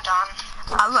 dude, I'm done.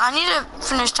 I need to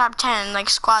finish top 10, like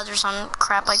squads or some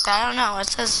crap like that. I don't know. It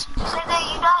says. You said that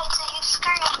you died, so you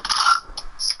screamed.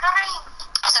 Scream.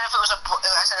 I said if it was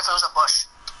a bush.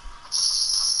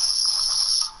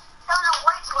 That was a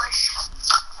white bush.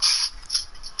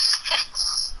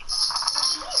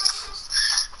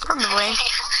 Probably.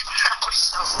 That was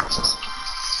so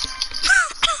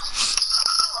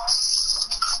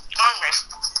I'm hungry.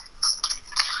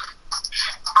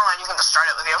 I'm not even gonna start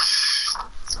it with you.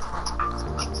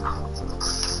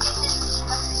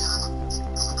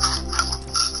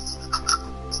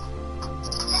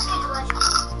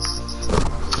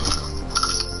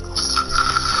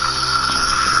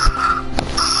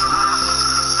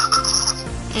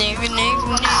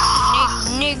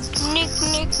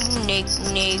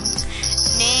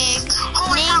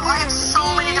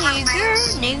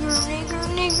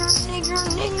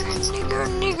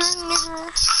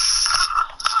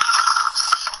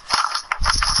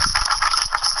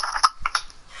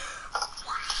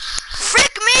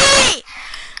 Frick me!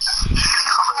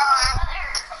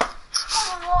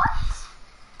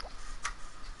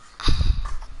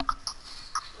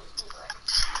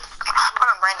 Put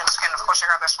on random skin, of course I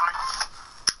got this one.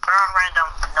 Put on random,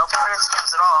 no favorite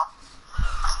skins at all.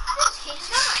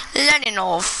 Let it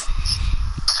off.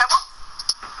 Simple?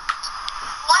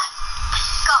 What?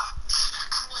 Go.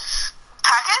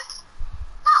 Pack it?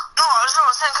 No, I was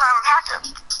gonna say, can I have a packet?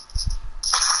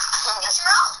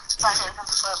 Fine, here,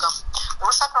 let's go.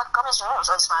 What's that about gummies or nose?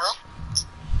 That's Smiley.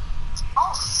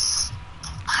 Oh.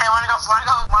 Hey, wanna go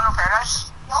paradise?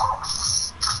 No.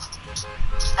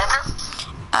 Andrew?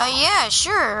 Yeah,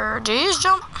 sure. Do you just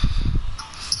jump?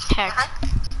 Heck.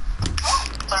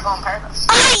 Wanna go in paradise?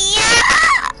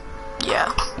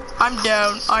 Yeah. I'm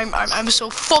down. I'm so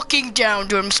fucking down,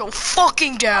 dude. I'm so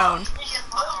fucking down. See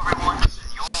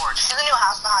the new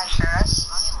house behind paradise?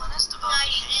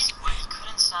 Where he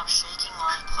couldn't stop shaking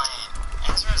while he played.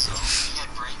 As a result, he had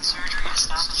brain surgery to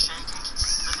stop his shaking.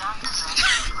 The doctor said he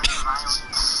could play the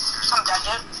violin Some dead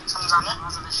dude? Someone's on it?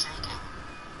 because of his shaking.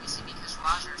 You see, because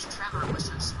Roger's tremor was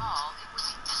so small, it would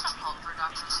be difficult for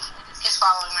Dr. Lee and his He's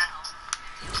following me.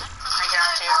 I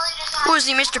guarantee you. Who is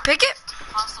he, Mr. Pickett?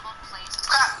 possible place to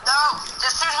Crap, no!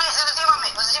 There's a team on me.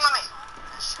 There's a team on me.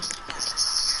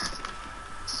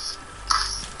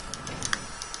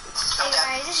 Hey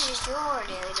guys, this is just your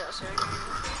daily dose of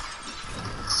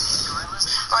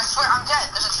Oh, I swear, I'm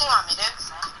dead. There's a team on me, dude.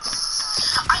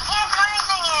 I can't do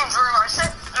anything, Andrew. I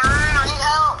said, I need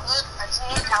help. I just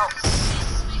need help.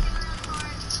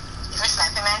 If you're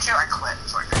sniping, Andrew, I quit.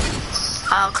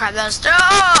 Oh crap, that's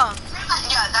Yeah,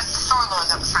 that's the Star Lord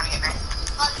that was trying to get me.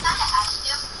 Well, it's not that has to.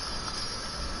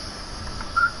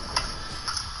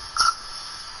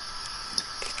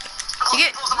 You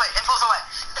get- It pulls away. It pulls away.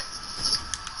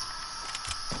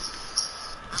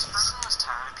 This person was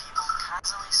tired of people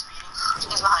constantly speeding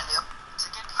through. He's behind you. To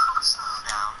get people to slow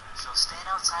down, she'll stand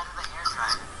outside of the hair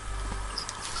dryer.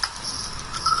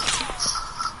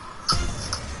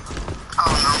 Oh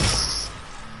no.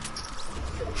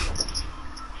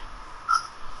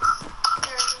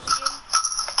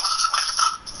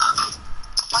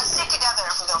 Let's stick together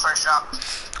if we go first drop.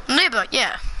 neighbor,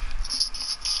 yeah.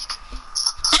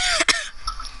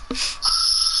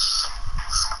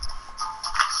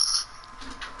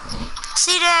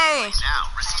 C-Day! Is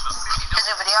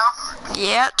it video?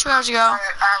 Yeah, 2 hours ago. I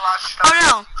lost.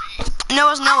 Oh no!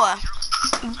 Noah's Noah.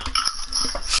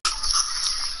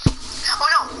 Oh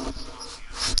no.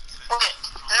 Okay.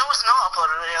 No, it's not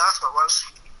uploaded video. That's what it was.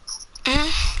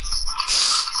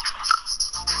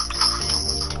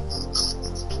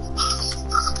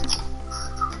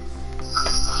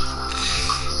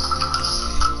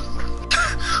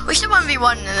 We should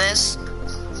 1v1 in this.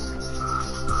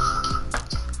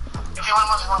 If you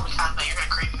want one, we can, but you're gonna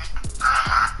creep me.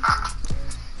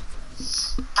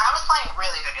 I was playing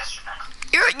really good yesterday.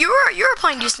 You were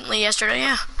playing decently yesterday,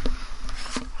 yeah.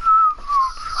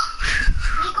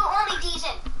 Nico only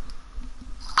decent.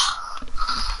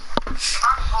 If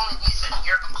I'm only decent,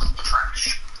 you're completely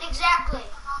trash. Exactly.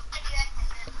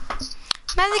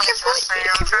 Man, they can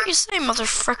what you say,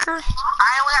 motherfucker.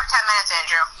 I only have 10 minutes,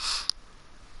 Andrew.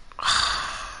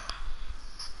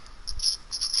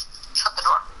 Shut the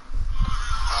door.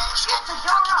 Shut the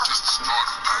door up.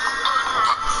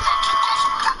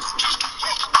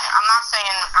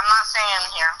 I'm not saying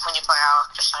here when you play out,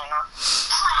 just so you know.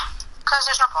 Cause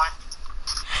there's no point.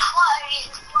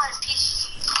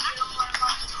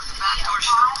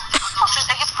 Oh, just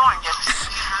it gets boring, dude.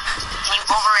 And you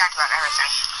overreact about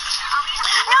everything.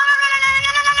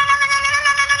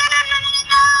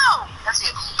 No! That's you.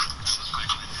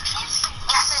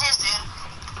 Yes, it is, dude.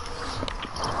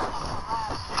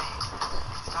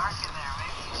 Dark in there,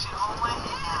 maybe you should hold my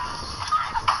hand.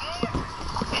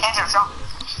 Andrew, jump.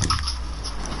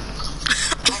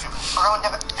 We're going to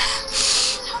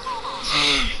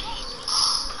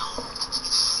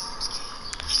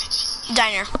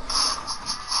Diner.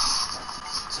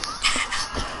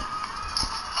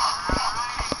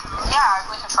 Yeah,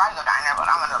 we could try to go diner, but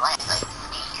I'm gonna land like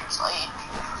 8 years late.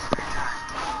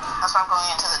 That's why I'm going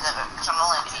into the divot, because I'm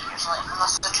gonna land 8 years late.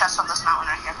 Unless there's a chest on this mountain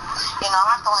right here. You know, I'm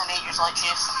gonna have to land 8 years late,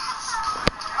 Chief.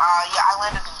 Yeah, I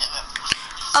landed the divot.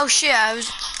 Oh shit, I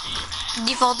was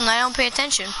defaulting, I don't pay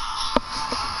attention. I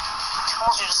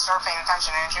told you to start paying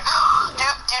attention, Andrew.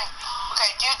 Dude.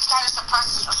 Okay, dude tried to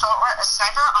suppress a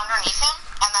sniper underneath him,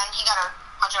 and then he got a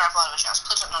hunting rifle out of his chest.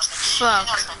 Please don't notice me. Fuck. Please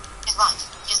notice me. He's blind.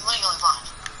 He's legally blind.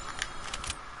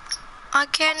 I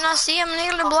cannot see, I'm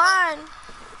nearly blind.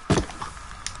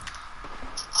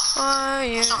 Oh, I'm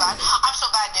yeah. so bad. I'm so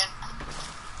bad, dude.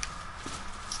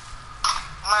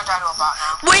 I'm gonna die to a bot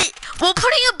now. Wait, will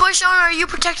putting a bush on, are you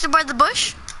protected by the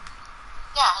bush?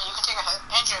 Yeah, you can take a hit.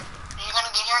 Andrew, are you gonna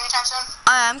get here anytime soon?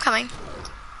 I'm coming.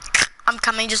 I'm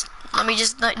coming, just give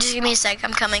me a sec,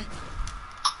 I'm coming.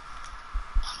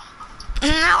 The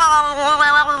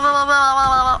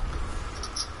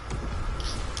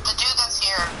dude that's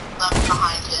here left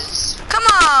behind his... Come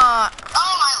on!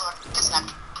 Oh my lord, get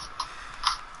snapped.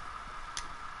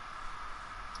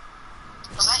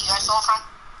 Was that you I stole from?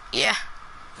 Yeah.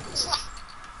 Oh,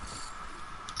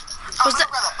 Was I'm that-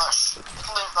 gonna grab that bush. You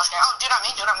can move the bush now. Oh, dude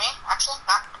on me. Actually,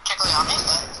 not particularly on me,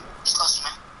 but he's close to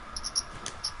me.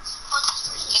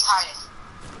 He's hiding.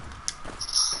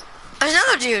 There's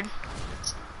another dude.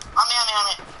 On me.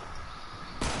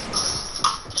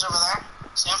 He's over there.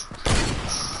 See him?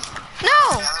 No!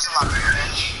 Yeah, there's a lot of people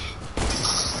there.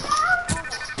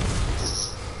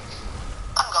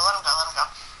 Let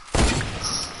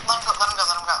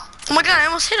him go. Oh my god, I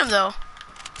almost hit him though.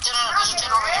 Dude, no, there's a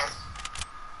dude over here.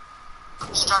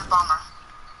 He's a dark bomber.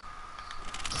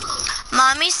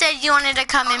 Mommy said you wanted to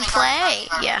come and play.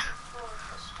 Yeah.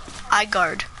 I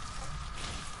guard,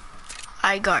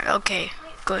 okay,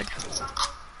 good.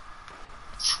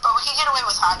 But we can get away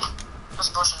with hiding those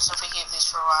bushes if we keep these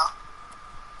for a while.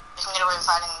 We can get away with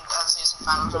hiding as these in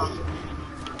final zone.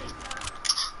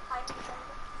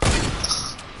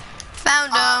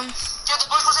 Found him. Dude, the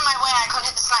bush was in my way and I couldn't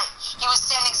hit the snipe. He was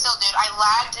standing still, dude. I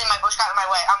lagged and my bush got in my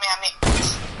way. On me.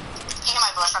 He hit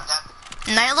my bush, I'm dead.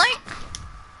 Nightlight?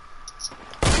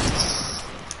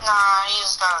 Nah,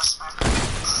 he's got a sniper.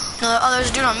 No, oh, there's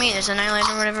a dude on me. There's a Nightlight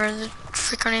or whatever the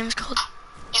frick her name is called.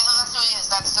 Yeah, that's who he is.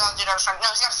 That's the dude I was trying to... No,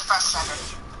 he's got a suppressed sniper.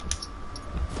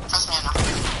 Trust me, I know.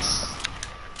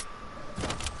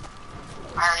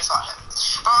 I already fought him.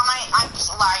 Bro, I'm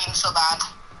lagging so bad.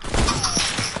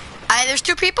 There's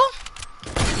two people?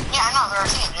 Yeah, I know, they're a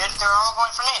team, dude. They're all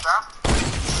going for me, bro.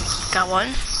 Got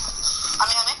one. I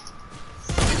mean.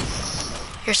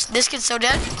 This kid's so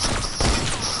dead.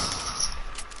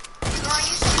 Where are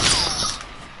you?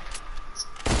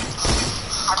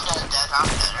 I'm dead. I'm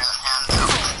better than him,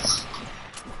 though.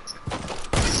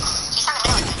 He's trying to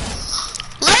melee me.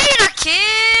 Later,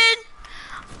 kid!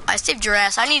 I saved your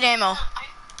ass. I need ammo.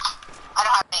 I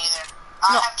don't have any either. I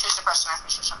No. have 2 suppressed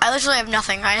snipers or something. I literally have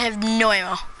nothing. I have no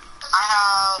ammo. I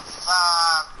have,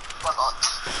 one bullet.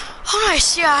 Oh,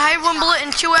 nice. Yeah, I had 1 bullet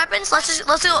and 2 weapons. Let's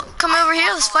go, come over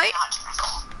here. Let's fight. Let's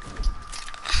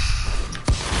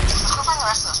go find the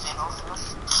rest of those people.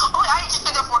 Oh, I just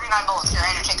picked up 49 bullets. Here,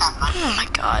 Andrew, take half of mine. Oh my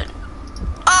god.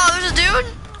 Oh, there's a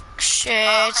dude? Shit.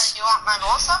 Okay, do you want my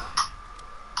bullets up?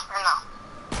 Or no?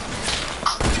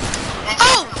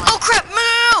 Oh crap,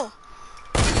 no.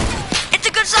 It's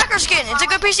a good soccer skin. It's a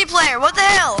good PC player. What the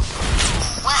hell?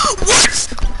 What?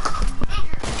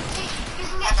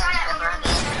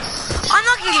 I'm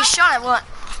not gonna get shot at. What?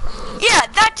 Yeah,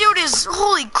 that dude is,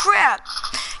 holy crap.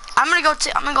 I'm gonna go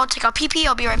take a PP.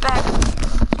 I'll be right back.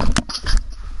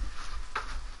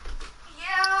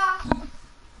 Yeah.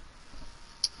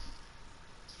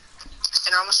 Is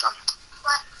dinner almost done?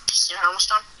 What? Is dinner almost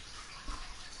done?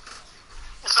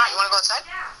 If not, you wanna go outside?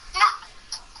 Yeah.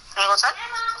 You wanna go outside?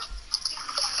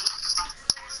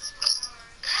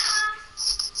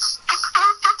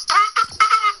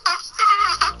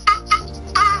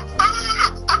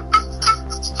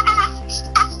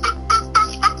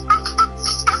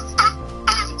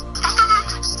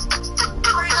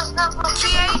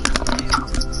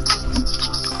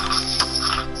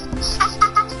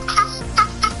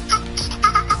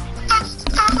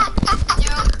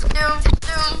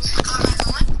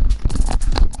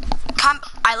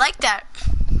 I like that.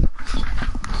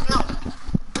 No. I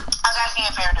was asking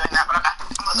if they were doing that, but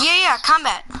okay. Yeah,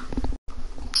 combat.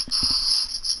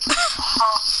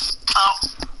 Oh.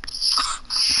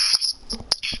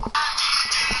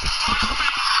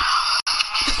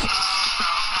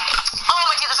 Oh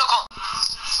my god, that's so cool.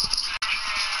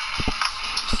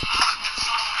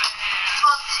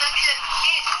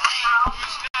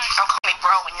 Don't call me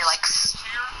bro when you're like 2,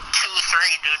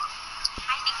 3, dude.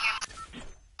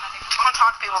 I don't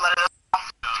talk to people that are...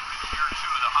 You're 2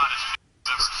 of the hottest I've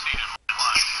ever seen in my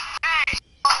life. Hey!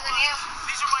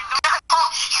 These are my dogs. Oh,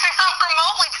 you're not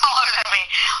remotely taller than me.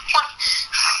 What?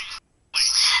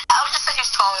 I would just say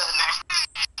he's taller than me.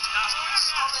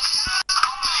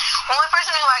 The only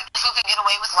person who could get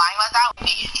away with lying like that would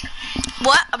be Andrew.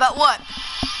 What? About what?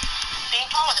 Being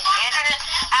taller than me. Andrew,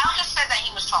 Al just said that he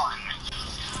was taller than me.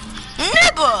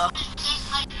 Never.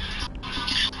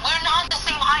 We're not the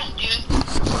same height, dude.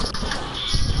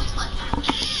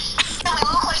 You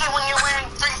look like it when you're wearing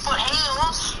 3-foot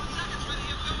heels.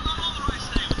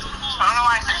 I don't know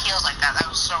why I said heels like that. That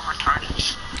was so retarded.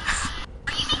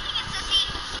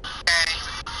 Okay.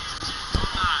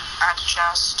 Add to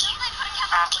chest.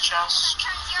 Add to chest.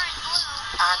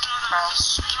 Add to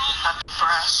breast. Add to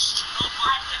breast.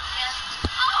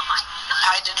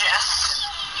 I digest.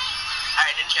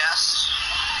 I digest.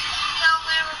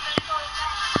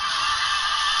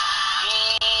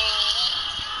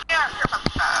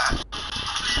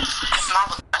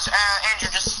 Yeah, Andrew,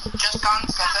 just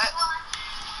guns, that's it.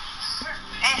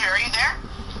 Andrew, are you there?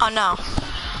 Oh no.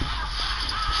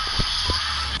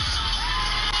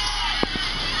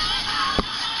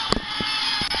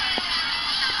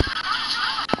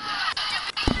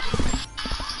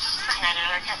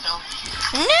 I can't build.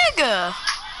 Nigga.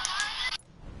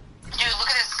 Dude, look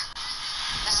at this.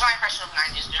 This is my impression of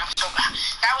 90s, dude. I'm so bad.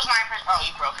 That was my impression. Oh,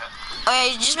 you broke it.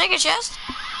 Okay, just make a chest.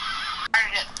 I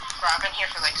already did. Bro, I've been here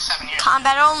for like 7 years.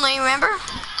 Combat only, remember?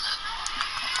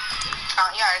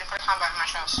 Yeah, I already put combat in my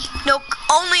chest. No,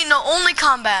 only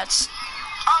combats.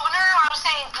 Oh, no, I was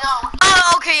saying, no.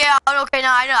 Oh, okay, yeah, okay,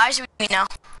 now I know, I see what you mean now.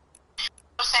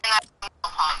 I was saying that no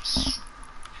pumps.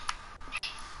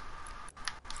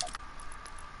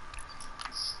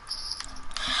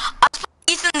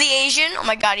 Ethan the Asian, oh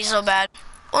my god, he's so bad.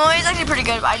 Well, he's actually pretty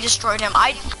good, but I destroyed him.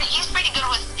 He's pretty good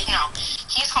with,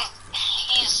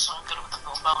 he's so good with the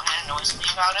boom bow, and it annoys me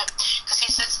about it. Because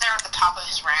he sits there at the top of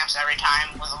his ramps every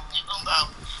time with only boom bow.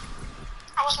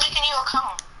 I was making you a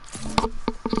cone.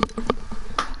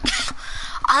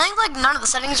 I think like none of the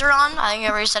settings are on. I think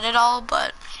I reset it all,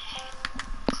 but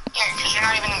Yeah, because you're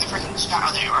not even in the freaking sky.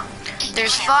 Oh, there you are.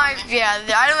 there's 5. Yeah,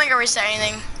 I don't think I reset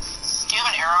anything. Do you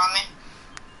have an arrow on me?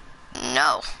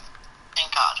 No,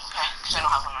 Thank God. Okay, because I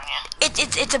don't have one on yet.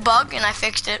 it's a bug and I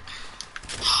fixed it.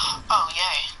 Oh,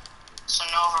 yay. So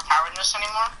no overpoweredness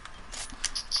anymore?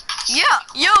 Yeah,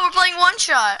 yo, we're playing one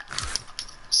shot.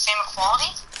 Same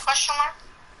equality? Question mark?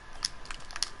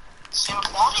 Same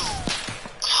equality?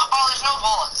 Oh, there's no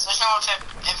bullets. There's no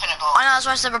infinite I bullets. know, that's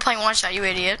why I said we're playing one shot. You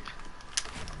idiot.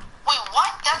 Wait,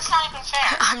 what? That's not even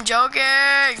fair. I'm joking.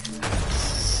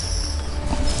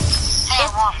 Hey, I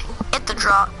won. Hit the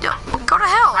draw. Yo, go to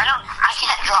hell. I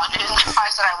can't draw, dude. That's why I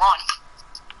said I won.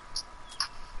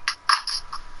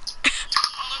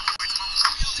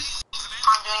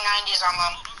 I'm doing 90s, I'm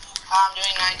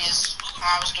doing 90s.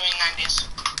 I was doing 90s.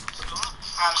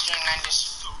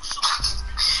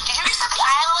 Did you reset the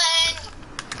island?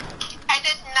 I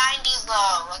did 90s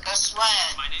though, like I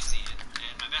sweat. My name's Ian,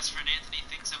 and my best friend Anthony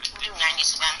thinks I'm Do addicted.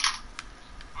 90s again.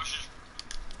 Which is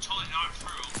totally not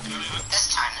true. This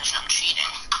time there's no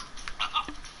cheating.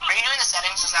 Are you doing the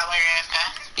settings? Is that why you're AFK?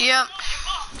 Yep.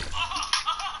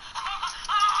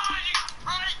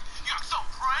 You got so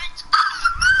pranked.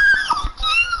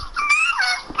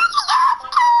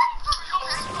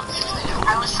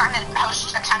 I was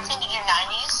attempting to do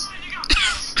 90s. A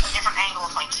different angle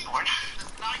of my keyboard.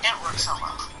 It didn't work so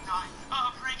well.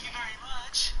 Thank you very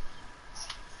much.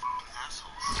 Asshole.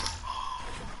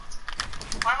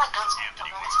 Where are my guns at?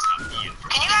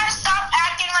 Can you guys stop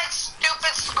acting like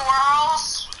stupid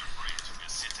squirrels?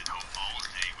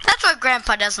 That's why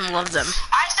Grandpa doesn't love them.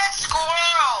 I said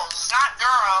squirrels, not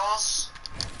girls.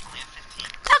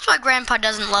 That's why Grandpa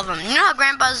doesn't love them. You know how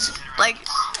Grandpa's like,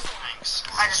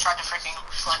 I just tried to freaking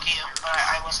flick you, but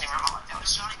I wasn't even remotely doing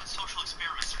It's so. not even social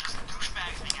experiments. They're just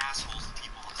douchebags being assholes to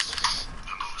people.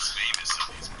 The most famous of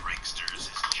these pranksters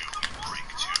is Joey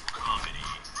BreakTube Comedy.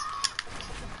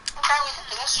 Okay, we can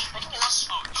do this. We can do this.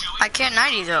 Oh, Joey I can't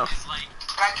 90 though. is like,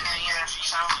 But I can't either,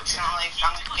 so it's not like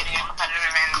I'm getting a competitive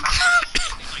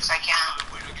advantage. Because I can't.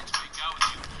 wait, I get to make out with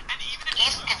you. And even if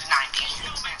Ethan gets 90.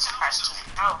 It's surprising to me.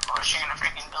 Oh, of course, you're gonna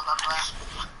freaking build up there.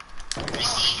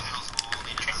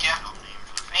 Tricked you.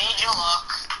 Made you look.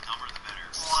 number the better.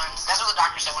 One. That's what the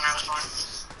doctor said when I was born.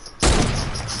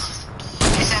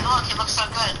 He said, look, you look so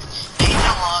good. Made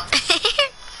you look.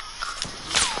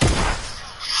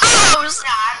 Oh,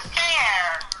 Not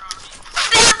fair.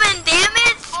 7, damn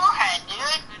it! Forehead, dude.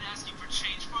 And asking for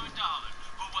change for $1.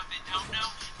 But what they don't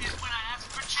know is when I ask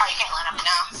for Oh, change, you can't land on me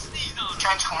now. sneeze on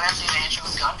Trying to corner to advantage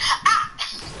with gun. Ah!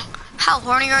 How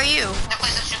horny are you? The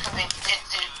place that you can be,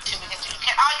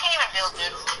 oh, I can't even build,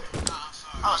 dude.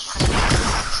 Oh, it's freaking.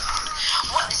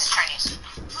 What? This is Chinese.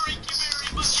 Thank you very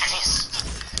This much. is Chinese.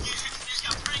 You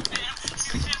got pranked, man.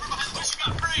 See the camera behind the bush, you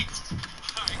got pranked.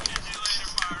 Alright, catch you later,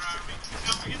 Fire Army.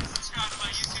 Don't forget to subscribe to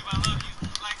my YouTube. I love you.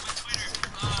 Like my Twitter.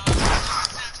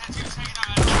 Tattoos hanging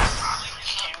out. I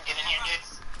can't even get in here, dude.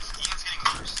 Ian's getting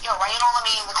worse. Yo, why you don't let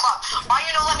me in the club? Why you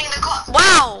don't let me in the club?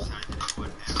 Wow!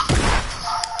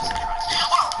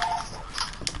 Whoa!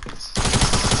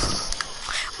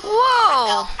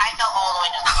 Whoa! I fell all the way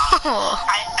to the bottom. Oh.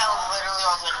 I fell literally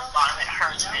all the way to the bottom. It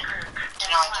hurts me. You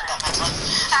know I did that mentally.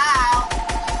 Ow!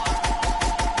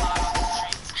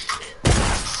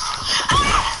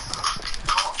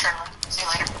 Oh, turtle. See you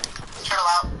later. Turtle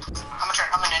out. I'm a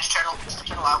ninja turtle.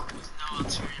 Turtle out. No, I'll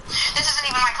turn you. This isn't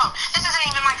even my cone. This isn't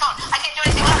even my cone. I can't do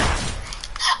anything about it.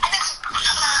 I just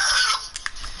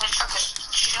took this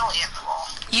chili at the wall.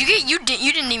 You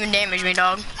didn't even damage me,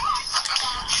 dog.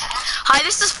 Hi,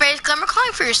 this is Faith Glimmer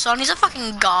calling for your son. He's a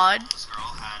fucking god. This girl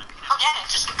had a peanut Oh, yeah,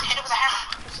 just hit it with a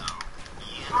hammer. so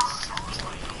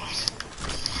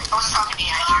I wasn't talking to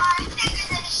you, I hear.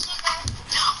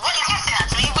 What? You can't say that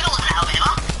to me. We don't live in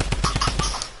Alabama.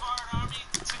 Fire Army.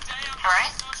 Today I'm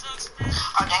Alright. social experiment.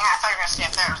 Oh, dang it. I thought you were gonna stay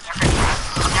up there. They're pretty good.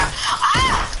 Yeah.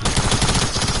 Ah!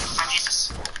 Oh,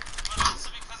 Jesus. But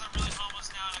also because I'm really homeless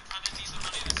now and I kind of need the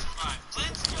money to survive.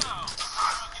 Let's go.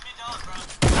 Give me $1, bro.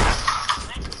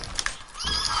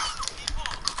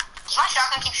 People. Does my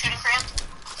shotgun keep shooting for you?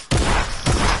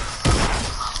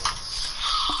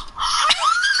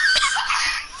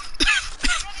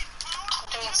 I'm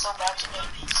doing so bad today.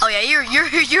 Oh yeah,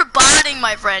 you're botting,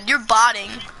 my friend. You're botting.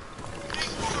 Hey,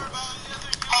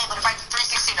 but if I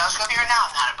 360 no scope here now,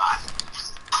 I'm not a bot.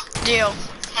 Deal.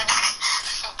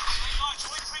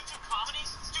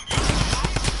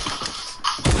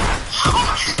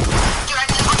 Dude, I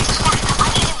didn't invite you to the party. I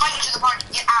didn't invite you to the party.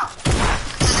 Get out.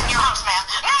 This isn't your house, man.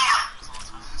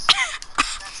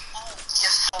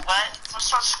 Just so bad. I'm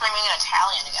start screaming in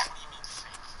Italian again.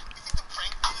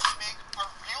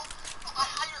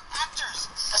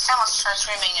 Sam wants to start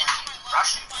screaming and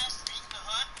rushing.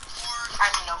 I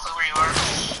have no clue where you are.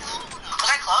 Was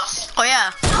I close? Oh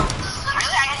yeah.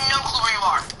 Really? I had no clue where you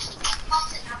are.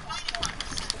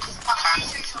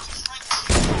 Okay.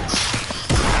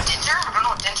 Dinter? I don't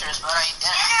know what dinter is, but I eat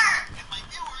dinner.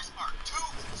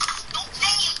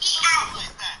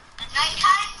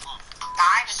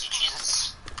 Nah, I just eat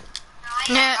cheeses.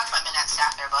 Yeah. That's my midnight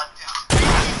snack there, bud.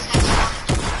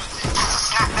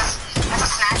 That's a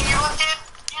snack in your lip, dude?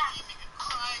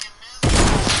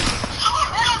 No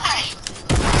way!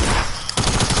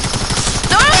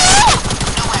 No!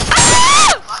 No way.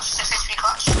 Ah! Clutch? 6 HP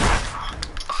clutch?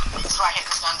 That's why I hate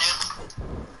this gun, dude.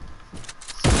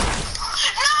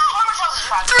 No! How much health is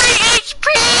this 3 shotgun? HP!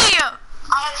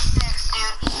 I have 6,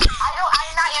 dude.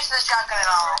 I'm not used to this shotgun at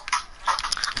all.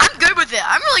 I'm good with it.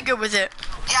 I'm really good with it.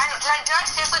 Yeah, I know. Did I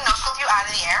seriously no-scope you out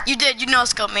of the air? You did. You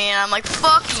no-scope me, and I'm like,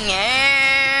 fucking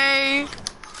A.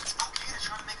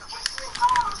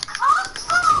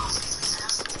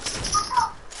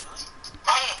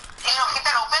 Hey, keep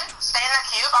that open. Stay in that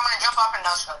cube. I'm gonna jump up and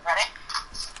no-scope. Ready?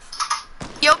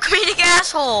 Yo, comedic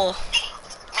asshole.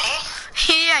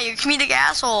 Me? Yeah, you comedic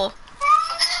asshole.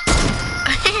 Where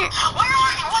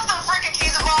are you? What the frickin'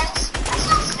 cheese balls?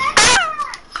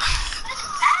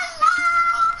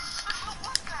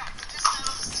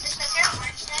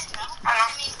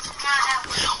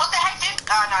 What the heck, dude?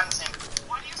 Oh, no, I'm the same.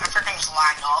 I freaking just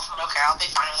lagged off, but okay, I'll be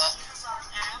fine with it.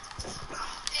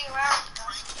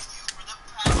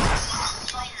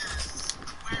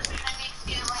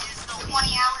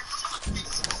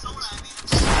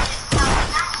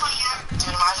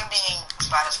 Dude, imagine being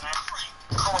Spider-Man.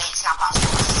 Oh, wait, it's not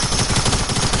possible.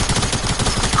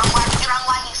 I'm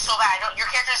lagging so bad. Your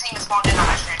character isn't even spawned in on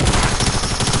my screen.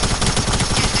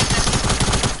 Dude,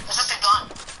 it's just a gun.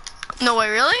 No way,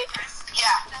 really?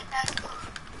 Yeah.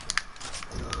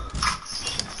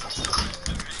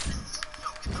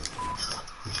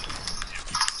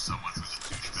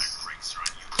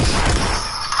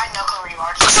 I know who you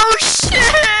are. Oh shit!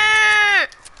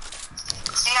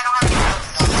 See, I don't have any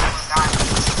bullets.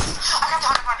 I got the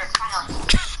 100, finally.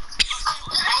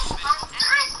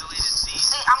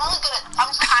 See, I'm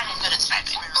kind of good at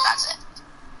sniping. That's it.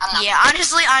 I'm not. Yeah,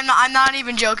 honestly, I'm not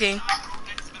even joking.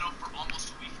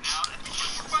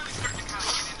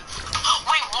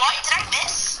 Wait, what? Did I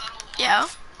miss? Yeah,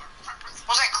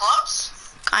 Was I close?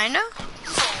 kinda.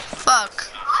 Fuck.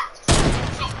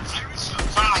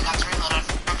 One of my guns reloaded.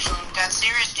 Actually, that's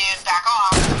serious, dude. Back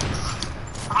off.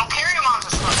 I don't care your mom's a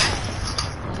slogan.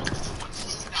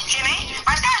 Jimmy,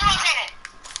 my guy's rotated.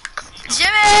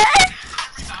 Jimmy!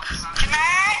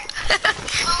 Jimmy!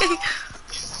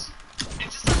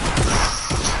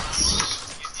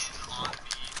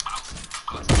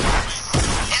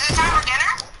 Is it time for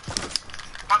dinner?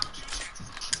 Oh my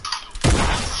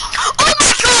god!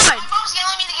 My mom's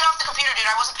yelling at me to get off the computer, dude.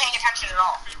 I wasn't paying attention at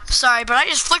all. Sorry, but I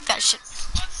just flicked that shit.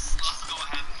 Let's go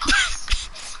ahead.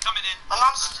 Coming in. My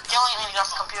mom's yelling at me to get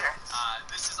off the computer.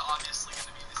 This is obviously going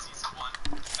to be the season 1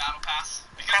 battle pass.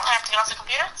 Can I have to get off the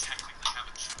computer? Technically have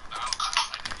a true battle pass.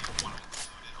 I didn't even want to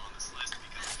include it on this list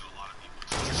because I know a lot of people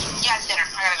Yeah, it's dinner.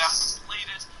 I gotta go.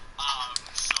 slated.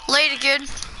 So Later, kid.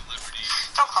 the Liberty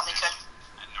Don't call me good.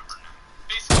 at number 9.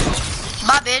 Basically,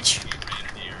 Bye, bitch.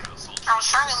 rated the aerial soldier. I was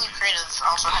trying to leave creative.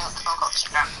 I also hang up the phone call to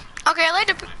Instagram. Okay,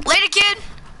 later, kid.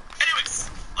 Anyways,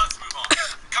 let's move on.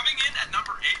 Coming in at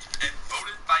number 8 and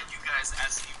voted by you guys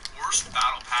as the worst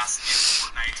battle pass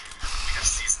in Fortnite, we have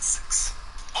Season 6.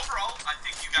 Overall, I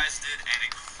think you guys did an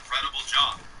incredible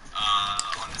job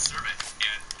on this survey,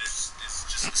 and this is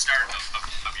just the start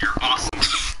of your awesome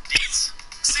deeds.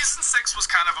 Season 6 was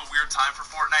kind of a weird time for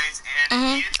Fortnite, and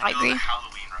it needed to I go agree. the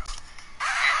Halloween road.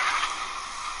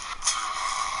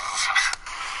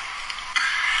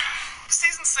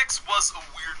 Season 6 was a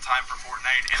weird time for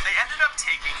Fortnite, and they ended up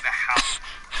taking the Halloween.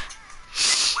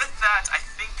 With that, I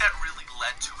think that really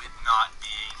led to it not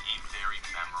being a very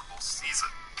memorable season.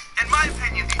 In my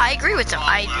opinion, the I agree with them.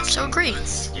 I overall so agree. good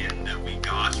skin that we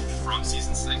got from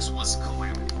Season 6 was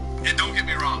Calamity. And don't get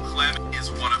me wrong, Calamity is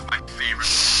one of my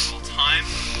favorites of all time,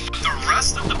 but the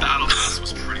rest of the Battle Pass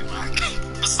was pretty lacking.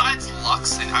 Besides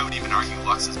Lux, and I would even argue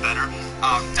Lux is better,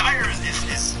 Dire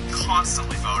is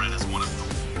constantly voted as one of the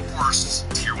worst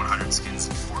Tier 100 skins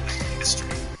in Fortnite history.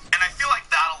 And I feel like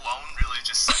that alone really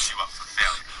just sets you up for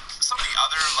failure. Some of the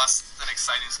other less than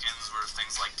exciting skins were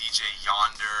things like DJ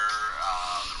Yonder,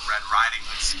 the Red Riding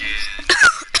Hood skin,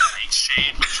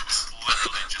 Nightshade, which was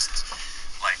literally just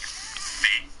like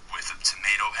Fate with a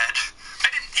tomato head. I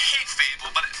didn't hate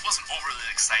Fable, but it wasn't overly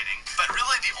exciting. But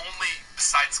really the only,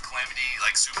 besides Calamity,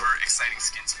 like super exciting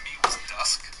skin to me was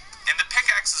Dusk. And the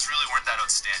pickaxes really weren't that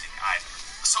outstanding either.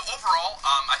 So overall,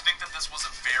 I think that this was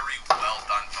a very well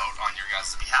done vote on your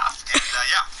guys' behalf. And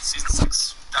yeah, season 6,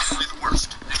 definitely the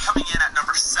worst. And coming in at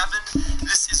number 7,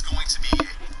 this is going to be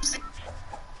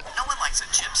No one likes a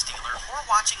gym stealer or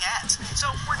watching ads, so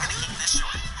we're gonna keep this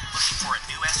short. Looking for a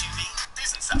new SUV?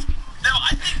 season 7. Now,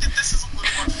 I think that this is a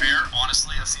little unfair,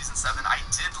 honestly, of season 7. I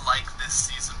did like this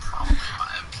season probably,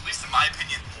 at least in my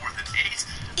opinion, more than 8.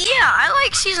 Yeah, I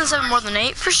like season 7 more than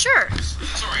 8 for sure.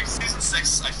 Sorry, season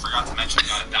 6, I forgot to mention,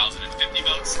 got 1,050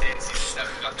 votes, and season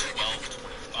 7 got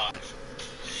 1,225.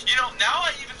 You know, now I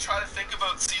even try to think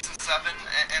about season 7,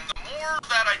 and the more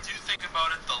that I do think about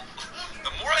it,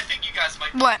 the more I think you guys might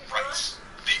be What? right.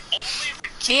 The only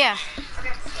Yeah.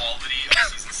 quality of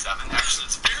season 7, actually,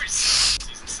 it's very similar to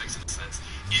season 6 in a sense,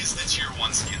 is the tier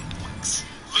 1 skin, Lynx.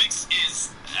 Lynx is,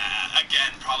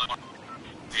 again, probably one of my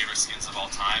favorite skins of all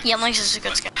time. Yeah, Lynx is a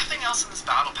good skin. Nothing else in this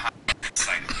battle pass is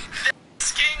exciting. The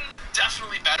skin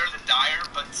definitely better than Dire,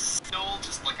 but still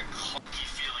just like a clunky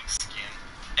feeling skin.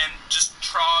 And just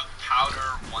Trog,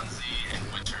 Powder, Onesie,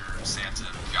 and Winter Santa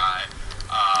guy.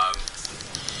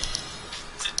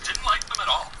 Didn't like them at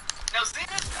all. Now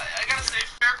Zenith, I gotta say,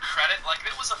 fair credit, like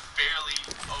it was a fairly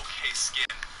okay skin.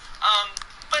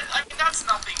 But I mean that's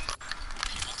nothing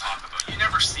people talk about. You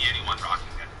never see anyone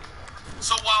rocking it.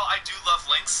 So while I do love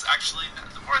Lynx, actually,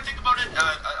 the more I think about it,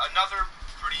 another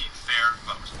pretty fair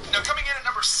vote. Now coming in at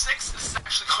number 6, this is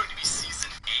actually going to be season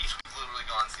 8. We've literally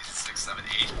gone season 6, 7,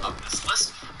 8 of this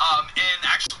list. And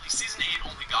actually season 8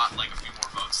 only got like a few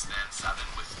more votes than 7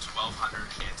 with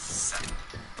 1,207.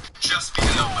 Just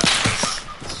because of my votes,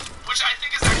 which I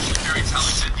think is actually very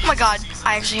telling. Oh my god,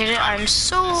 I actually hit it. I'm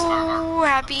so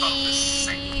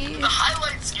happy. The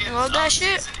highlight skins I love that of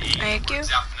shit. season 8 Thank you. were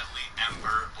definitely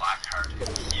Ember, Blackheart, and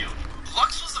Hue.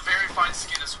 Lux was a very fine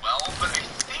skin as well, but I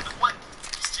think what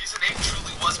season 8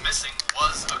 truly was missing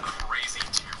was a crazy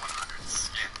tier 100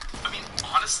 skin. I mean,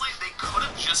 honestly, they could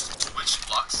have just switched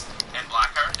Lux and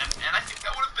Blackheart, and I think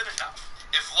that would have been enough.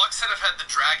 If Lux had had the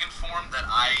dragon form that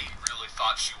I really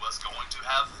thought she was going to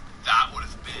have, that would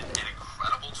have been an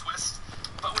incredible twist.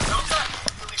 But without that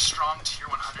really strong tier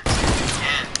 100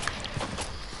 skin,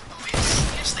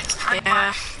 leaves things kind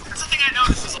Yeah. of. That's the thing I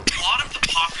noticed is a lot of the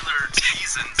popular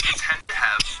seasons tend to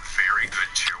have very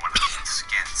good tier 100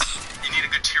 skins. You need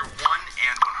a good tier 1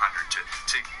 and 100 to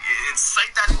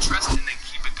incite that interest and then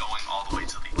keep it going all the way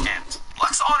to the end.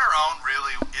 Lux on her own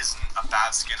really isn't a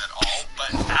bad skin at all,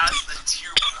 but as the tier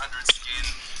 100 skin,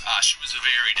 she was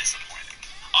very disappointing.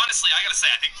 Honestly, I gotta say,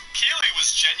 I think Kaylee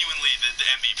was genuinely the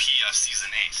MVP of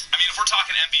season 8. I mean, if we're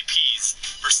talking MVPs,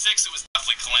 for 6 it was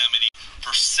definitely Calamity.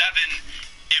 For 7,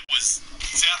 it was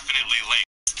definitely Lynx.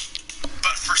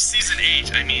 But for season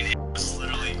 8, I mean, it was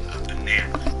literally a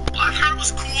banana. Blackheart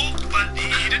was cool, but he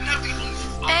didn't have the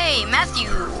oomph. Hey, Matthew.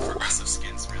 Progressive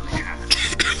skins really have.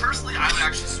 Personally, I would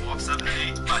actually swap 7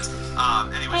 and 8, but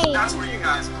anyways, that's where you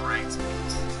guys ranked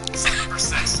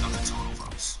 7% of the total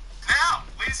votes. Now,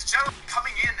 ladies and gentlemen,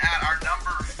 coming in at our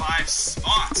number 5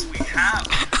 spot, we have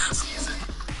season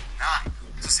 9.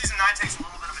 So season 9 takes a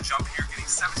little bit of a jump here, getting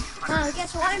 1,700.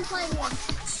 Guess what I'm playing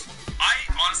with? I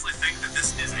honestly think that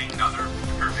this is another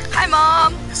perfect. Hi,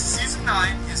 Mom. Season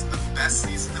 9 is the best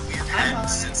season that we have had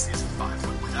since season 5,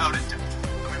 without a doubt. I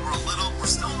mean, we're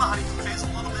still not even phased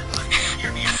a little bit, but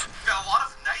hear me out. We've got a lot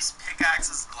of nice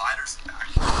pickaxes, gliders, and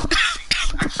backboards.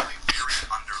 It's actually very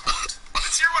underlooked. The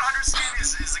tier 100 skin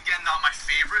is again not my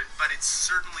favorite, but it's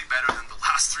certainly better than the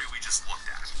last 3 we just looked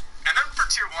at. And then for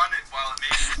tier 1, while it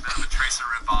may be a bit of a Tracer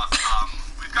ripoff,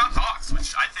 we've got Dogs,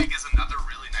 which I think is another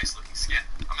really nice looking skin.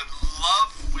 I'm in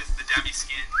love with the Demi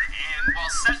skin, and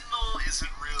while Sentinel isn't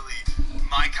really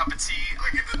my cup of tea,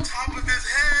 like at the top of his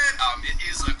head, it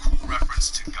is a cool reference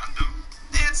to Gundam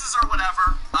dances or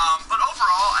whatever. But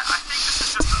overall, I think this is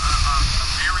just a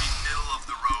very middle of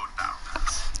the road battle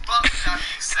pass. But with that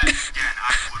being said, again,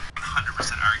 I would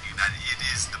 100% argue that it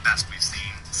is the best we've seen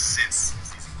since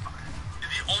season 5.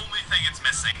 The only thing it's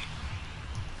missing.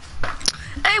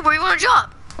 Hey, where you want a job?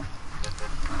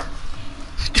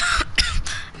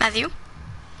 Matthew?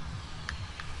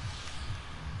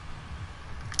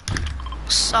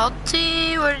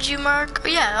 Salty, what did you mark? Oh,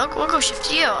 yeah, we'll go shift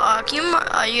to you.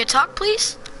 Can you talk,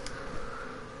 please?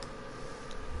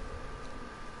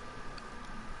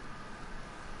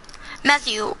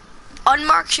 Matthew,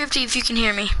 unmark shifty if you can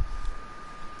hear me.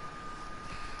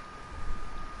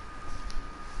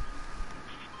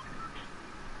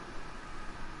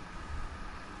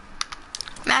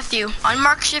 Matthew,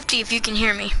 unmark shifty if you can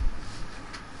hear me.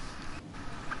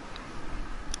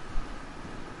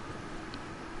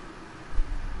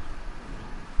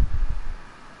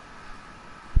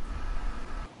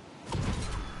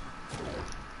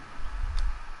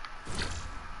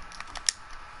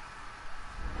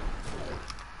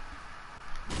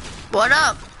 What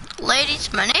up,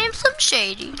 ladies? My name's Slim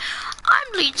Shady.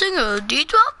 I'm lead singer of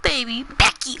D12 Baby.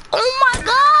 Becky. Oh my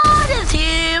God, it's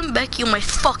him. Becky. Oh my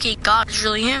fucking God, it's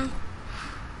really him.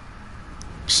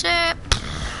 Say.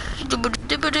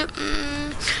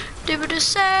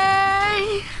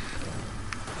 Say.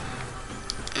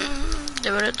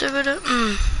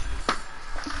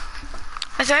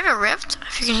 Is there a rift?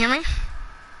 If you can hear me.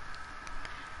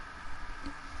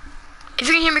 If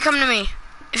you can hear me, come to me.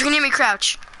 If you can hear me,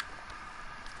 crouch.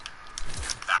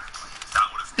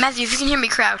 Matthew, if you can hear me,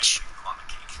 crouch.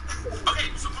 Okay,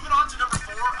 so moving on to number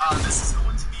 4. This is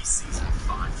going to be season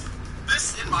 5.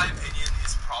 This, in my opinion,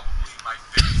 is probably my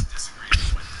biggest disagreement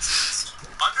with this list.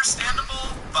 Understandable,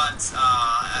 but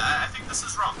I think this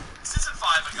is wrong. Season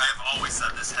 5, like I have always said,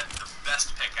 this had the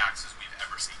best pickaxes we've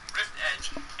ever seen. Rift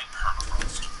Edge and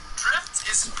Permafrost. Drift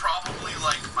is probably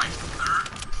like my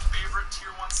 3rd favorite tier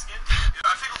 1 skin.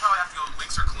 I think we'll probably have to go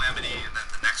Lynx or Calamity, and then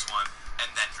the next one, and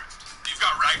then Drift. You've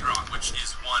got Ragnarok, which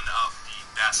is one of the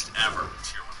best ever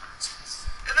tier 100 skins.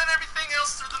 And then everything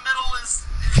else through the middle is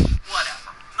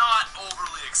whatever. Not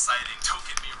overly exciting, don't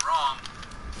get me wrong,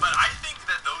 but I think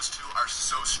that those two are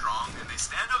so strong, and they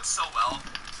stand out so well,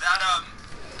 that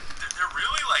they're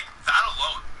really like, that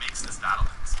alone makes this battle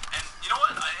pass. And you know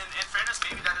what, in fairness,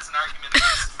 maybe that is an argument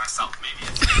against myself. Maybe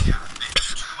it's, yeah, they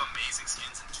have 2 amazing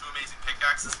skins and 2 amazing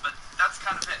pickaxes, but that's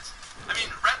kind of it. I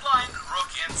mean, Redline, Rook,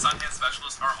 and Sunhand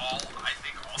Specialist are all, I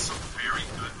think, also very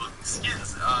good-looking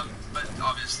skins, but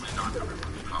obviously not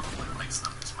everyone probably likes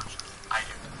them as much as I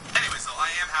do. Anyway, so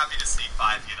I am happy to see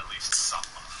 5 get at least some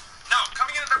love. Now,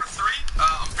 coming in at number 3,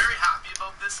 I'm very happy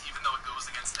about this, even though it goes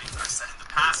against things I've said in the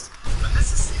past, but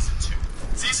this is Season 2.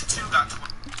 Season 2 got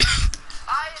 20.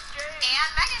 Hi, it's Jay.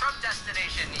 And Megan. From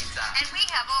Destination Nissan. And we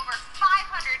have over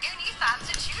 500 new Nissans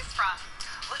to choose from.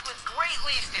 With great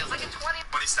lease deals, like a 2,700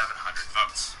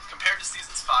 votes. Compared to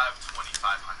Seasons 5,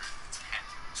 2,510.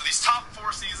 So these top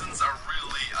 4 seasons are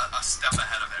really a step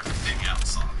ahead of everything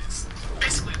else, obviously.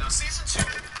 Basically, though, Season 2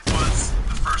 was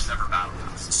the first ever Battle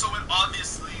Pass, so it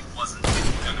obviously wasn't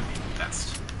going to be the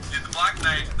best. You had the Black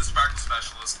Knight, the Sparkle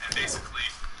Specialist, and basically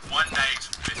one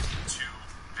knight with 2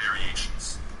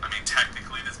 variations. I mean,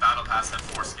 technically, this Battle Pass had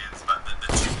 4 skins, but the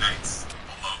 2 knights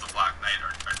below the Black Knight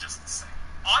are just the same.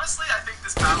 Honestly, I think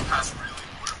this Battle Pass really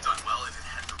would have done well if it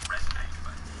had the Red Knight,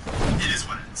 but it is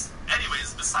what it is.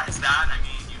 Anyways, besides that, I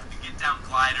mean, you have to get down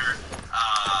Glider,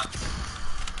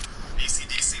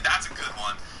 ACDC, that's a good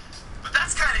one, but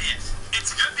that's kind of it.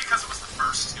 It's good because it was the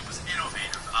first, it was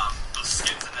innovative, those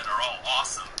skins in it are all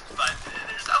awesome, but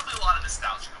there's definitely a lot of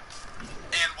nostalgia.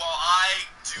 And while I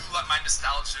do let my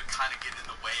nostalgia kind of get in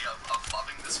the way of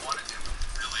loving this one and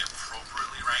really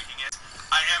appropriately ranking it,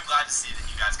 I am glad to see that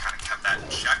you guys kind of kept that in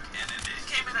check, and it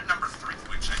came in at number 3,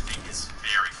 which I think is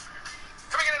very fair.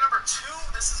 Coming in at number 2,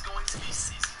 this is going to be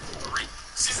Season 3.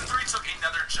 Season 3 took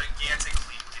another gigantic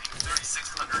leap, getting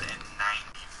 3,690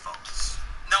 votes.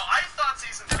 Now, I thought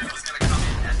Season 3 was going to come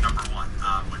in at number 1,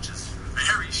 which is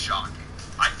very shocking.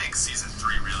 I think Season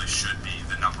 3 really should be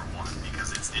the number 1,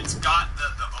 because it's got the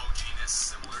OG-ness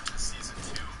similar to Season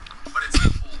 2, but it's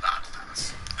a full Battle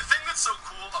Pass. The thing that's so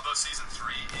cool about Season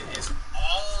 3 is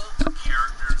all the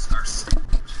characters are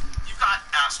standout. You've got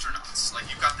astronauts, like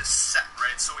you've got this set,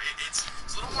 right? So it's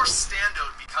a little more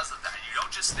standout because of that. You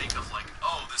don't just think of like,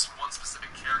 oh, this one specific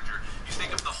character. You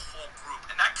think of the whole group,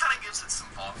 and that kind of gives it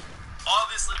some volume.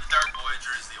 Obviously, the Dark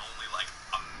Voyager is the only like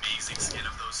amazing skin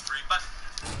of those 3, but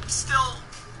still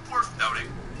worth noting.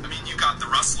 I mean, you got the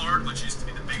Rust Lord, which used to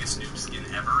be the biggest noob skin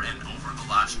ever, and over the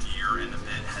last year and a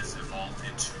bit has evolved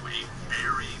into a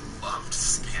very loved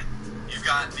skin. You've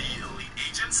got the Elite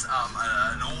Agents,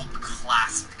 an old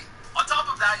classic. On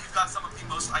top of that, you've got some of the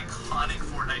most iconic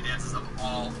Fortnite dances of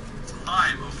all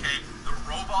time, okay? The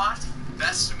Robot,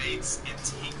 Best Mates, and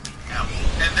Take Me Out.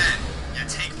 And then you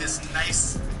take this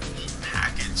nice, neat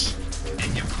package,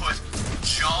 and you put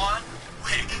John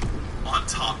Wick on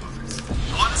top of it.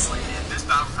 Honestly, if this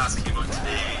Battle Pass came out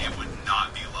today, it would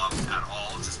not be loved at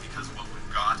all, just because of what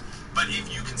we've got. But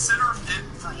if you consider it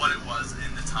for what it was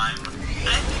in the time,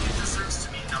 I think it deserves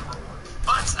to be number 1.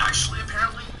 But actually,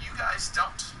 apparently, you guys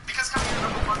don't. Because coming in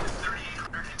at number 1 with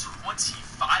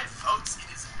 3,825 votes, it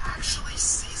is actually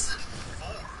Season 4.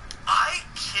 I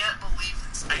can't believe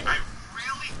this. I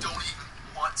really don't even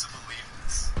want to believe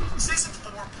this. Season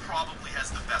 4 probably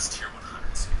has the best Tier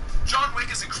 100 skin. John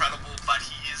Wick is incredible, but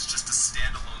he is just a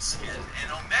standalone skin,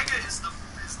 and Omega is the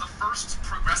first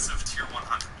progressive Tier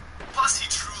 100. Plus, he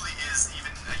truly is,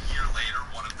 even a year later,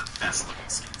 one of the best looking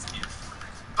skins in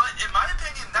Fortnite. But in my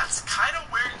opinion, that's kind of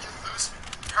where you lose me.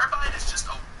 Carbide is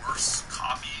just a worse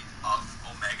copy of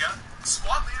Omega.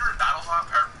 Squad Leader and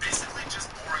Battlehawk are basically just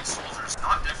boring solo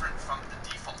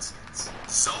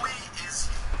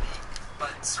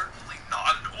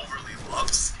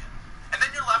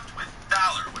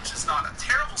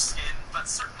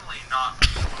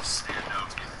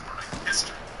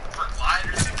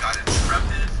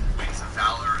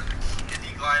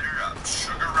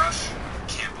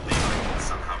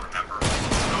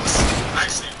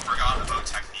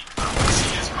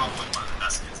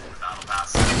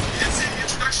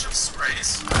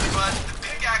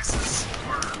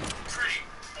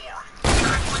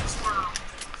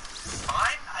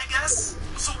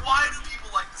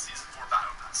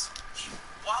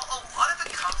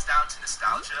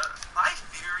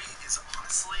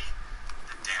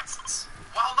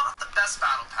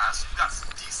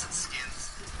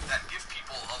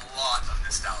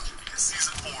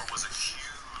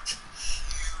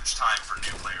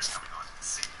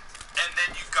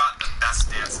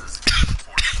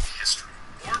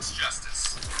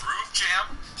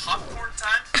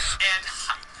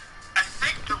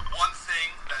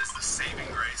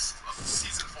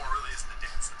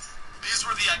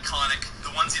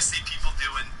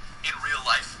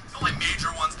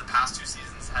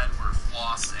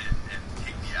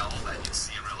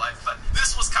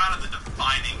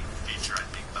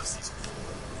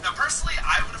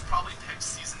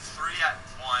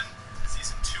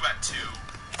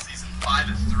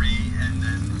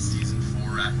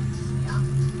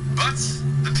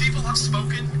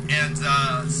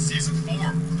Season 4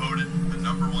 voted the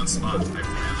 #1 spot. I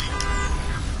really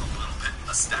am a little bit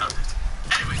astounded.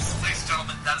 Anyways, ladies and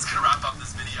gentlemen, that is going to wrap up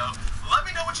this video. Let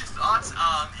me know what you thought,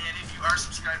 and if you are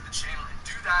subscribed to the channel and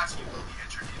do that, you will be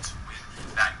entered in to win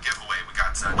that giveaway. We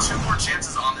got 2 more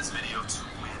chances on this video to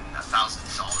win $1,000,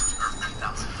 or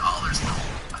 $1,000,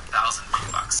 1,000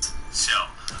 V-Bucks. So,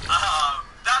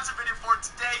 that's a video for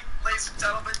today, ladies and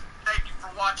gentlemen. Thank you for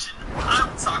watching. I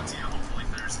will talk to you hopefully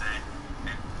Thursday,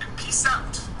 and peace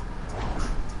out,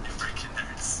 you freaking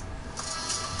nerds.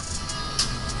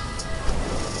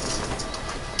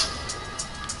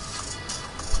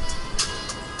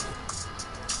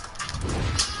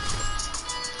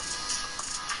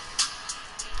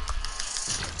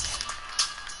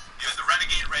 The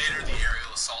Renegade Raider, the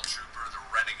Aerial Assault Trooper, the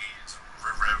Renegades,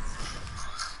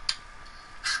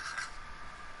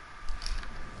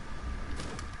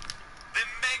 the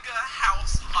Mega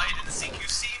House Hide and Seek. You've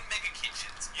seen Mega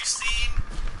Kitchens. You've seen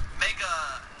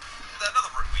Mega...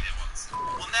 another room we did once.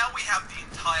 Well, now we have the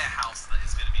entire house that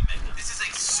is going to be Mega. This is a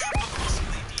super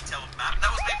awesomely detailed map that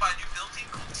was made by a new build team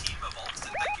called Team Evolved,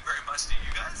 and thank you very much to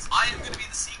you guys. I am going to be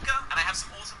the Seeker, and I have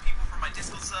some awesome people from my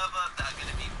Discord server that are going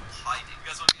to be hiding. You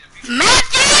guys want to be in a future?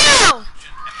 Matthew!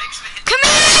 And make sure to hit Come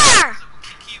here! that will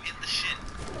kick you in the shin.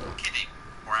 Kidding.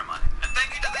 Or am I? And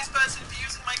thank you to this person for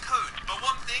using my code. But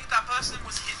one thing, that person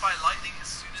was hit by lightning as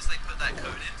soon as they put that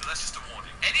code in, so that's just a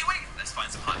warning. Anyway, let's find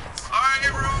some hides. Alright,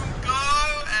 everyone, go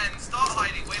and start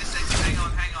hiding. Wait a second, hang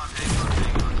on.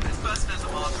 This person has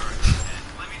a marker over his head.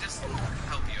 Let me just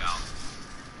help you out.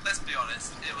 Let's be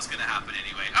honest, it was gonna happen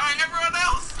anyway. Alright, everyone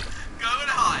else, go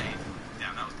and hide.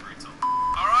 Damn, that was brutal.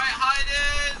 Alright,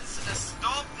 hiders,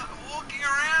 stop walking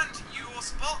around. Your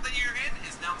spot that you're in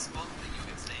is now the spot that you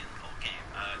can stay in the whole game.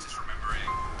 Just remembering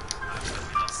that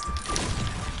we lost.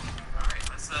 Alright,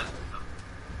 let's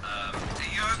are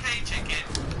you okay, chicken?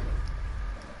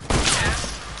 Yeah?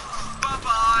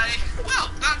 Bye-bye. Well,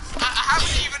 that's, I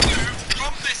haven't even moved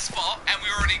from this spot, and we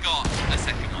already got a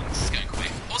second one. This is going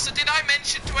quick. Also, did I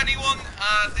mention to anyone,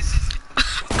 this is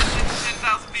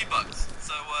 10,000 V-Bucks,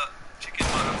 so, chicken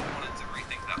might have wanted to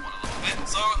rethink that one a little bit.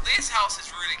 So, this house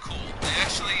is really cool. They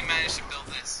actually managed to build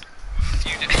this with a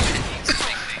few different techniques to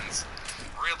make things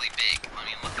really big. I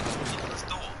mean, look at this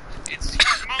door. It's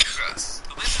humongous.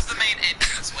 So this is the main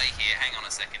entrance way here. Hang on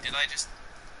a second. Did I just...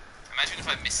 Imagine if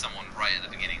I missed someone right at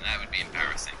the beginning. That would be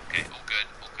embarrassing. Okay, all good,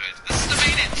 all good. This is the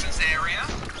main entrance area.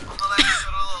 On the left, we've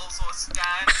got a little sort of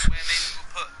stand where maybe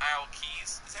we'll put our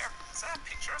keys. Is there a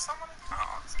picture of someone?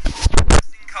 Oh, it's an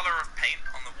interesting colour of paint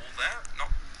on the wall there. Not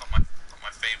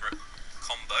my favourite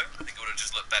combo. I think it would have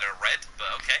just looked better red, but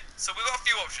okay. So we've got a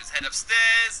few options. Head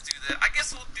upstairs, do the... I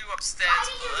guess we'll do upstairs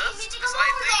first, because I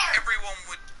think everyone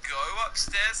would go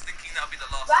upstairs thinking that'll be the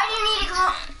last. Why do you need to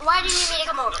come? Why do you need to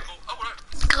come over? Oh, no.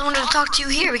 Because I wanted to talk to you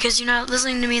here because you're not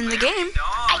listening to me in the game.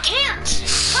 I can't.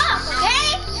 Come,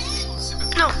 okay?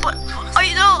 No, but are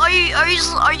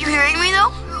you hearing me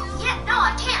though? Yeah, no,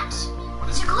 I can't.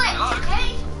 It's a glitch,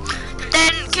 okay?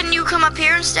 Then can you come up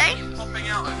here and stay? Popping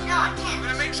out over No, I there. I'm can't.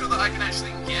 gonna make sure that I can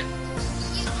actually get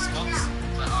to the spots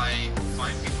that I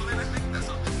find people in. I think that's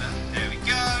not too bad. There we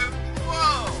go.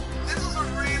 Whoa, this was a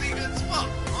really good spot.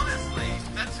 Honestly,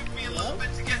 that took me a little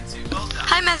bit to get to. Well done.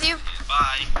 Hi, Matthew.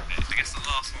 Bye. I guess the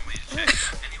last one we need to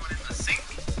check. Anyone in the sink?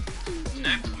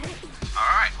 Nope.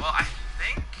 Alright, well I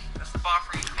think that's the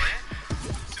bathroom clear.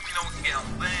 Assuming no one can get on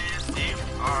this.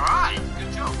 Alright,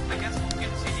 good job. I guess we'll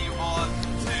continue on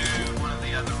to one of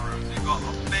the other rooms. We've got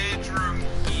a bedroom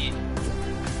here.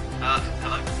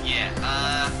 Hello? Yeah,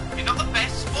 you're not the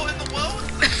best spot in the world.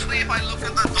 Literally, if I look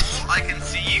at the door, I can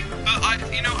see you. But I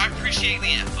appreciate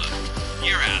the effort.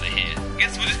 You're out of here.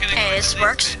 Guess we're just gonna go to this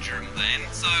bedroom then.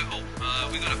 So,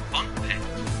 we got a bunk bed.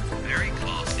 Very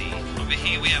classy. Over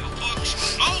here we have a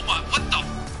bookshelf. Oh my, what the?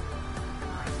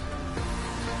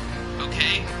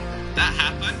 Okay, that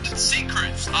happened.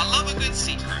 Secrets. I love a good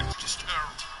secret. Just gonna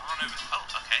run over. Oh,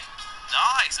 okay.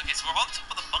 Nice. Okay, so we're on top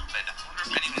of the bunk bed. I wonder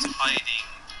if anyone's hiding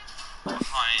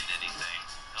behind anything.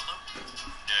 Hello?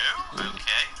 No?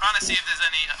 Okay. Trying to see if there's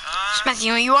any,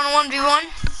 Matthew, you want a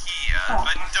 1v1? Here.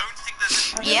 I don't think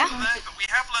there's any Yeah? there, but we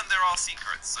have learned there are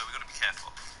secrets, so we gotta be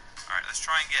careful. Alright, let's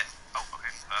try and get... Oh, okay,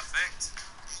 perfect.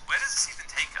 Where does this even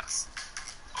take us?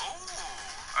 Oh,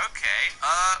 okay.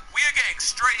 We are getting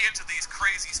straight into these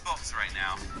crazy spots right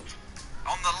now.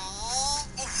 On the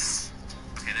oof.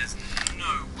 Okay, there's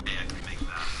no way I can make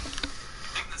that. I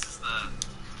think this is the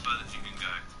furthest you can go.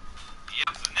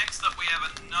 Yep, so next up we have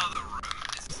another room.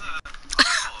 This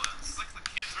is like the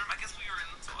kids' room. I guess we were in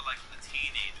sort of like the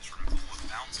teenagers' room with a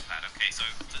bounce pad. Okay, so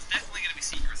there's definitely going to be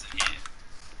secrets in here.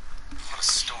 What a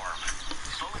storm.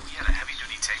 If only we had a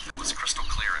heavy-duty tank that was crystal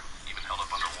clear.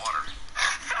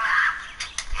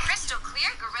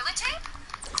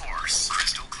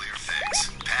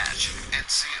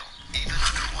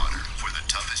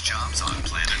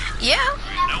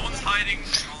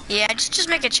 Let's just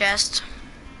make a chest.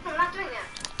 I'm not doing that.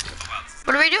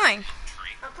 What are we doing?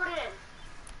 I'll put it in.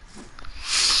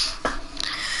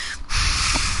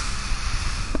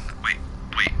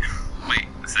 Wait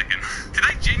a second. Did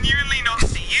I genuinely not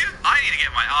see you? I need to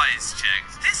get my eyes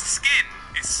checked. This skin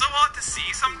is so hard to see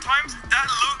sometimes. That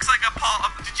looks like a part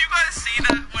of... Did you guys see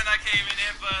that when I came in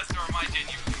here first, or am I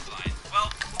genuinely blind? Well,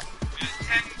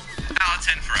 10 out of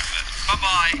 10 for effort.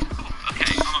 Bye-bye. Oh,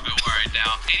 okay, I'm a bit worried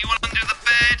now. Anyone under the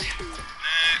bed? No.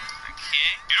 Okay.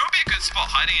 You know what would be a good spot?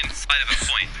 Hiding inside of a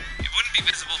coin. It wouldn't be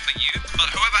visible for you, but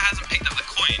whoever hasn't picked up the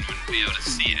coin wouldn't be able to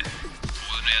see it.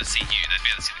 Or wouldn't be able to see you, they'd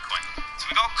be able to see the coin. So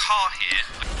we got a car here.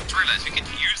 I just realised we can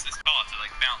use this car to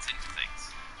like bounce into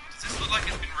things. Does this look like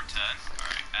it's been returned?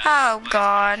 Alright. Oh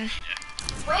God. Yeah.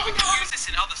 We can use this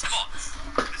in other spots.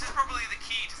 This is probably the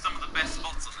key to some of the best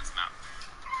spots on this map.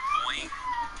 Boing.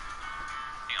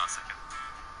 Hang on a second.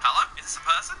 Hello? Is this a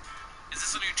person? Is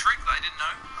this a new trick that I didn't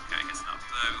know? Okay, I guess not.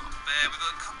 So we've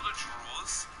got a couple of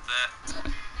drawers that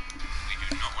we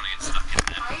do not want to get stuck in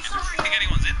there. I don't think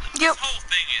anyone's in them. Yep. This whole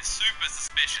thing is super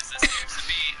suspicious. There seems to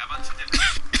be a bunch of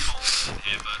different holes in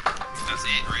here, but that's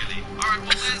it really. Alright,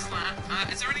 well there's that.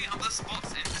 Is there any other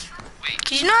spots in this room? Wait.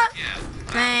 Could you not? Yeah.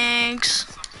 Thanks.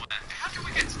 Somewhere. How do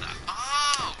we get to that?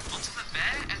 Oh, onto the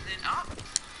bed and then up?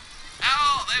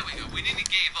 Oh, there we go. We nearly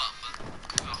gave up, but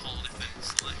we've got a whole different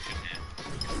selection here.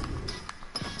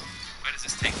 Where does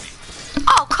this take me?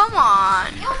 Oh, come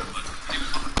on. Oh,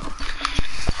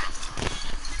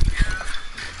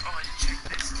 I didn't check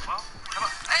this as well. Come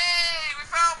on. Hey, we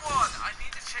found one! I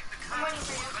need to check the code.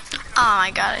 Oh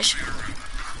my gosh.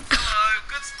 Hello,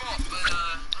 good spot, but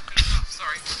not good enough.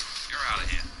 Sorry. You're out of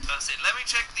here. That's it. Let me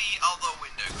check the other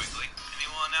window quickly.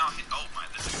 Anyone out here? Oh my,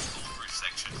 there's a bulletproof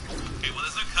section. Okay, well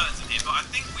there's no curtains in here, but I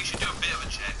think we should do a bit of a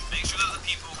check. Make sure that the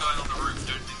people going on the roof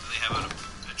don't think that they have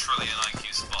a trillion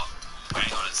IQ spot. Hang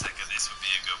on a second, this would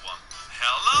be a good one.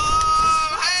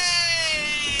 Hello!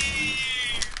 Hey!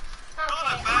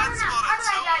 Not a bad spot at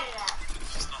all.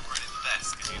 Just not really the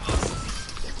best, because you lost.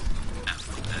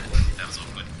 That was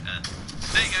awkward.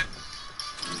 There you go.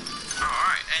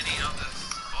 Alright, any other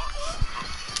spots?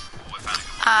 Oh, we found a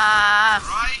good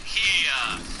one. Right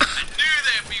here! I knew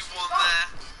there'd be one there.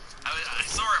 I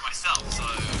saw it myself, so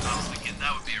I was thinking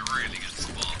that would be a really good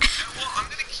spot. You know what?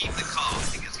 I'm going to keep the car. I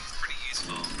think it's pretty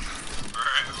useful.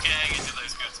 We're getting into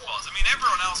those good spots. I mean,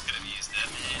 everyone else could have used it,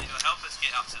 and it'll help us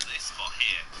get up to this spot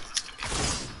here. This could be...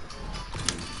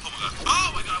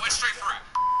 Oh my god, I went straight through.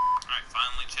 Alright,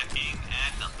 finally checking,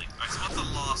 and nothing. Alright, so what's the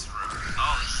last room?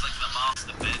 Oh, this is like the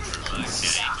master bedroom.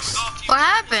 Okay. What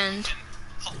happened?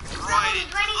 Pop right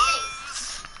into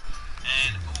those.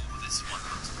 And, oh, this one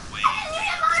looks way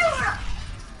easier.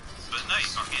 But no, you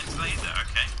can't get into that either,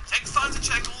 okay. Takes time to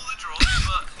check all the drawers,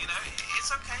 but, you know, it's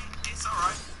okay. It's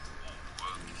alright.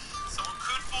 Someone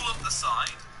could fall up the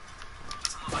side.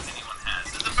 Doesn't look like anyone has.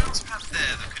 There's a bounce pad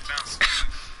there that could bounce you.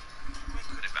 Where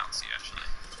could it bounce you, actually?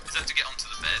 Is that to get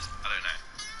onto the bed? I don't know.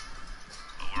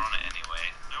 But we're on it anyway.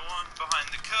 No one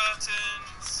behind the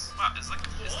curtains. Wow, there's no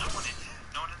one in here.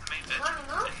 No one in the main bedroom.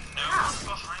 And no one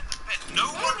behind the bed.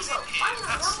 No one's in here.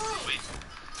 That's weird.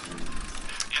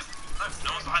 Yep.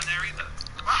 No one's behind there either.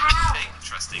 Okay,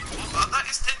 interesting. Well, that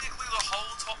is technically the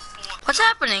whole top floor. What's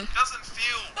happening? Doesn't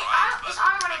feel right, but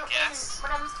I guess.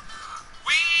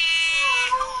 Whee!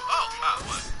 Oh, that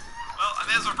worked. Well, I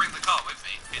may as well bring the car with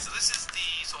me. Okay, so this is the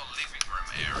sort of living room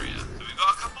area. So we've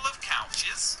got a couple of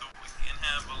couches. So we can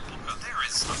have a look. Oh, there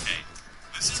is. Okay.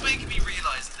 This is making me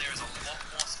realise that there is a lot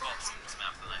more spots in this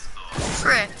map than I thought.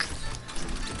 Frick.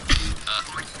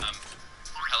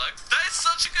 Hello? That is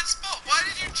such a good spot! Why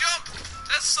did you jump?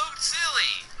 That's so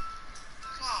silly!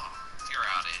 Oh, you're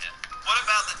out of here. What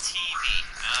about the TV?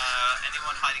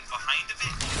 Anyone hiding behind of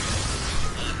it?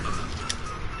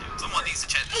 Someone needs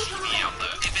to check the TV out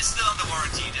though. If it's still under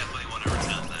warranty, you definitely want to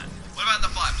return that. What about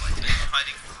the fireplace? Anyone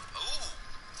hiding? Ooh!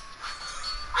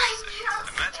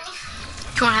 Imagine.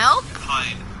 Do you want help?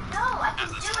 Hide No, I at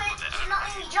can the do top it. of it. You're not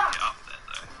letting me jump. Get up there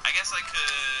though. I guess I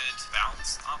could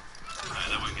bounce up. No,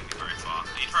 that won't get me very far.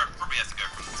 You probably have to go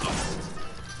from the top.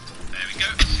 There we go.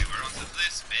 Okay, we're onto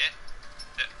this bit.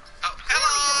 Oh,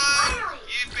 hello!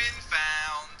 You've been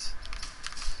found.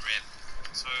 Rip.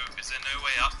 So, is there no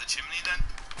way up the chimney then?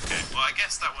 Okay, well I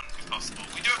guess that wouldn't be possible.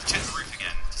 We do have to check the roof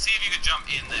again to see if you could jump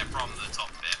in there from the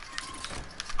top bit.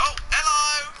 Oh,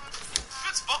 hello!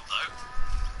 Good spot though.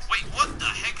 Wait, what the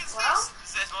heck is this?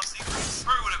 Is there more secrets?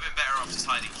 Probably would have been better off just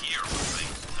hiding here or something.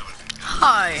 That would have been good.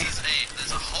 Hi.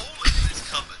 There's a hole in this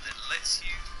cupboard that lets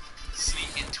you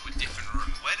sneak into a different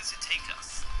room. Where does it take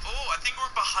us? Oh, I think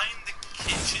we're behind the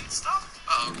kitchen stuff?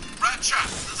 Uh-oh. Rat trap!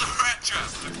 There's a rat trap!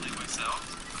 I play myself.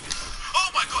 Oh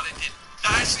my god! god, it did.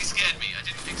 That actually scared me. I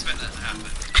didn't expect that to happen.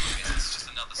 It's just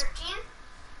another... 13?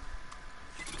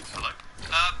 Hello?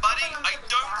 Buddy, I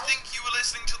don't think you were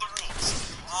listening to the rules.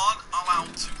 You aren't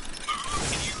allowed to move.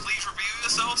 Can you please reveal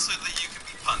yourself so that you can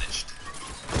be punished?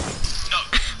 No.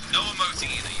 No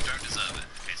emoting either. You don't deserve it.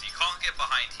 Okay, so you can't get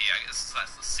behind here. I guess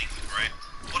that's the sink, right?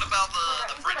 What about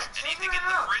the fridge? Anything in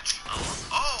the fridge?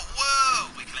 Oh,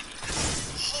 whoa! Wait, can I eat this?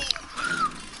 Oh,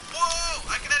 whoa!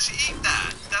 I can actually eat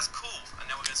that. That's cool. And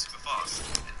now we're going super fast.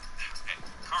 Okay,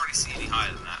 can't really see any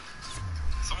higher than that.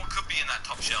 Someone could be in that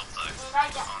top shelf though.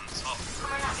 On top.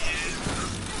 Yeah.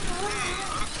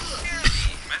 Okay.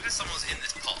 Imagine someone's in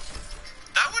this pot.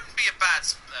 That wouldn't be a bad.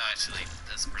 Actually,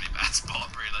 that's a pretty bad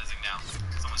spot. I'm realizing now.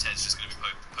 Someone's head's just going to be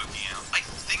poking out. I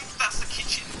think that's the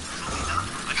kitchen.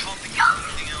 I can't think of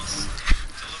anything else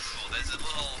to look for. There's a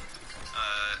little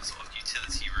sort of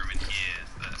utility room in here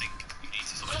that I think you need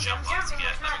to sort of jump up to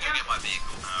get. Let me go get my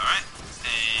vehicle. All right.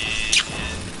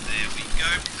 And there we go.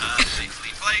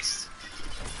 Safely placed.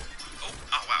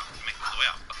 Oh wow, you make it all the way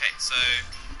up. Okay, so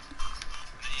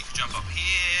then you can jump up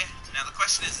here. Now the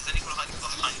question is anyone hiding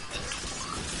behind the door?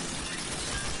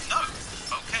 No.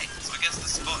 Okay, so I guess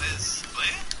this spot is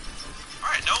clear.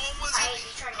 Alright, no one was in.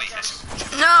 Wait, actually,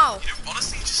 No. you know,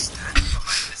 honestly, just standing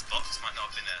behind this box might not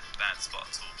have been a bad spot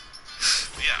at all.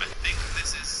 But yeah, I think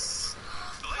this is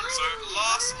clear. So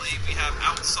lastly, we have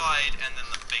outside and then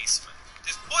the basement.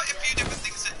 There's quite a few different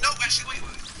things that. No, actually,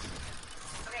 wait.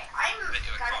 I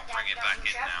can't bring it back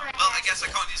in now. Well, I guess I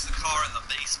can't use the car in the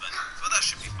basement, but that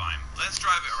should be fine. Let's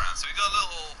drive it around. So we got a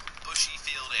little bushy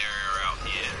field area out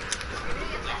here.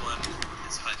 No one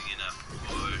is hiding in a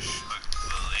bush,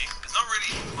 hopefully. There's not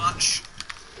really much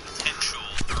potential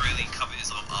to really cover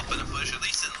yourself up in a bush, at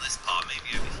least in this part,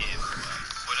 maybe over here.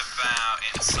 What about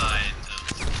inside of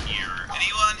here?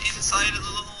 Anyone inside of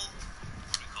the little,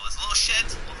 what do we call this, little shed?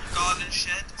 Little garden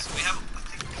shed? So we have, I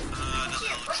think, another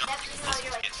little jump.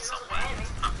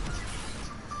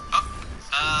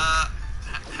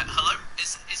 Hello?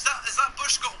 Is that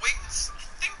bush got wings? I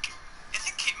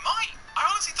think it might. I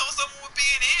honestly thought someone would be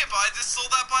in here, but I just saw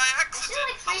that by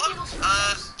accident. Hello?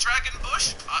 Dragon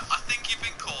Bush? I think you've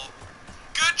been caught.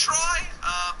 Good try,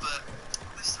 but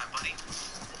this time, buddy.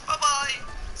 Bye-bye.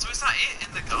 So is that it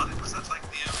in the garden? Was that like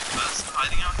the only person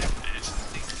hiding out here? I actually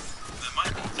think there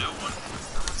might be no one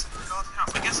else in the garden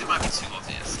house. I guess it might be too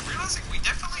obvious. Realizing we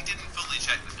definitely didn't fully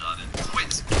check the garden. Wait,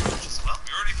 it's as well.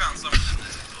 We already found someone in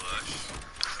this bush.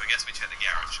 So I guess we check the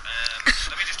garage.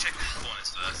 Let me just check the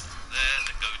corners first. They're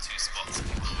the go-to spots that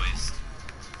people always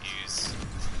use.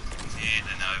 Here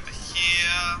and over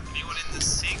here. Anyone in the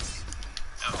sink?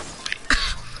 Oh, wait.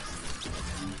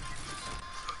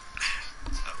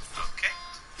 Oh, okay.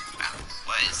 Wow.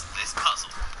 What is this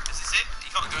puzzle? Is this it?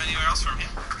 You can't go anywhere else from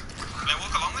here? Can I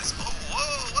walk along this? Oh,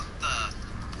 whoa, what the?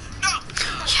 No!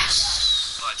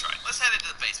 Yes. Well, I tried. Let's head into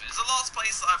the basement. It's the last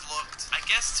place I've looked. I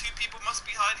guess two people must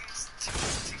be hiding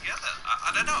together.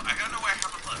 I don't know. I don't know where I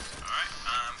haven't looked. Alright.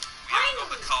 We haven't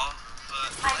got the car, but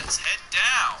let's head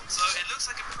down. So it looks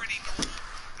like a pretty normal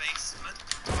basement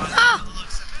by the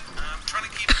looks of it. I'm trying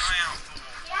to keep an eye out for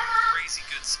a crazy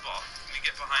good spot. Can we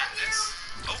get behind this?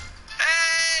 Oh,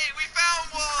 hey! We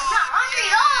found one! I'm not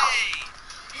hungry at all.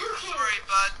 Sorry,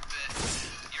 bud, but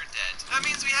you're dead. That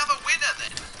means we have a winner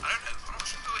then. I'm not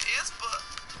sure who it is, but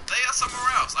they are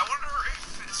somewhere else. I wonder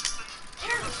if it's just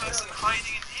another person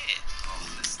hiding in here. Oh,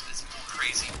 there's more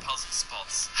crazy puzzle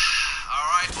spots.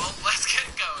 Alright, well, let's get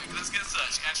going. Let's get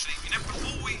searching. Actually, you know,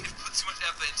 before we put too much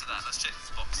effort into that, let's check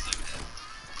these boxes over here.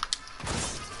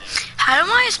 How am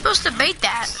I supposed to bait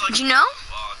that? Do you know?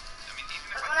 Well, I mean,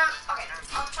 even if Okay,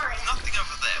 I'll try it. nothing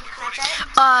over there. We've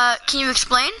already Can you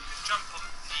explain? jump on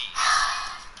these.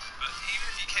 But even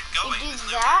if you kept going, You there's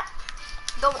do no that,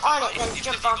 go on it, then even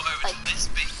jump if you off, got over like, to this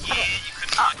bit here, you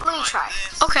couldn't let me like try.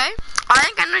 this. Okay. I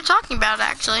think I know what you're talking about,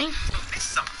 actually.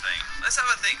 Missed something. Let's have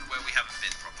a think where we haven't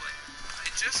been properly. I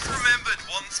just remembered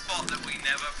one spot that we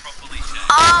never properly checked.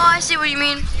 Oh, I see what you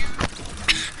mean.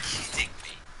 Kidding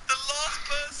me? The last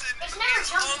person It's never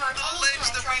is jumping on on the anything ledge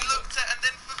I that we tried to- looked at and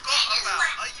then forgot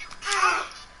about. Are you kidding?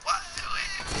 What?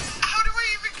 How do I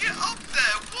even get up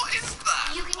there? What is that?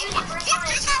 You can use what, the first what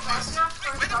one just that's happened? fast enough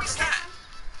for Where did we the stand?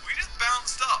 We just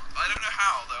bounced up. I don't know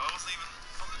how though. I wasn't even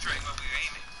concentrating where we were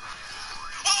aiming.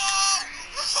 Whoa!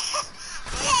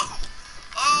 Whoa!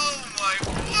 Oh my,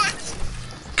 what?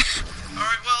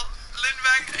 Alright, well,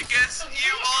 Linvang, I guess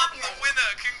you are the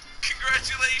winner.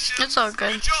 Congratulations. That's all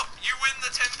good. Good job. You win the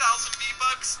 10,000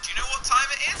 V-Bucks. Do you know what time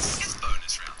it is? It's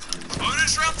bonus round time.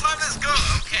 Bonus round time, let's go.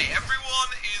 Okay, everyone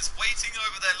is waiting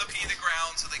over there looking at the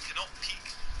ground so they cannot peek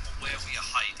or where we are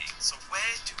hiding. So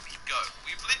where do we go?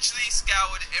 We've literally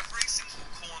scoured every single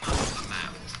corner of the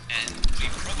map, and we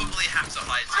probably have to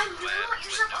hide I know somewhere what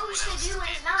you're where no one supposed to else do, is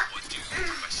and in. not. Or do you?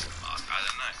 Question mark. I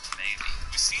don't know. Maybe.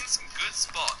 We've seen some good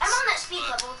spots. I'm on that speed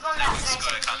but level. I'm on now that we just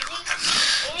gotta kind of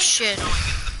remember. Shit. Going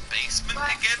in the basement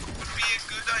What? again would be a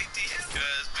good idea,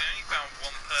 because we only found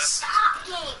one person. Stop,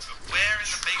 game. But where in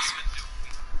the basement do we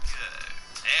go?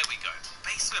 There we go.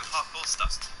 Basement hardcore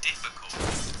stuff's difficult.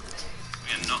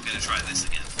 We are not gonna try this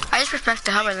again. I just respect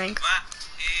the hub, I think. That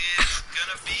is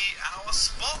gonna be our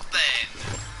spot then.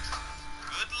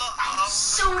 Good luck. I'm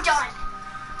so done.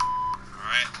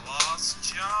 Alright, last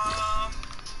jump.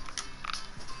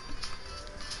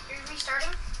 You're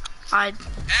restarting? I And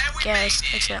we guess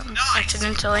made it. Nice.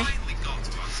 accidentally. Finally got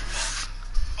to our spot.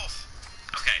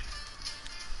 Oh, okay.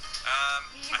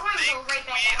 You're I going to think go right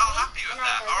back we down are here, happy with and I'll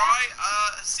that. go Alright,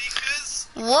 Seekers.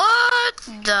 What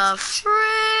the Honestly,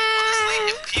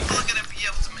 frick? if people are gonna be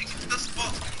able to make it to the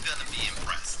spot, I'm gonna be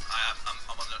impressed. I'm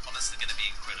honestly gonna be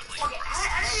incredibly Okay, impressed.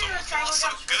 I don't So know if I far, will so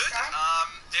jump good. first try.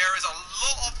 There is a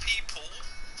lot of people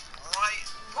right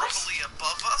What? probably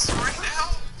above us right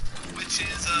now, which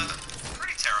is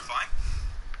pretty terrifying.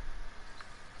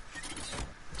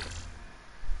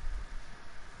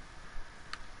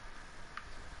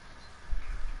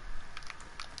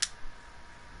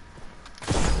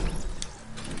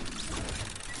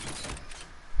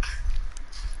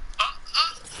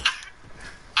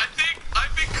 I think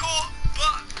I've been caught,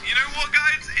 but you know what,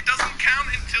 guys? It doesn't count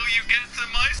until you get to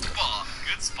my spot.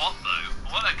 Good spot,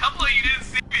 though. Well, a couple of you didn't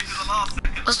see me to the last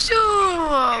second. Let's do.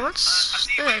 I What's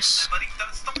see you waiting this? there, buddy.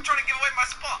 Don't stop trying to give away my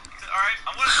spot. Alright, I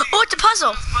want to see Oh, it's a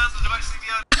puzzle. this person to actually be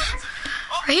able to answer me.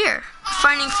 Oh, Right here.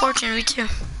 Finding Fortune V2.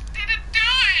 didn't do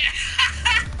it!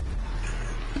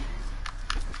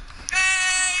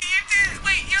 Hey, you did it!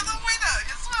 Wait, you're the winner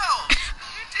as well!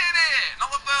 You did it! Not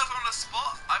the first one on the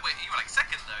spot. Wait, you were like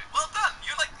second though. Well done!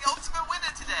 You're like the ultimate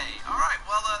winner today! Alright,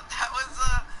 well, that was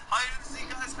hide and seek,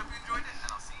 guys. Hope you enjoyed it, and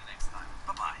I'll see you next time.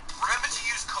 Bye-bye. Remember to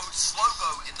use code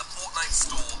SLOGO in the Fortnite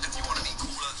store if you want to be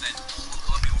cooler than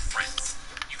all of your friends.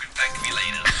 You can thank me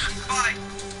later. Bye!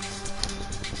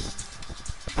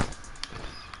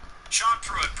 Sean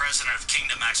Pruitt, president of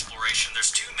Kingdom Exploration.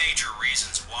 There's two major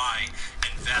reasons why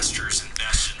investors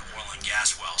invest in oil and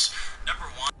gas wells. Number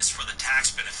one is for the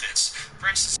tax benefits. For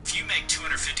instance, if you make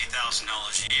 $250,000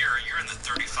 a year, you're in the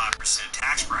 35%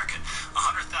 tax bracket. A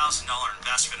 $100,000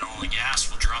 investment in oil and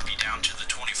gas will drop you down to the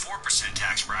 24%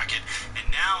 tax bracket. And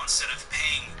now, instead of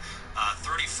paying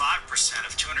 35%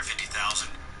 of $250,000,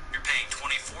 you're paying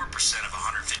 24% of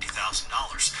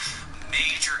 $150,000.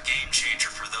 Major game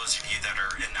changer for those of you that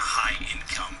are in a high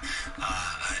income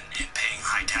and paying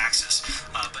high taxes.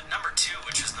 But number two,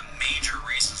 which is the major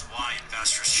reasons why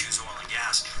investors choose oil and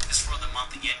gas, is for the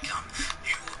monthly income.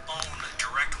 You own a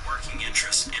direct working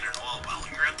interest in an oil well.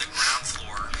 You're at the ground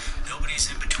floor.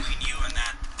 Nobody's in between you and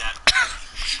that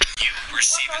you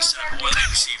receiving some oil,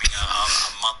 receiving a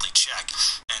monthly check.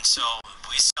 And so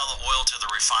we sell the oil to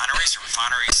the refineries. The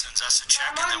refinery sends us a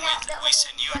check, and then we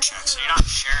send you a check. So you're not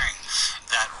sharing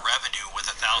that revenue with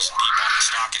 1,000 people on the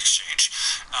stock exchange.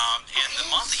 And the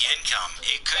monthly income,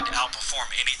 it could outperform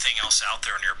anything else out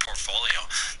there in your portfolio.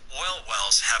 Oil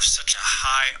wells have such a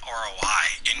high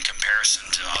ROI in comparison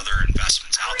to other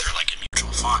investments out there, like a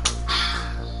mutual fund.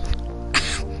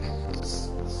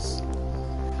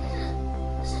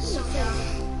 So dumb.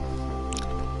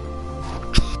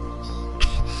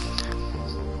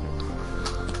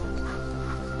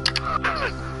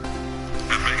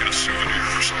 I'm making a souvenir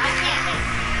for someone. I can't.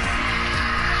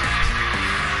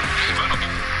 Venom.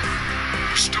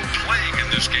 We're still playing in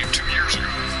this game 2 years ago.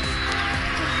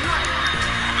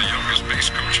 One of the youngest base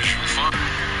coaches you'll find.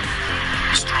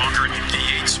 Stronger in the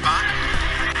D8 spot.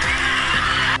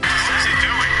 What's he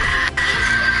doing?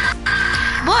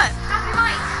 What? Stop your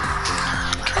mic.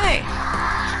 Okay.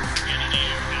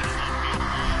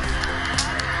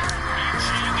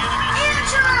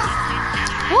 Andrew!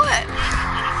 What?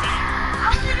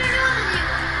 I'm gonna do with you.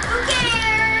 Who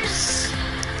cares?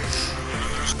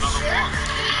 There's another one.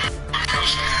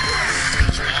 Because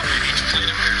Walker each played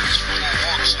appearance for the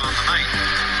Hawks on the night.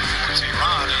 Forte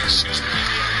Rod is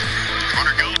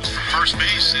runner goes from first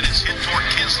base and it's hit toward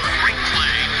Kinsler. Great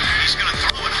play. He's going to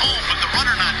throw it home, but the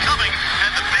runner not coming,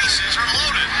 and the bases are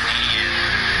loaded.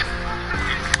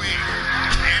 Complete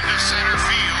into center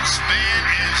field. Span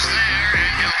is there,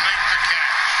 and he'll make the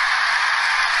catch.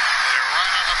 They're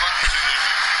right on the button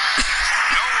position.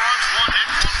 No runs, one hit,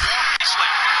 one walk.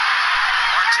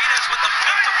 Martinez with the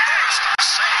pump to first.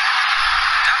 Save.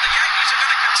 Now the Yankees are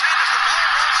going to contend as the ball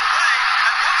rolls away.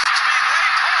 And once it's being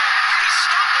waved home, he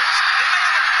stumbles. They may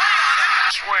have a play on it.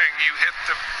 Swing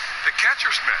hit the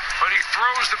catcher's mitt, but he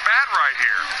throws the bat right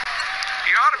here.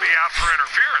 He ought to be out for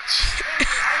interference. Let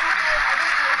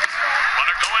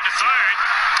it go into third.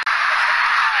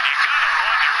 And you gotta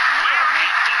wonder where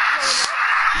it goes.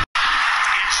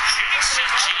 Is Jason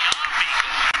Giambi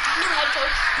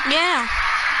going? Yeah.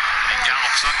 He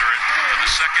gallops under it in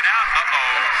the second out.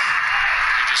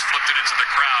 He just flipped it into the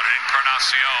crowd, and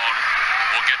Encarnacion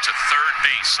will get to third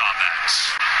base on that.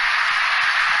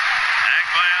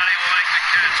 Agbayani will make the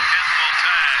catch. Kent will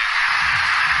tag.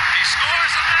 He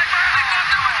scores, and Agbayani got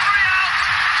to with 3 outs.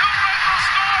 Two-run will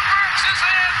score. Burks is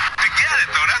in. To get it,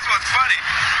 though, that's what's funny.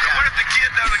 Yeah. What if the kid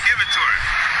doesn't give it to him?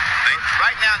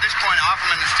 Right now, at this point,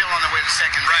 Offerman is still on the way to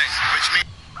second base, which means...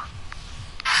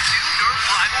 New Nerf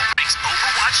rival brings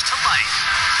Overwatch to life.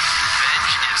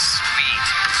 Revenge is sweet.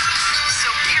 So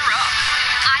gear up.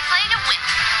 I play to win.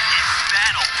 And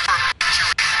battle for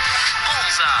victory.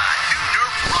 Bullseye. New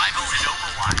Nerf rival in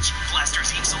Overwatch. Blasters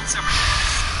each sold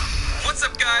separately. What's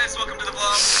up, guys? Welcome to the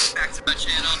vlog. Back to my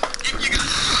channel. If you guys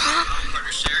I'm Carter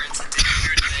Share, and today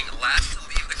we're doing last to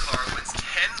leave the car wins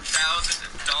 $10,000.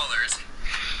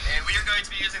 And we are going to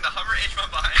be using the Hummer H1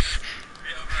 behind us.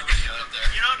 Up there.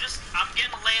 You know, I'm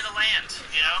getting lay of the land,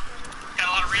 you know? Got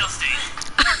a lot of real estate.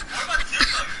 What about you,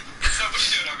 buddy? So, what are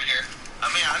you doing over here? I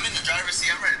mean, I'm in the driver's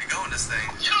seat. I'm ready to go in this thing.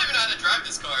 You don't even know how to drive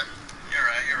this car. You're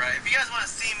right. If you guys want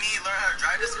to see me learn how to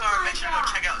drive this car, make sure to go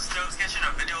check out Stone's Kitchen.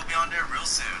 A video will be on there real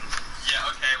soon. Yeah,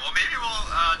 okay. Well, maybe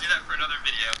we'll do that for another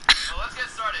video. Well, let's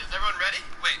get started. Is everyone ready?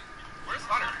 Wait, where's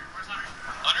Hunter?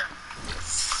 Hunter?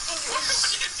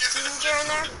 Isn't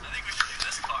in there? I think we should do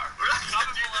this car. We're not going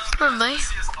to do this. Probably.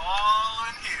 See us all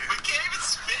in here. We can't even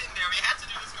spit in there. We have to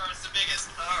do this car. It's the biggest.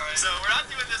 Alright. So we're not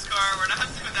doing this car. We're not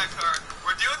doing that car.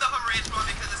 We're doing the Hummer H1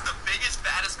 because it's the biggest,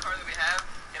 baddest car that we have.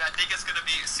 And I think it's going to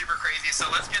be super crazy. So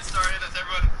let's get started. As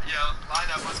everyone, line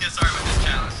up. Let's get started with this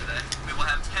challenge today. We will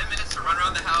have 10 minutes to run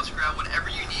around the house, grab whatever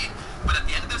you need. But at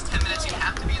the end of those 10 minutes, you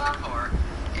have to be in the car.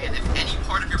 And if any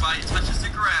part of your body touches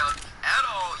the ground at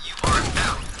all, you are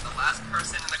out. And the last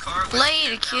person in the car wins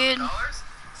Later, kid. $10,000.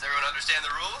 Does everyone understand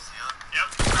the rules?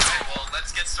 Yep. Alright, well,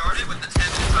 let's get started with the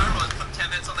 10-minute timer. Let's put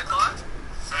 10 minutes on the clock.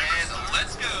 And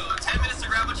let's go. 10 minutes to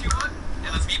grab what you want.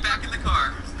 And let's meet back in the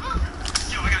car.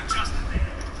 Yo, I got Justin.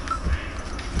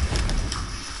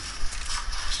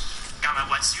 Got my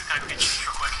wetsuit. Gotta go get changed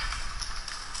real quick.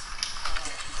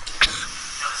 Yo,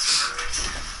 this is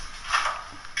perfect.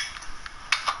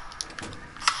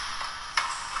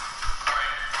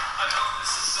 Alright, I hope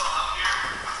this is still out here.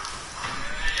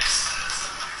 Yes, it is.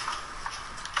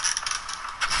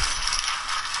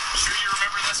 Sure you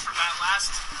remember this from that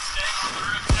last day on the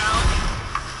roof challenge?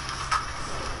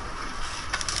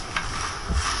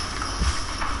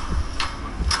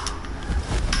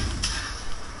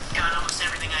 Got almost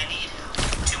everything I need.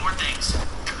 2 more things.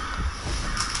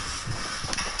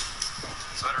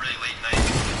 So I had a really late night,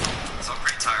 so I'm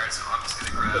pretty tired, so I'm just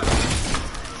gonna grab a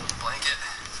blanket,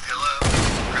 pillow,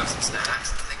 grab some snacks.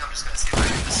 I think I'm just gonna see if I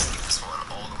can just sleep this one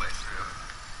all the way through.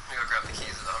 Let me go grab the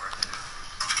keys and over.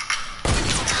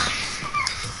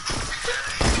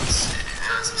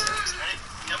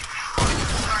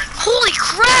 Holy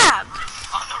crap!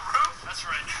 On the roof? That's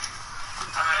right.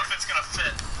 I don't know if it's gonna fit.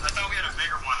 I thought we had a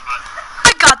bigger one, but...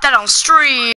 I got that on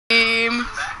stream.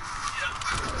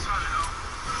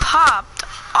 Popped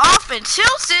off and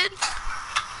tilted. I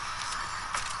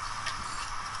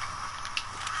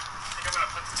think I'm gonna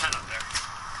put the tent up there.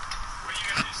 What are you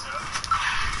gonna do, Steph?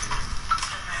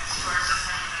 10 minutes. Where's the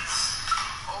 10 minutes?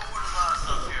 Oh, there's a lot of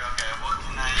stuff here. Okay, what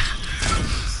can I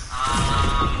use?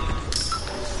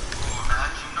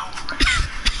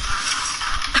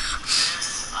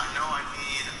 I know I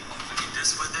need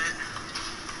this with it.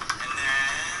 And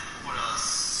then, what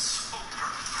else? Oh,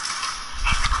 perfect.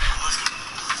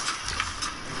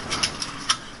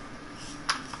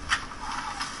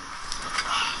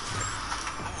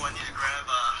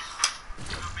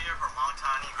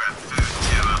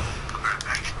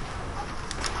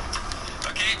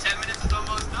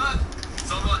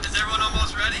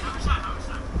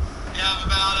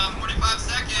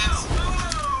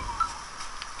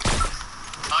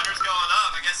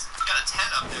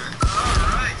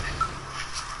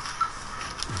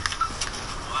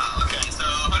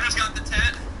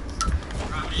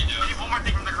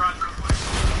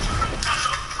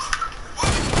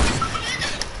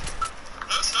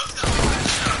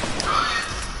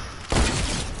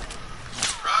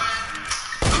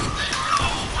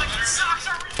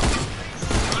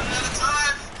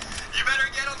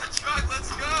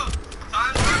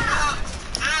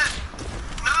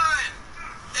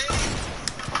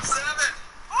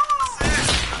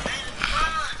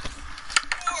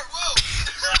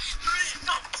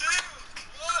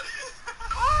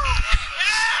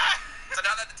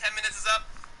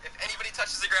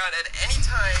 ground at any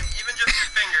time, even just your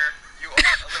finger, you are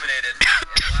eliminated.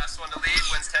 And the last one to leave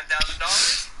wins $10,000.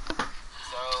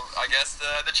 So I guess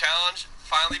the challenge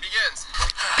finally begins.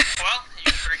 Well,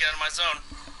 you better get out of my zone.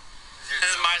 This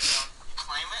is my zone. You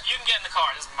claim it? You can get in the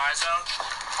car. This is my zone.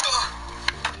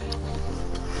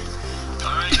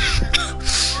 Alright,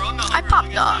 we're on the I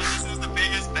popped off. This is the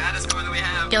biggest, baddest car that we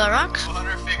have. Yellow rocks?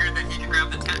 Hunter figured that he could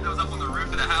grab the tent that was up on the roof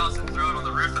of the house and throw it on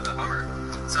the roof of the Hummer.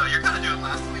 So you're kind of doing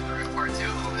last week the roof part 2 a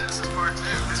little bit. This is part 2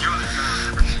 because you're on the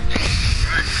different.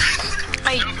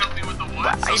 Don't help me with the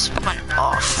what? I just went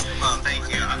off. Well, thank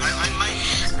you. I might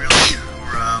use this grill here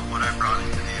for what I brought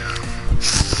into the.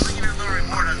 I'll give you a little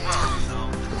report as well. So.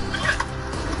 Good.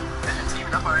 And you're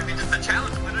teaming up already. Just the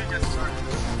challenge literally just started.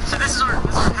 So this is our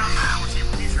house in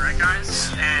the future, right, guys?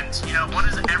 And you know, what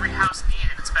does every house need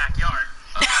in its backyard?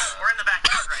 We're in the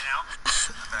backyard right now.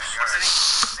 Backyard. What's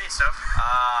it need, Stove?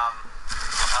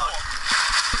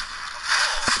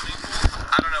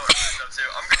 I don't know what it's up to.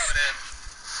 I'm going in.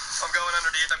 I'm going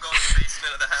underneath. I'm going to the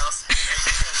basement of the house.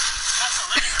 That's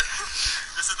the living room.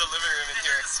 This is the living room in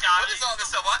here. Scotty. What is all this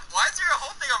stuff? Why is there a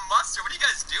whole thing of mustard? What are you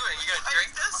guys doing? You gonna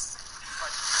drink this?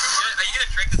 Are you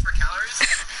gonna drink this for calories?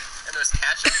 And there's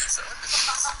ketchup and stuff.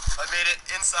 I made it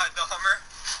inside the Hummer.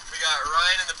 We got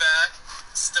Ryan in the back,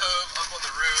 Stove up on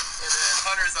the roof, and then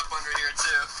Hunter's up under here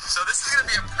too. So this is gonna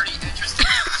be a pretty interesting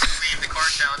leave the car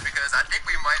challenge because I think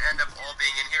we might end up all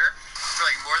being in here for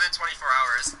like more than 24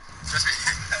 hours. Just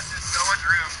because there's so much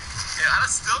room. Yeah, I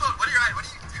still don't. What are you doing?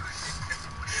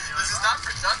 This is not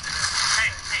productive.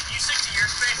 Hey, you stick to your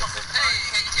space. Hey,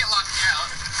 you can't lock me out.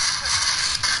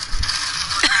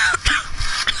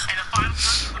 And the final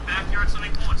touch of the backyard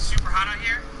swimming pool. It's super hot out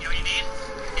here. You know what you need?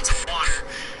 It's water.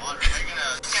 Water. You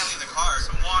can't leave the car.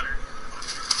 Some water.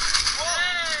 Whoa.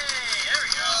 Hey, there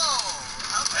we go.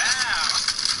 How bad?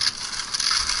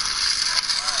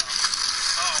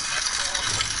 Oh, that's cool.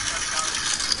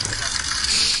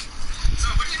 So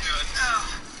what are you doing?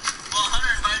 Well,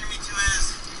 Hunter invited me to his.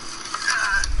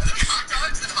 Hot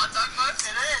dogs and hot dog buns?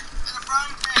 It is. In a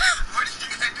frying pan. What are you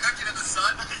guys cooking in the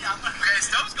sun? Okay,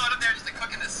 Stove's going up there just to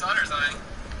cook in the sun or something.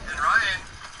 And Ryan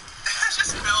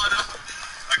just filling up.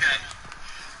 Okay.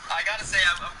 I gotta say,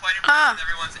 I'm quite impressed with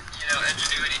everyone's,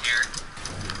 ingenuity here.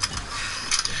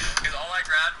 Because all I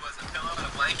grabbed was a pillow and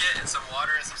a blanket and some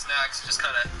water and some snacks. Just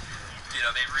kind of,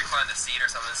 maybe recline the seat or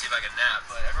something and see if I can nap.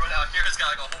 But everyone out here has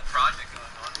got like a whole project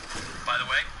going on. By the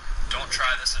way, don't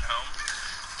try this at home.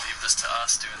 Leave this to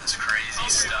us doing this crazy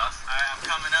stuff. I'm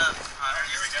coming up. Alright,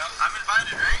 here we go. I'm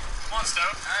invited, right? Come on,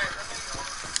 Stove. Alright.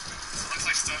 So it looks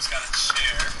like Stove's got a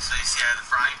chair. So you see I have the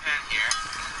frying pan here.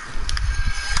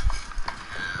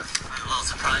 A little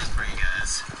surprise for you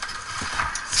guys.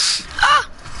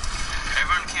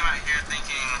 Everyone came out here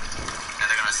thinking that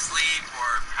they're gonna sleep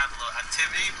or have a little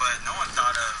activity, but no one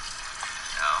thought of,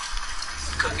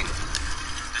 cooking.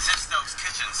 This is Stove's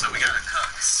kitchen, so we gotta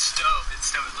cook. Stove. It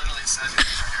literally says it right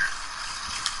here.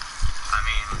 I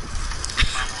mean,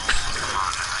 come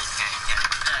on, I can't get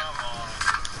it. Come on.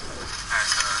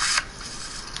 Alright, so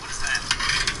What is that?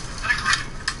 Is that a grill?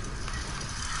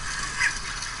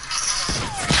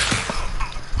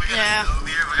 we got Yeah. a stove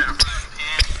here, we got a frying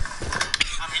pan.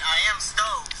 I mean, I am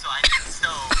Stove, so I need a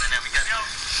stove, and then we got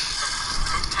some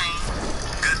butane,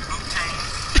 good butane.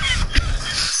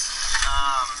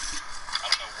 I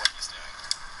don't know what he's doing.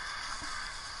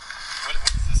 What is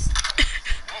this?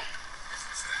 Whoa.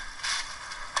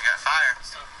 We got fire.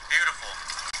 Beautiful.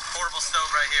 Portable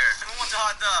stove right here. Who wants a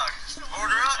hot dog?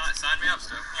 Order up. Sign me up,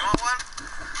 Stove. You want one?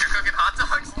 You're cooking hot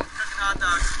dogs? Cooking hot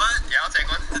dogs. But Yeah, I'll take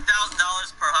one. it's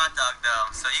 $1,000 per hot dog,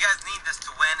 though. So you guys need this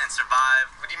to win and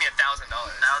survive. What do you mean $1,000?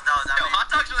 $1,000. Yo,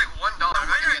 hot dogs are like $1. The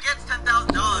winner gets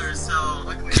 $10,000, so...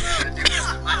 Luckily, I gotta do this.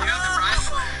 I do have the prize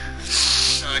money.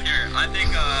 So here, I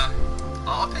think,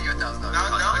 I'll pay you $1,000.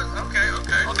 $1,000? Okay.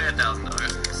 I'll pay $1,000.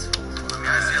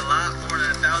 I see a lot more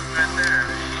than 1,000 right there.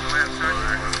 You might have charged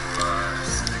her.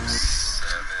 5, 6,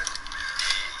 7,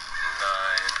 8,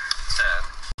 9, 10.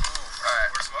 Alright,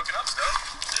 we're smoking up, Stove.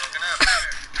 Smoking up.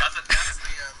 That's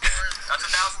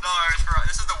 $1,000 for.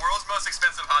 This is the world's most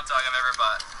expensive hot dog I've ever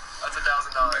bought. That's $1,000.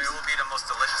 It will be the most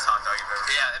delicious hot dog you've ever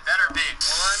had. Yeah, it better be. 1,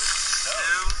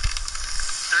 2,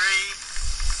 3.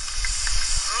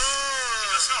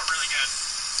 It smells really good.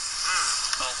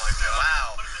 Oh my god.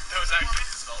 Wow. Those actually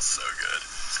smell so good.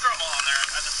 Just throw them all on there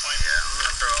at this point. Yeah, I'm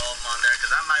gonna throw all of them on there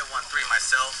because I might want 3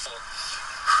 myself.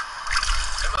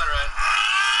 Come on, Ryan.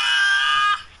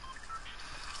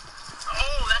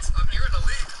 Oh, that's you're in the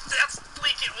leak. That's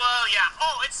leaking. Whoa, yeah.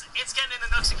 Oh, it's getting in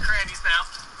the nooks and crannies now.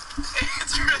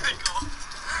 It's really cool.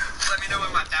 Let me know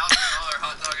when my $1,000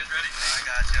 hot dog is ready. I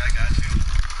got you.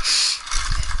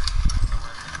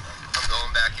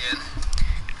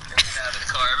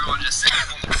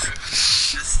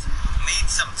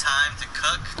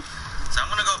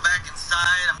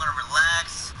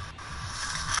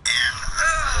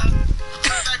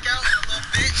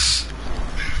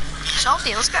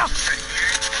 Salty, let's go. Alright.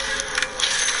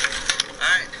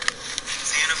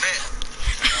 See you in a bit.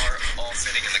 Now we're all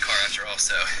sitting in the car after all,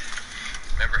 so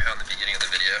remember how in the beginning of the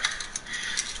video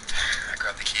I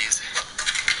grabbed the keys?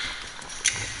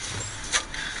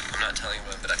 I'm not telling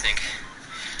anyone, but I think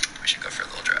we should go for a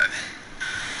little drive.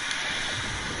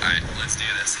 Alright, let's do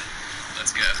this. Let's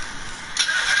go.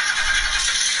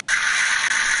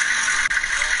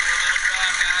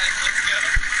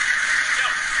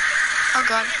 Oh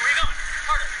god. Hey, where you going?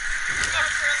 Carter.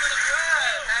 Carter for a little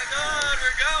drive. Hang on,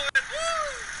 we're going. Woo!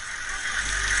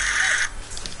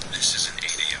 This is an 8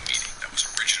 a.m. meeting that was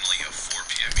originally a 4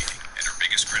 p.m. meeting, and her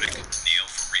biggest critic, Neil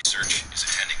for Research, is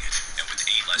attending it. And with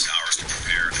 8 less hours to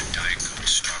prepare a Diet Coke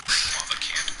strawberry guava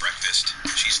canned breakfast,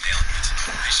 she's nailing it.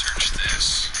 Research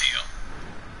this, Neil.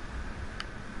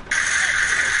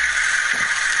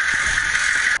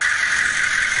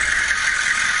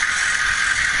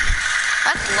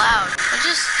 That's loud. I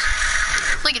just...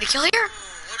 Will I get a kill here?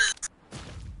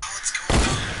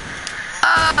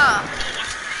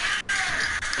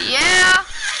 Yeah.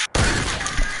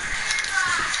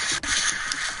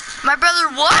 My brother,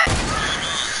 what?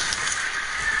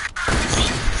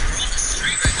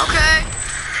 Okay.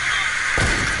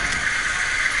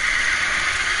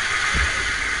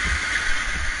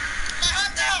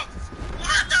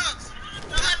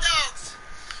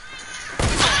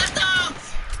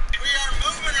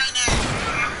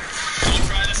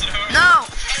 No.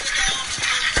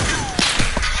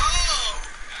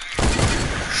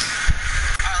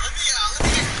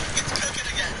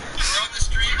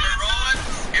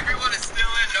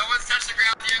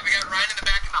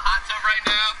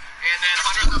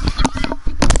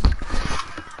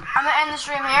 I'm gonna end the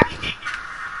stream here.